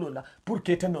title la pour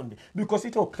que tenonde because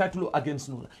it o title against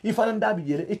no if anda bi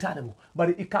yele itane mo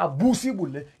bari ika busi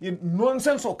bulle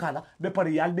nonsense o kala be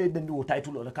pare yalbe dendi o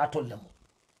title la ka tolle mo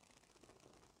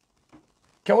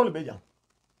kewol be jam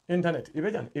internet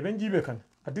ibe jan ibe jibe kan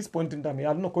at this point in time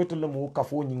yal no ko tolle mo ka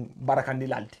fo nyin barakandi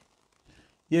lalti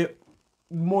ye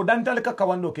mo dantal ka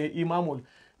kawando ke imamul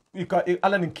ika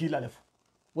alanin kila lef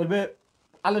wolbe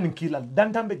alanin kila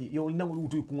dantambe ji yo nangul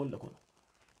wutu ko ngol la kono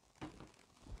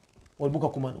wol buka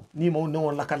kumano ni mo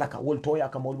non la kala wol toya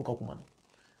ka mo buka kumano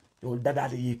yo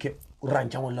dadale yike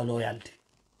rancha wala loyalty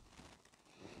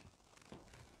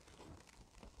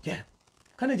yeah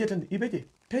kana jetan ibeje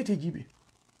tete jibe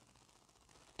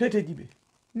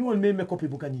ni wol me kopi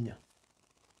buka nyinya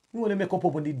ni wol me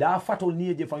kopo bondi da fatol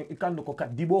ni je fan ikando ko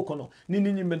kat dibo kono ni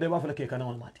nyi mbende ba fala ke kana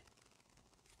wol mati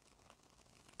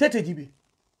tete jibe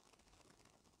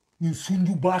ni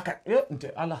sunju baka nte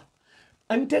ala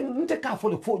nte ka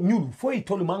fole fo nyulu fo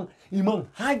itolu man iman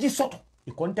haji soto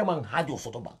ikonte man hajo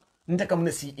soto bang nte kam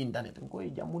na si internet ko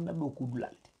jamuna do ku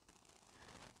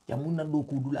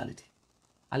dulaliti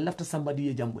alafta somebody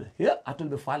ye jambule atol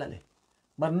be falale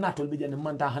bar natol be jane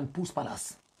manta han pus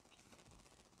palas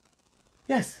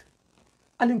yes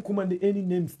alin command any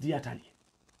names diatali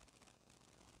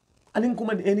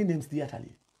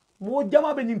mo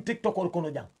jama be nin TikTok or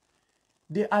kono jang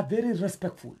they are very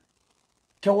respectful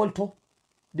kewolto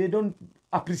they don't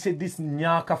appreciate this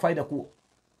nyaka faida ko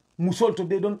musolto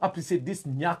they don't appreciate this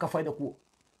nyaka faida ko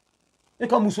e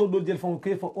ka musol do jel fon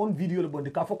ke fo on video le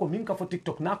bonde ka fo ko min ka fo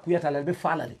TikTok na ku yata be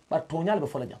falale bar to nyal be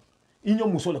fola jam inyo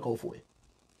musol ka fo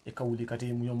e ka wuli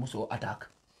kati mu muso attack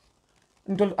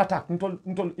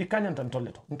ntol ikanyanta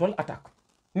ntol attack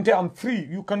nte am free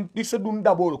you can disadun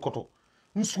dabol koto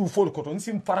nsu fol koto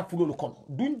nsim fara fulol kono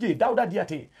dunje dawda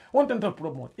diate on tantal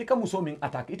problem e ka muso min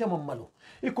attack ite mam malo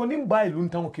e ko nim bay lun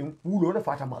tan ko wulo da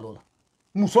fata malola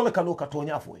musole kalo ka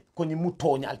tonya foe ko ni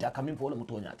mutonya alta kamin fo le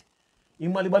mutonya ati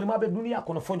imali bali mabe dunia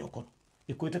kono fonyo kono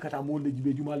e ko ite kata mo le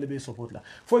jibe juma le be support la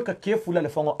fo ka kefula le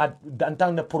fongo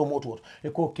dantan ne promoter e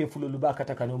ko kefula lu ba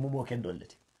kata kano mo ken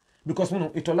dolleti because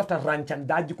muno ito lafta ranchan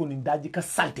daji ko ni daji ka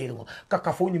saltere mo ka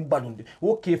kafo ni balunde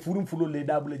o kefurum fulo le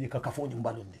dabule je ka kafo ni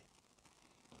balunde.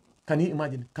 Can you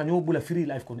imagine? Can you bula free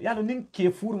life kono? Yalo nin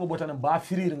ke furu ngo botana ba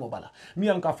free ngo bala. Mi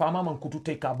yalo ka fama man kutu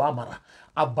te ka ba mara.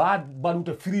 A ba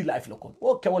baluta free life lo kono.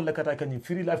 O ke wala kata kanyi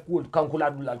free life ko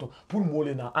kankula dulalto pour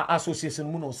mole na a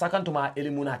association muno sakanto ma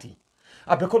eliminati.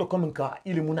 A be ko comme ka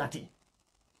eliminati.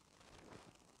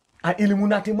 A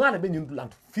eliminati mala be nyun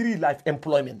dulalto free life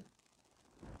employment.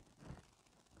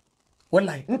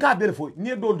 Wallahi nka bere fo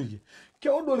ni dolu je. Ke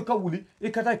o dolu ka wuli e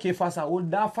kata ke fasa o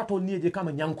da fato ni je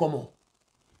kama nyankomo.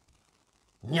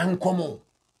 Nyankomo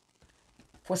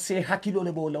fo se hakilo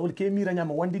le bola wol ke mira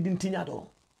nyama wandi din tinya do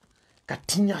ka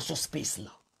tinya so space la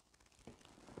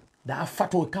da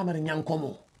fato camera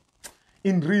nyankomo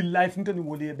in real life ntani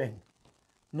woli ben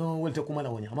no wolte kuma la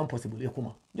wonya am possible e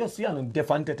kuma just yana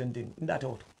defante tending ndate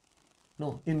woto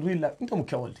no in real life ntamu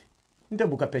kewolde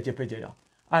ntamu ka peche ya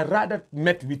I rather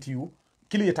met with you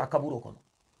kiliyeta kaburo kono.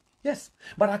 Yes,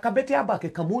 but akabete abake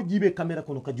kamo jibe kamera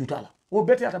kono ka jutala. O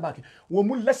bete atabake. Wo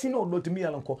mu lasino do timi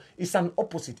yalanko is an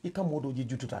opposite. Ika modo ji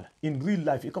jutala. In real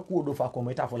life ika kuodo fa ko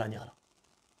meta fola nyala.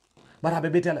 But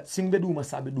abebete ala singbe duma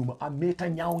sabe duma a meta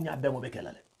nyaaw nya bemo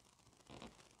bekelale.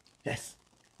 Yes,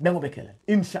 bemo bekelale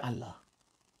inshallah.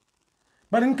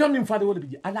 But nkam nim fade wole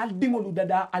biji alal dingolu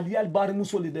dada aliyal bari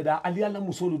musoli dada aliyal na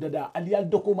musolu dada aliyal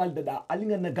dokomal dada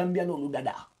alinga na gambiano lu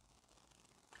dada.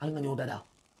 Alinga nyo dada.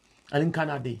 Alin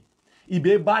Canada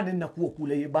ibe banen na kuo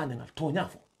kule ye banen na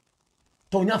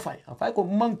tonya fai afai ko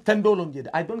man tendolo njede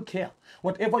I don't care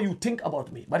whatever you think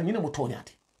about me but nyina mo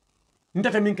tonyati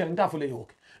ndata minke nda fule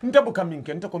yoke ndabu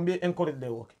kaminke nta ko mbe encourage de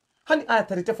yoke hani aya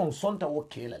tarite fon sonta wo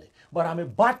kelale but I'm a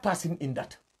bad person in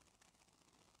that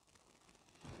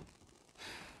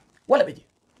wala beje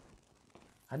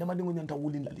hada madingo nyanta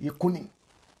wulin la ye kuni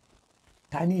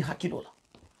tani hakilola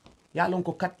ya lon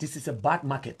ko kat this is a bad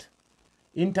market.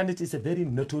 Internet is a very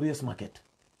notorious market.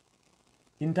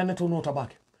 Internet ono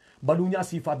tabake. Balunya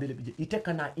sifa bele bije.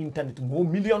 Iteka na internet mo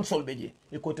million sol beje.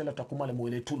 Iko tela takumale mo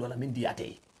ele tulo la mindi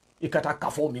ate. Ikata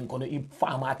kafo min kono I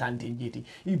fama tante njeti.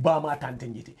 I bama tante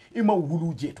njeti. I ma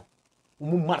wulu jeto.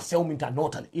 Umu marse o minta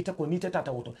notale. Ita ko nite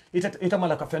tata woto. Ita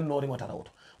malaka fen nori ngotara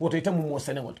woto. Woto ita mumo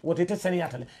sene woto. Woto ita sene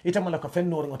yatale. Ita malaka fen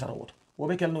nori ngotara woto.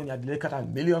 Wobekel no nyadile kata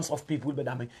millions of people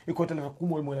bedame. Iko tela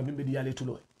takumo mo la mimbe diale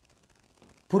tulo.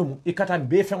 Pour mu ikata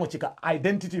mbe fengo chika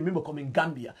identity mimbo comme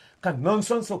Gambia ka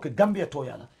nonsense ke Gambia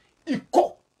toyala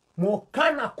iko mo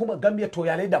kana kuma Gambia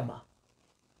toyala dama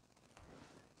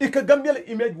ika Gambia le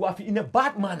image wafi in a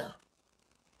bad manner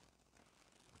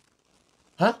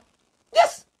huh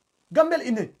yes Gambia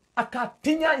in aka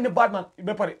tinya in a bad manner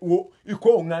be pare wo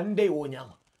iko ngande wo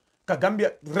nyama ka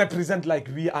Gambia represent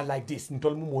like we are like this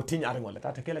ntol mu mo tinya arengola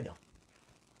tata kela jam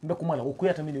mbe kuma la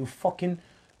okuyata mini fucking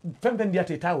fembe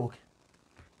ndiate tawo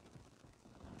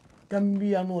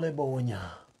Gambia no le bawonya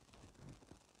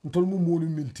ntol mu molu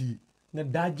milti na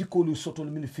daji ko lu sotol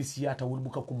mil fisiyata wol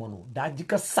buka kumano daji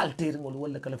ka salter ngol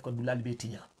wala ka laf ka dulal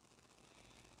betinya.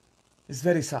 It's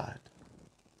very sad.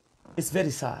 It's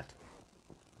very sad.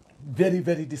 Very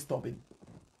very disturbing.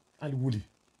 Al wuli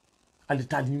al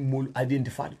tali mol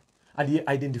identify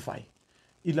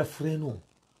ila freno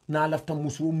na lafta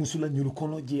musula nyulu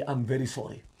kono je I'm very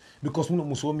sorry because muno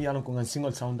muso mi yalan ko ngan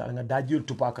single sound nga dajil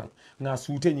tupakan nga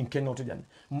sute nyin kenno to jan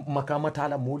makama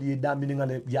tala moli da mi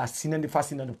ngale ya sinande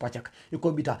fasina no pachak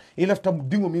iko bita e lafta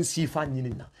dingo min sifa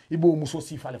nyinina ibo muso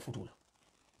sifa le futula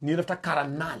ni lafta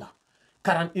karanala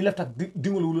karan e lafta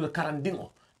dingo wulula karan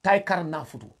dingo tay karan na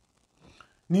futu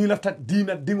ni lafta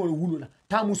dina dingo wulula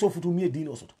ta muso futu mi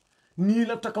dino soto ni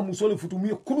lafta ka muso le futu mi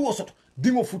kulu soto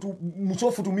dingo futu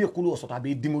muso futu mi kulu soto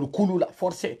abe dingo kulu la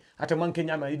forcé ate manke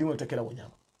nyama e dingo tekela wo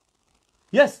nyama.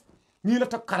 Yes, ni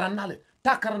lafta karanale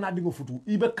ta karana dingo futu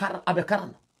ibe kar abe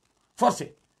karana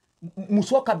forcé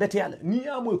muso ka beteyale ni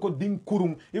amo ko ding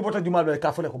kurum ibota jumal be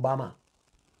ka fole ko bama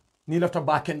ni lafta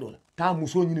ba kendo ta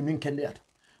muso nyini min kende yata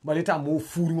balita mo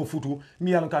furi mo futu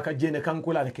mi yalan ka jene kan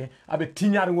ko lale ke abe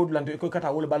tinyar ngodulante ko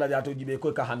kata wol bala jato jibe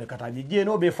ko ka hame kata ji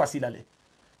jeno be facile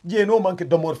jeno manke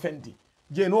domor fendi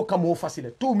jeno kamo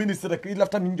facile tout ministre ki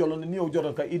lafta min jolon ni o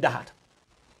jolon ka idahata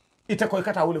ite ko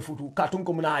kata wole futu katun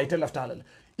ko muna ite lafta la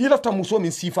i lafta muso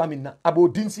min sifa minna abo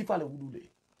din sifa le wulule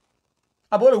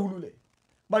abo le wulule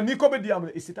ba ni ko be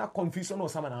diamle isita confusion o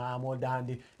sama na mo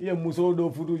dande ye muso do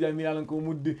futu jami yalan ko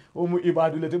muddi o mu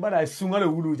ibadule te bada sunga le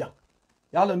wulu jang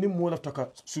yalla ni mo lafta ka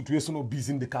situation o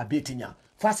bizinde ka betinya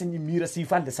face ni mira si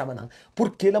falde samana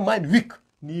pour que la mind weak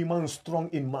ni man strong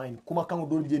in mind kuma kan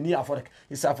do je ni aforek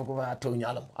isafa ko va to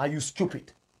nyalam. Are you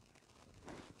stupid?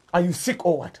 Are you sick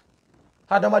or what?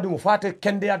 Hadama di mo fate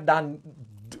kende dan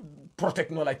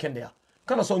protect no like kende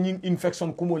kana so nyin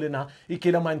infection kumole na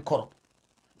ikela mind corrupt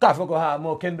ka fa ko ha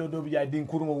mo kendo do bi din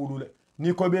kurungo wudule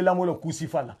ni ko be lamolo kusi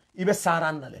fala ibe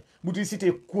saran nale muti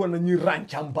site ko na ni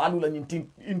rancha mbalu la nyin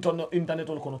internet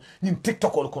ol kono nyin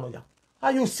tiktok ol kono ja.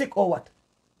 Are you sick or what?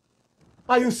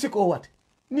 Are you sick or what?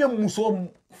 Ni muso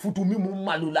futumi mu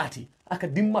malulati aka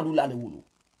dim malulale wulu.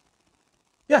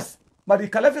 Yes, but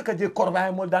ikalefe ka je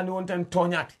korba mo dani wonten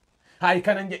tonyati hay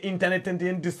kananje internet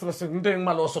and distress nden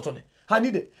malo sotole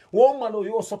hanide wo malo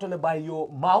yo sotole by your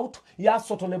mouth ya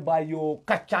sotole by your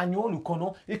kachanyo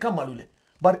lukono ikamalule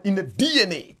but in the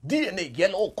DNA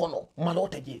yellow kono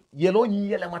malote je yellow ni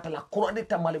yele matala kurade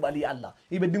tamale bali Allah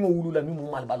ibe dingo wulula mi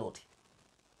mu mal baloti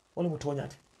wala mu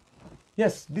tonyati.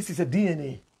 Yes, this is a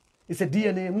DNA. It's a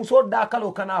DNA. Muso da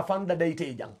kalo kana fanda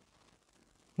daite jang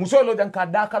muso lo jang ka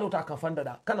da kalo ta ka fanda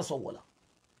da kana so wala.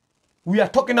 We are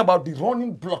talking about the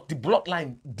running blood, the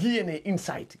bloodline, DNA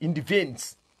inside, in the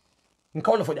veins.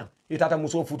 Nkawle fo jam. Itata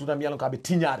muso futu na miyalo ka be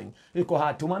tinyaring. Iko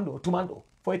ha tumando.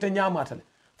 Fo ite nyama tale.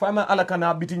 Fo ma ala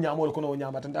kana biti nyamol kono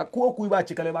nyama tanda. Ko ku ba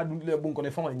chikale ba dundile bunko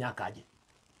ne fo nyakaje.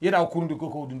 Yeda okurundi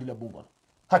ko dundile bunko.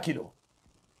 Hakilo.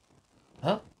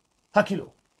 Ha?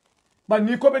 Hakilo. Ba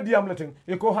ni ko be diam latin.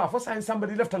 Iko ha fo sign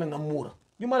somebody left ala ngamura.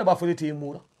 Ni mala ba fo lete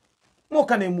mura. Mo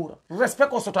kane mura. Respect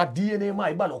ko sota DNA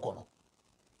mai balo kono.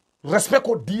 Respect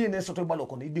ko DNA soto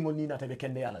baloko ni dingo ni nata be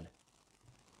kende yalla le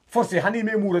force hani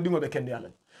me mura dingo be kende yalla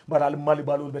baral mali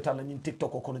balol be tan ni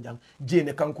TikTok ko no jang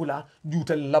jene kankula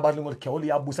juutal labar ngol kewol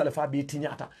ya busale fa be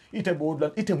tinyata ite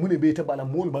bodlan ite mune be te bala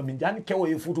mol ma min jani kewo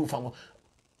e futu fango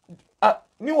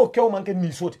ni wo kewo manke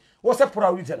ni soti wo se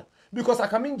priority la because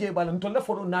akamin je bala to le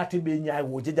fodo nati be nyaay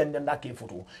wo je jande ndake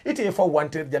futu ite fa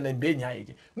wanter jande be nyaay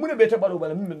je mune be te balo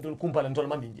bala min dol kumpala tol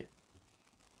ma min je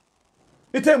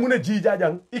ite mune jija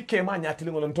jang ikema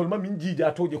nyatili ngolon tolma min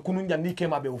jija toje kunun jan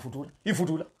ikema be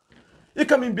ifutula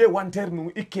ikamin be wanter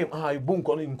nu ikema ay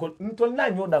bunko no inkol ntol na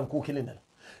nyoda nku kilina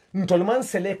ntol man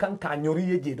sele kan ka nyori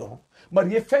yeje do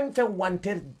bari ye fen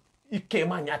wanter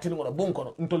ikema nyatili ngolon bunko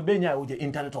no ntol be nyaa oje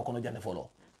internet ko no jane folo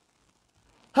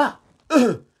ha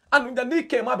anu jan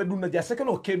ikema be dunna ja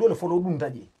sekeno kedo le folo dun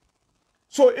taji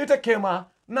so ite kema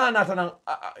na tan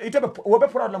ite be wobe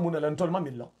problem mun la ntol ma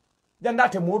millo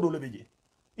jandate modo le beje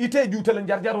ite juutale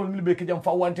jarjarol milbe ke jam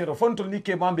fawantero fontol ni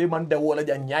ke mambe man de wala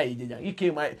jan nyaay je jan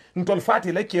ike ma ntol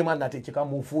fati la ke man nate ci ka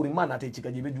mu furi man nate ci ka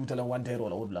jibe juutale wantero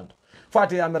la wodlanto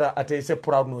fati amira ate se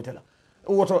proud no tela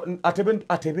woto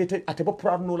atebe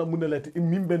proud no la munela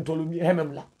mimben tolu mi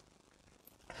hemem la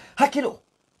hakilo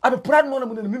abe proud no la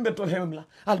munela mimben tol hemem la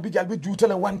al bi jal be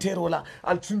juutale wantero la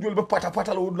al sunjol be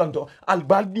pata la wodlanto al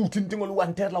bal juutintingol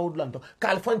wanter la wodlanto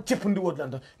kal fan cipundi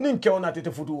wodlanto nin ke onate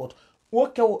te futu woto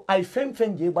wokew ay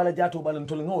fenje bala jato bala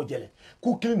ntol ngo jele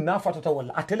ku kilin na fatata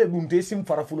wala atele dunte sim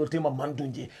fara fulo tema man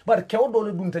dunje bar kew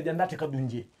dole dunta jandate ka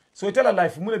dunje so tela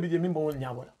life mune bije min bawol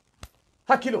nyabola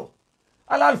hakilo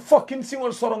alal fucking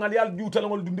singol sorongal yal juutal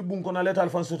ngol dundi bunko na letal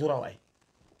fan sutura way.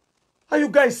 Are you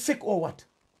guys sick or what?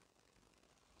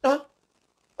 Huh?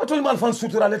 Atol mal fan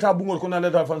sutura leta bungol ko na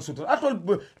letal fan sutura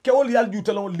atol kewol yal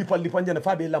juutal ngol lipa njane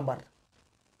fa be lambar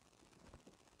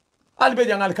albe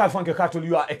jangal kal fanke katol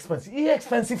you are expensive.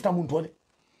 Expensive tamuntole.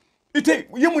 Ite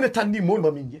yemune tandi mol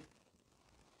maminje.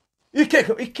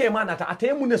 Ike manata ate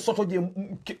yemune soto je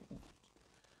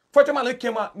fote mala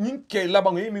kema nyinke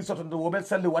labango yemi soto do wobel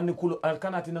selde wanni kulo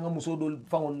alkanati nanga musodol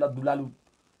fangol ladulalu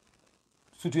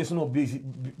situation o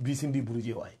bisindi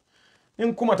buruje way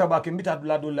en kuma tabake mbita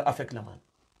duladol affect la man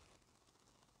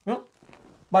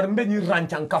bar mbe ni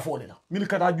ranchan kafole la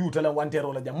milkata juutala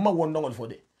wantero la jam ma won ndongol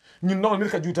fode ñun non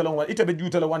milka juutala wal itabe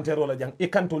juutala wantero la jang e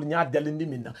kantol nyaar dalindi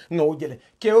minna ngaw jele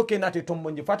kewo ke nati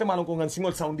tombonji fatima lan ko ngan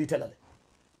singol soundi telale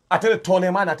atele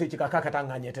tole ma nati ci kakata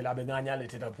nganyete la be nganyale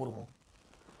teta pour mo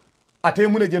ate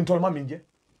mune jentol ma minje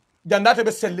jandate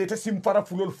be sellete sim fara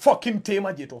fulol fucking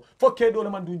tema jeto fokke dole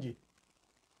man dunji.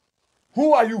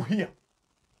 Who are you here?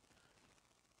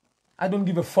 I don't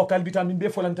give a fuck. I'll be tamin be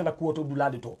folante la kuoto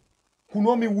dulade to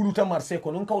kuno mi wuluta marse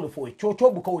ko non kawle fo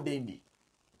chocho bu kaw dendi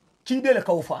ci dele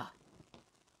kaw fa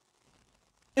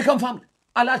e kam fam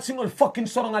ala single fucking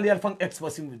sorongal yal fang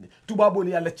expressing tubabo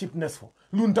li yalla cheapness fo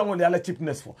luntangol yalla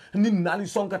cheapness fo nin nali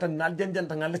sonkata nal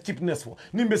janjanta ngal cheapness fo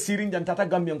nimbe sirin jantata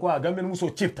gambien ko gambien muso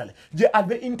cheaptale je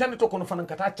albe internet ko no fanan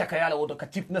kata chaka yalla wodo ka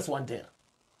cheapness wanter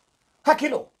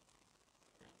hakilo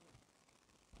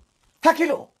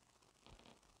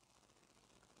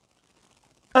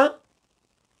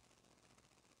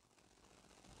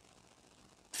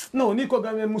No, ni ko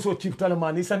Gambian muso cheap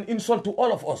talaman. It's an insult to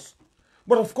all of us.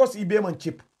 But of course, ibe man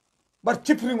cheap. But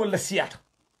cheap ring le siat.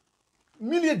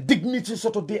 Million dignity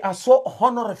sort of, they are so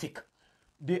honorific.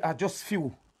 They are just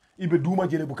few. Ibe duma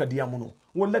jele buka diamuno.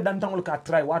 Wala dantangol ka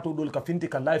try wato dol ka finti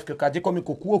ka life ka kaje komi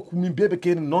ko kuo kumi bebe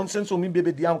ken nonsense o mi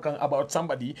bebe diam kan about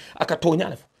somebody aka tonya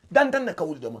lef. Dantan na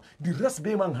kawul dama. The rest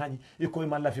be man hani e koy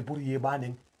man la fi pour ye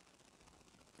banen.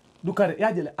 Dukare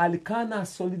yajele alikana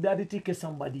solidarity ke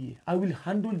somebody. I will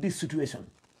handle this situation.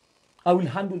 I will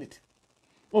handle it.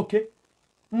 Okay?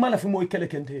 Mala fi moy kele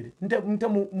kentere. Nte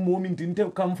mo minti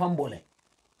nte kam fambole.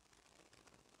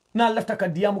 Na lafta ka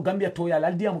diamu Gambia toyala,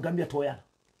 al diamu Gambia toyala.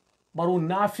 Baro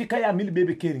na Afrika ya mil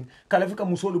bebe kering, kala fika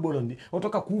musolu bolondi,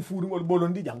 otoka kufuri ngol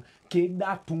bolondi jang, ke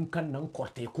da tunkan nan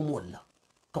korte kumolla.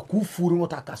 Ka kufuri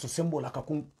ngota kaso sembola ka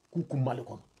kukumale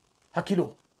kono.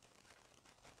 Hakilo.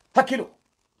 Hakilo.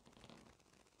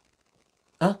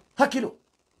 Ha? Hakilo.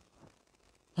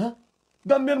 Ha?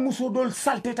 Gambian muso dol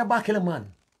salte ta bakele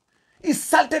man. I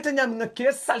salte ta nyam nga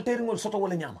ke salte ngol soto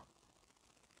wala nyama.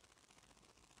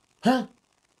 Ha?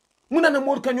 Muna na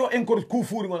mor kanyo encourage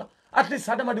kufuri ngola. At least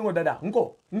hadama dingo dada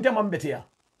nko nte mambete ya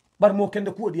bar mo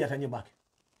kende ko diata nyebake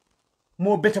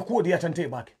mo bete ko diata nte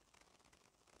bake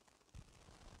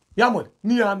yamol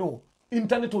ni ano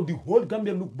internet or the whole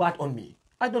Gambia look bad on me.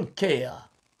 I don't care.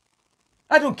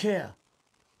 I don't care.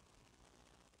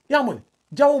 Yamol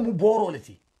jawo mu boro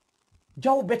leti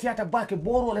jawo bete ata bake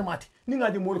boro le mati ni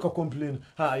ngaji mo ka complain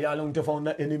ha yalo nte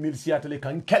fauna enemy siatale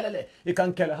kan kelele e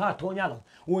kan kele ha to nyalo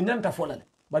wo nyanta folale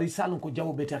bari salon ko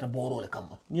jawo beti ata borole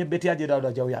kamba ni beti aje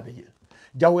dawda jawo yabe je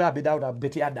jawo yabe dawda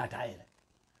beti ada ta ele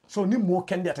so ni mo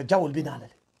kende ata jawo binala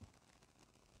le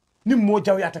ni mo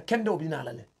jawo ata kende o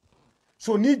binala le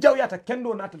so ni jawo ata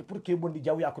kendo natal pour que bondi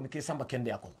jawo yakon ke samba kende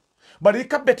yakon bari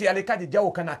ka beti ale kaje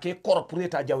jawo kana ke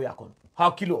corporate jawo yakon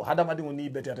ha kilo hadama dingo ni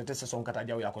beti ata tese son kata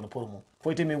jawo yakon pour mo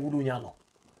foyte me wulu nyalo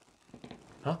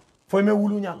ha foy me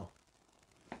wulu nyalo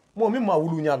mo mi ma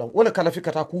wulu nyalo wala kala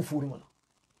fikata ku furi mala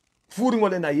furi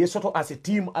ngole na yesoto as a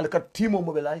team alka team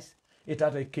mobilize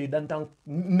etata ke dantan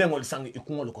nengol sang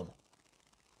ikungol kono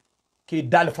ke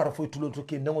dal fara foy tuloto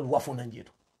ke nengol wafo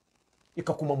nanjeto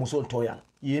ikakuma musol toyal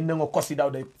ye nengo kosi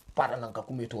dawde parananka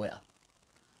kume toyal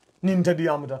nin tadi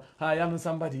amta ha yalun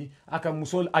somebody aka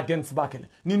musol against bakel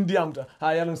nin diamta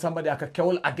ha yalun somebody aka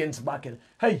kewol against bakel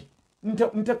hey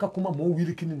nte kakuma mo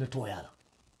wirikini na toyal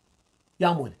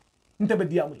yamone nte be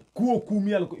diamule kuo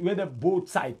kumiyal ko whether both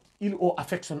sides ill or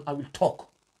affection I will talk.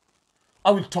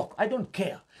 I don't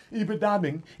care. Ibe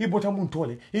daming ibota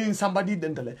muntole in somebody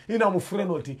dentale ina mo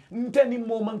frenoti nteni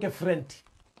mo manke frenti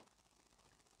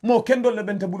mo kendo le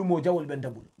bentabulu mo jawol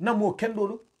bentabulu na mo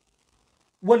kendo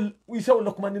wal isa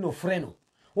wala kuma nino freno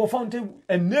wo found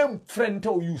a name friend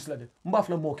to use la de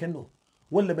mbafla mo kendo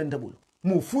wala bentabulu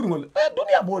mo furingol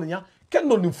dunia bol nya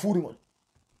kendo ni furingol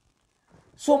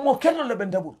so mo kendo le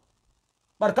bentabulu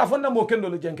bar ka fonna mo kendo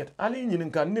le jenket ali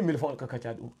nyinin kan ni mil fon ka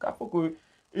kachadu ka foko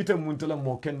ite muntala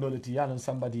mo kendo le ti yalan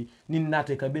somebody ni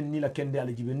nate ka ben ni la kende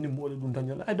ala jiben ni mo le dun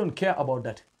tanyola I don't care about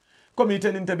that comme ite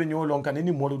nin tabe nyolon kan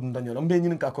ni mo le dun tanyola mbe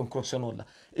nyinin ka construction la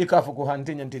e ka foko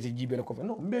hante nyante ti jibe ko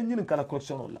no mbe nyinin ka la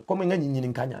construction la comme ngani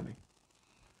nyinin ka nyame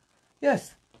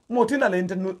yes mo tina le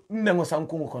inte nengo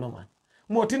sanku ko no man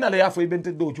mo tina le yafo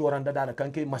ibente do choranda dala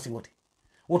kanke masingoti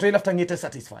woto ilafta ngete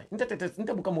satisfy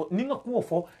nte buka mo ninga kuo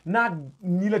fo na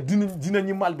nila dina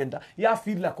nyi malbenda ya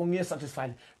feel la ko nge satisfy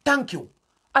thank you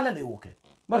ala le woke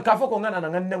mar ka fo ko ngana na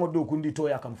nganne ngo do kundi to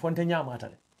yakam fonte nyama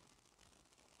tale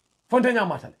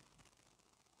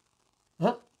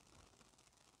ha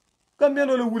Gambian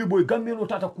le wuri boy Gambian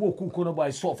tata kuo ku ko no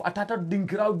boy sof atata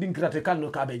dinkrate kalno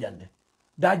ka be jande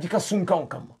daji ka sunkan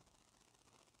kam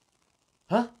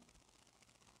ha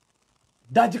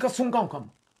daji ka sunkan kam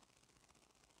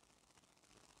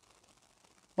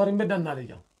bari mbedan nale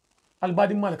jam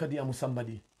albadi malaka di amu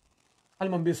sambadi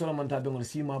alman be solo manta bengol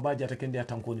sima ba jata kende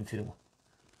atanko ni firmo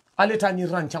aleta ni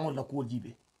rancangol la ko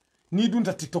jibe ni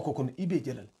dunta tiktok ko ibe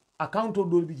jelal account o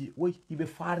dol biji woy ibe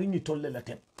fari ni tolle la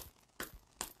tem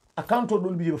account o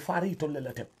dol biji be fari tolle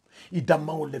la tem i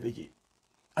dammawol le beje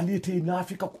alete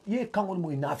nafika ye kangol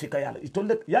moy nafika yala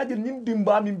itolle yajel nim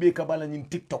dimba min be kabala nim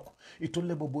tiktok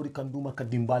itolle bo bori kan duma ka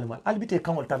dimbal mal albite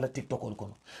kangol tala tiktok ol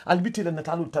kono albite la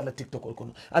natalu tala tiktok ol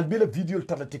kono albile video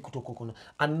tala tiktok ol kono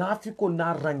anafiko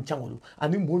na rancangol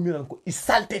ani momiran ko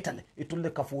isalte tale itolle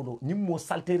kafolo nim mo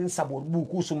salterin sabor bu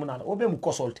ku sumunala obe mu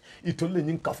kosolte itolle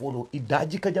nim kafolo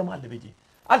idaji ka jamal beje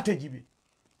alte jibi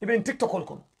ibe tiktok ol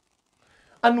kono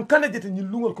anu kana jete ni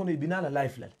lungol kono ibinala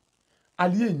life la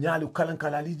aliye nyaali kalan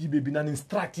kala ali jibe binanin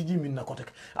strategy min na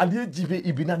kotek aliye jibe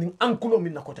ibinanin ankulo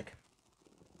min na kotek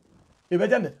be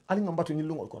janne ali ngambatu ni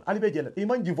lungol kon ali be jela e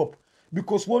man give up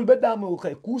because wol be dama o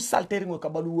kay ku salteri ngo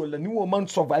kabalu wala ni wo man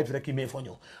survive rek me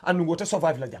fonyo anu ngote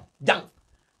survive la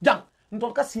jang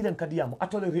ntol ka siren kadiyamo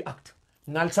atole react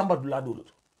ngal samba dula dolo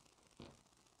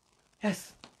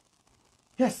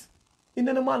yes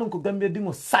inene malon ko gambe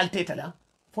dingo salte tala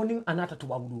fonding anata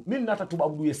tubabudu min nata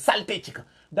tubabudu ye salte chika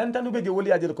dan tanu be je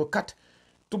woli ajele ko kat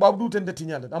tubabudu tende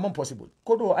tinyala am possible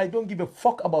kodo I don't give a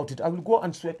fuck about it. I will go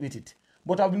and sweat with it,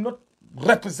 but I will not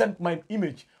represent my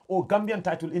image or Gambian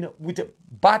title with a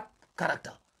bad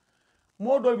character.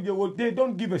 They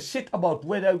don't give a shit about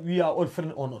whether we are all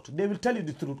friends or not. They will tell you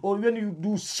the truth. Or when you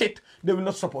do shit, they will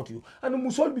not support you. And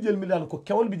musol bijel milan ko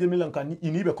kewol bijel milan kan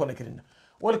inibe connected.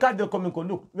 Well,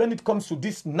 look, when it comes to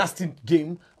this nasty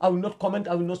game, I will not comment,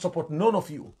 I will not support none of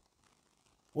you.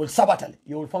 Well, sabatale,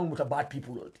 you will find with a bad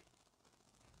people.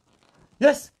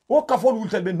 Yes, what kafol will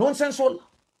tell me nonsense all.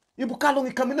 Ibu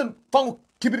kalongi kaminen fangu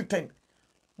kibiri time.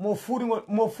 Mo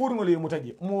furingo le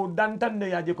mutaje. Mo dantande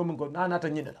yaje ko mingo na nata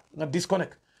nyinela. Nga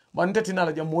disconnect. Banteti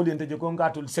nala jam moli ente je ko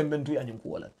ngatul sembentu ya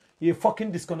nyimku wala. You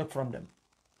fucking disconnect from them.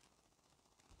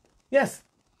 Yes.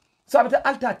 So abete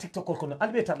alta TikTok ko kono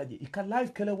albeta laje ika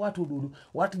live kele watu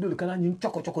dulu kana nyin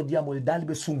choko diamo dal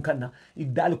be sunkana I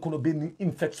dal kono be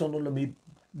infection no me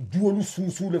duolu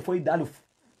susu le foy dal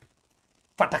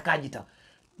fatakajita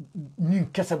nyin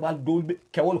kessa bal dolbe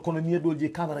kewol kono ni dolje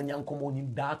camera nyanko mo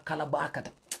nyin da kala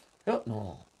bakata yo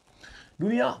no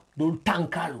dunia dol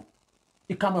tankalu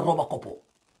ikama roba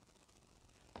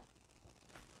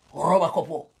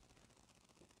kopo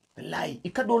lai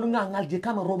ikadolu ngal je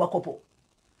kama roba kopo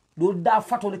do da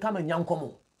fatole kama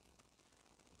nyankomo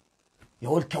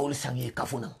yawol kewol sangi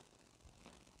kafuna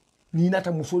ni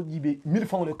nata musol jibe mil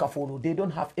fawle kafono they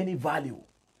don't have any value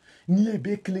ni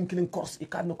be killing course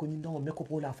ikadno ko nyindo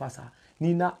mekopo la fasa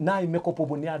ni na mekopo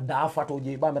bo ni da fato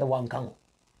je ba mera wankan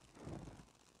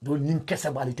do nyin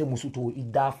kessa balite musuto I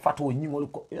da fato nyingol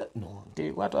ko no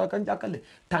te wato kan jakale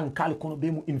tankal kono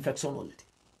be mu infection olati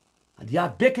ya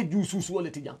beke ju susu wala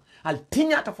ti jang al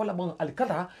tinyata fola bon al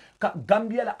kata ka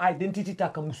Gambia la identity ta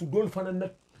ka musu dol fana na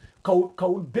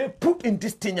kawul be put in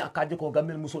this tinya ka je ko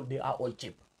Gambia musol they are all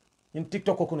cheap in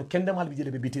TikTok ko no kende mal bi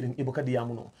jele be bitirin ibo kadi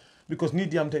yamuno because ni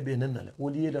diam tay be nanale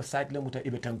woli yeda site le muta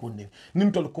ibe tangonde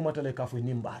nim tol kumata le kafo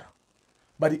ni mbara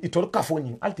bari itol kafo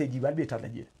nyin alte ji bal be tar la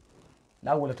je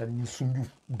la wala tan ni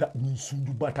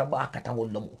sundu bata ba kata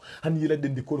wala mo han yela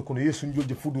dendi ko no yesunjol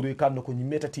je fudure kan ko ni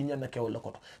meta tinya na kewol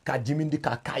ko ka jimindi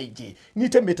ka kaije ni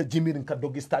te meta jimirin ka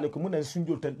dogi stale ko mun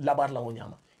sunjol te labar la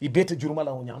wonyama I beta juruma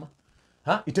la wonyama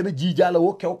ha itebe jijala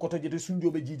wo kew ko to je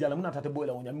sunjobe jijala mun atata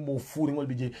boyla wonyama mo furi ngol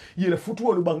bije yele futu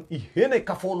wolu bang I hene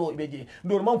ka folo ibeje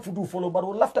ndor man futu folo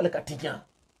baro laftale ka tinya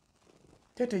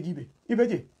tete jibe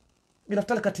ibeje mi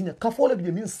laftale ka tinya ka folo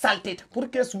bije min saltete pour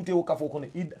que soute o ka fo kono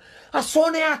a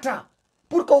soneata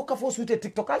pour que o ka fo soute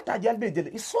TikTok alta jalbe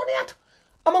jele I soneata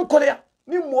aman koleya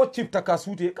ni mo chipta ka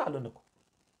soute ka lonako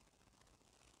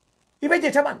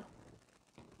ibeje taban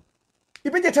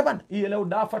yele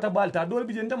da fata balta dole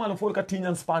bije ndama fo ka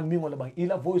tinyan span mi wala bang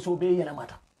ila voice o be yela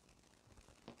mata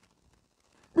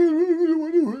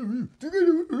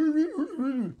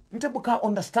nte buka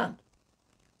understand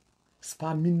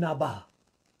spam minna ba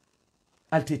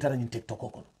alte tara nyin TikTok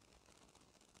ko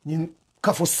nyin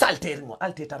kafo salter mo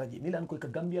alte tara ji milan ko ka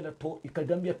Gambia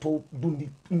to dundi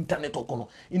internet ko no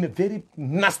in a very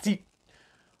nasty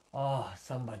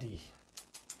somebody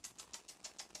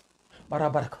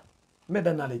baraka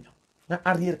medana le na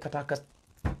arrière kata ka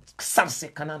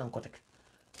sarse kanana ko tek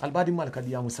albadi mal ka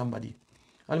diamu somebody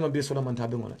alma be solo man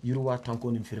tabe ngona yiruwa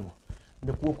tanko nim firimo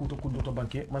be ko kuto to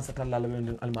banke man satalla la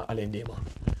wenden alma ale ndema.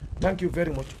 Thank you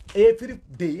very much. Every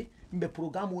day mbe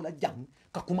programu la jang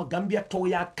kakuma Gambia to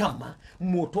ya kama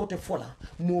mo tote fola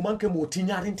mo manke mo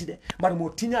tinyarenti de bar mo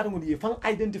tinyar ngoni fan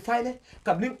identify le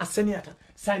kabling aseniata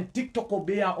san TikTok ko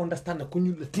be ya understand ko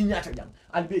nyul tinyata jang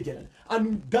albe jelal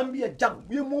anu Gambia jang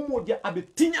ye momo je abe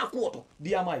tinya ko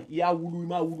dia mai ya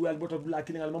wulu alboto dula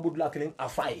killing al mabudula killing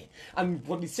afai and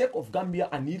for the sake of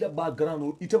Gambia anila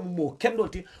background ite mo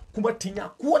kendoti kuma tinya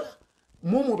ko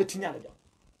momo be tinya la jang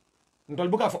ntol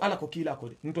buka fo ala ko kila ko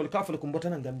de ntol ka fo ko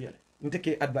mbotana Gambia le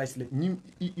nteke advice le ni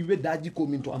iwe daji ko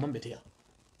minto amambete ya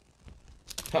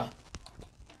ha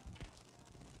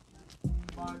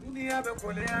ma dunia be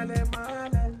ko le ale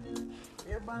male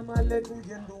e ba male tu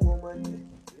jendu womani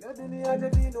la dunia de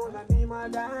dino la ni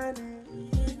madani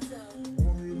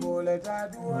muri mole ta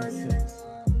duani ne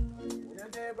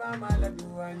de ba male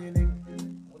duani ne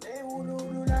ne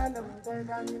ululu la la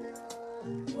mtangani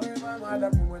oy ba male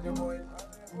ko de boy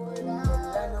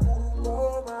Lana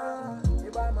murungoma,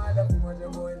 iba mada kumaja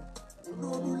boy.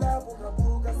 Ududu la buka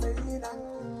buka seina,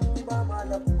 iba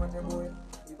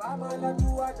Bama la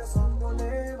dua cha sondo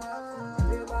lema,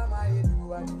 le bama ye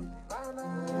dua ni bana.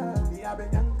 Ni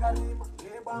abenyangari,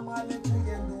 le bama le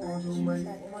tuyendu onuma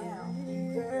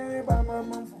ye bama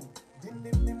manfu,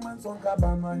 dindi mansonga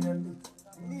bama nyandi.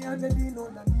 Ni ate dino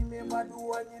na ni me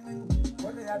madua nyini,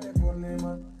 kone ate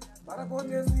kolema. Para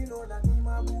kote sino na ni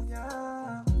mabunya,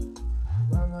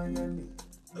 bama nyandi.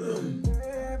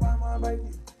 Bama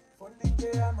bayi,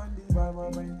 fondike amandi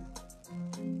bama bayi.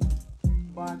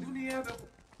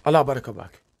 Allah baraka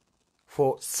bak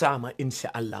fo sama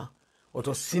inshallah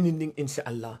oto sininding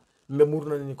inshallah me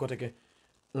murna ni ko teke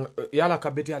yala ka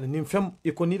beti ala nim fem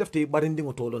e ko ni dafte barindi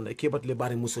ngo tolon e kebat le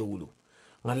bari muso wulu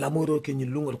ngalla moro ke nyi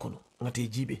lungol kono ngate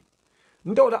jibe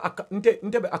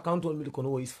nte be account on mi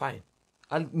kono is fine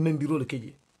al nendiro le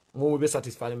keji mo be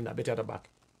satisfied mi na beti ata bak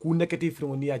ku negative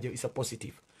fringo ni aje is a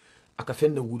positive aka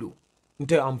fenne wulu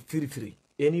nte am free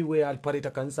anyway al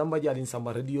parita kan samba jalin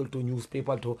samba radio to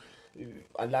newspaper to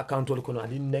alla account kono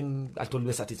ali neng atol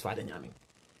be satisfied nyami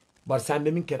bar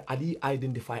sambe min ker ali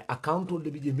identify account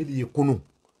le bije mili ye kono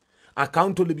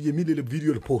account le bije mili le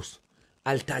video le post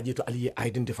al taji to ali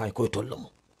identify ko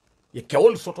tollomo ye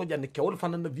kewol soto janne kewol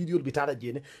fanana video le bitara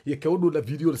jene ye kewdo la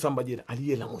video le samba jene ali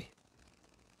ye lamoy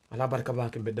ala barka ba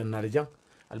ke beddan na jang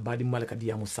al badi malaka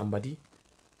diamu sambadi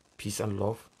peace and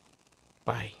love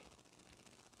bye.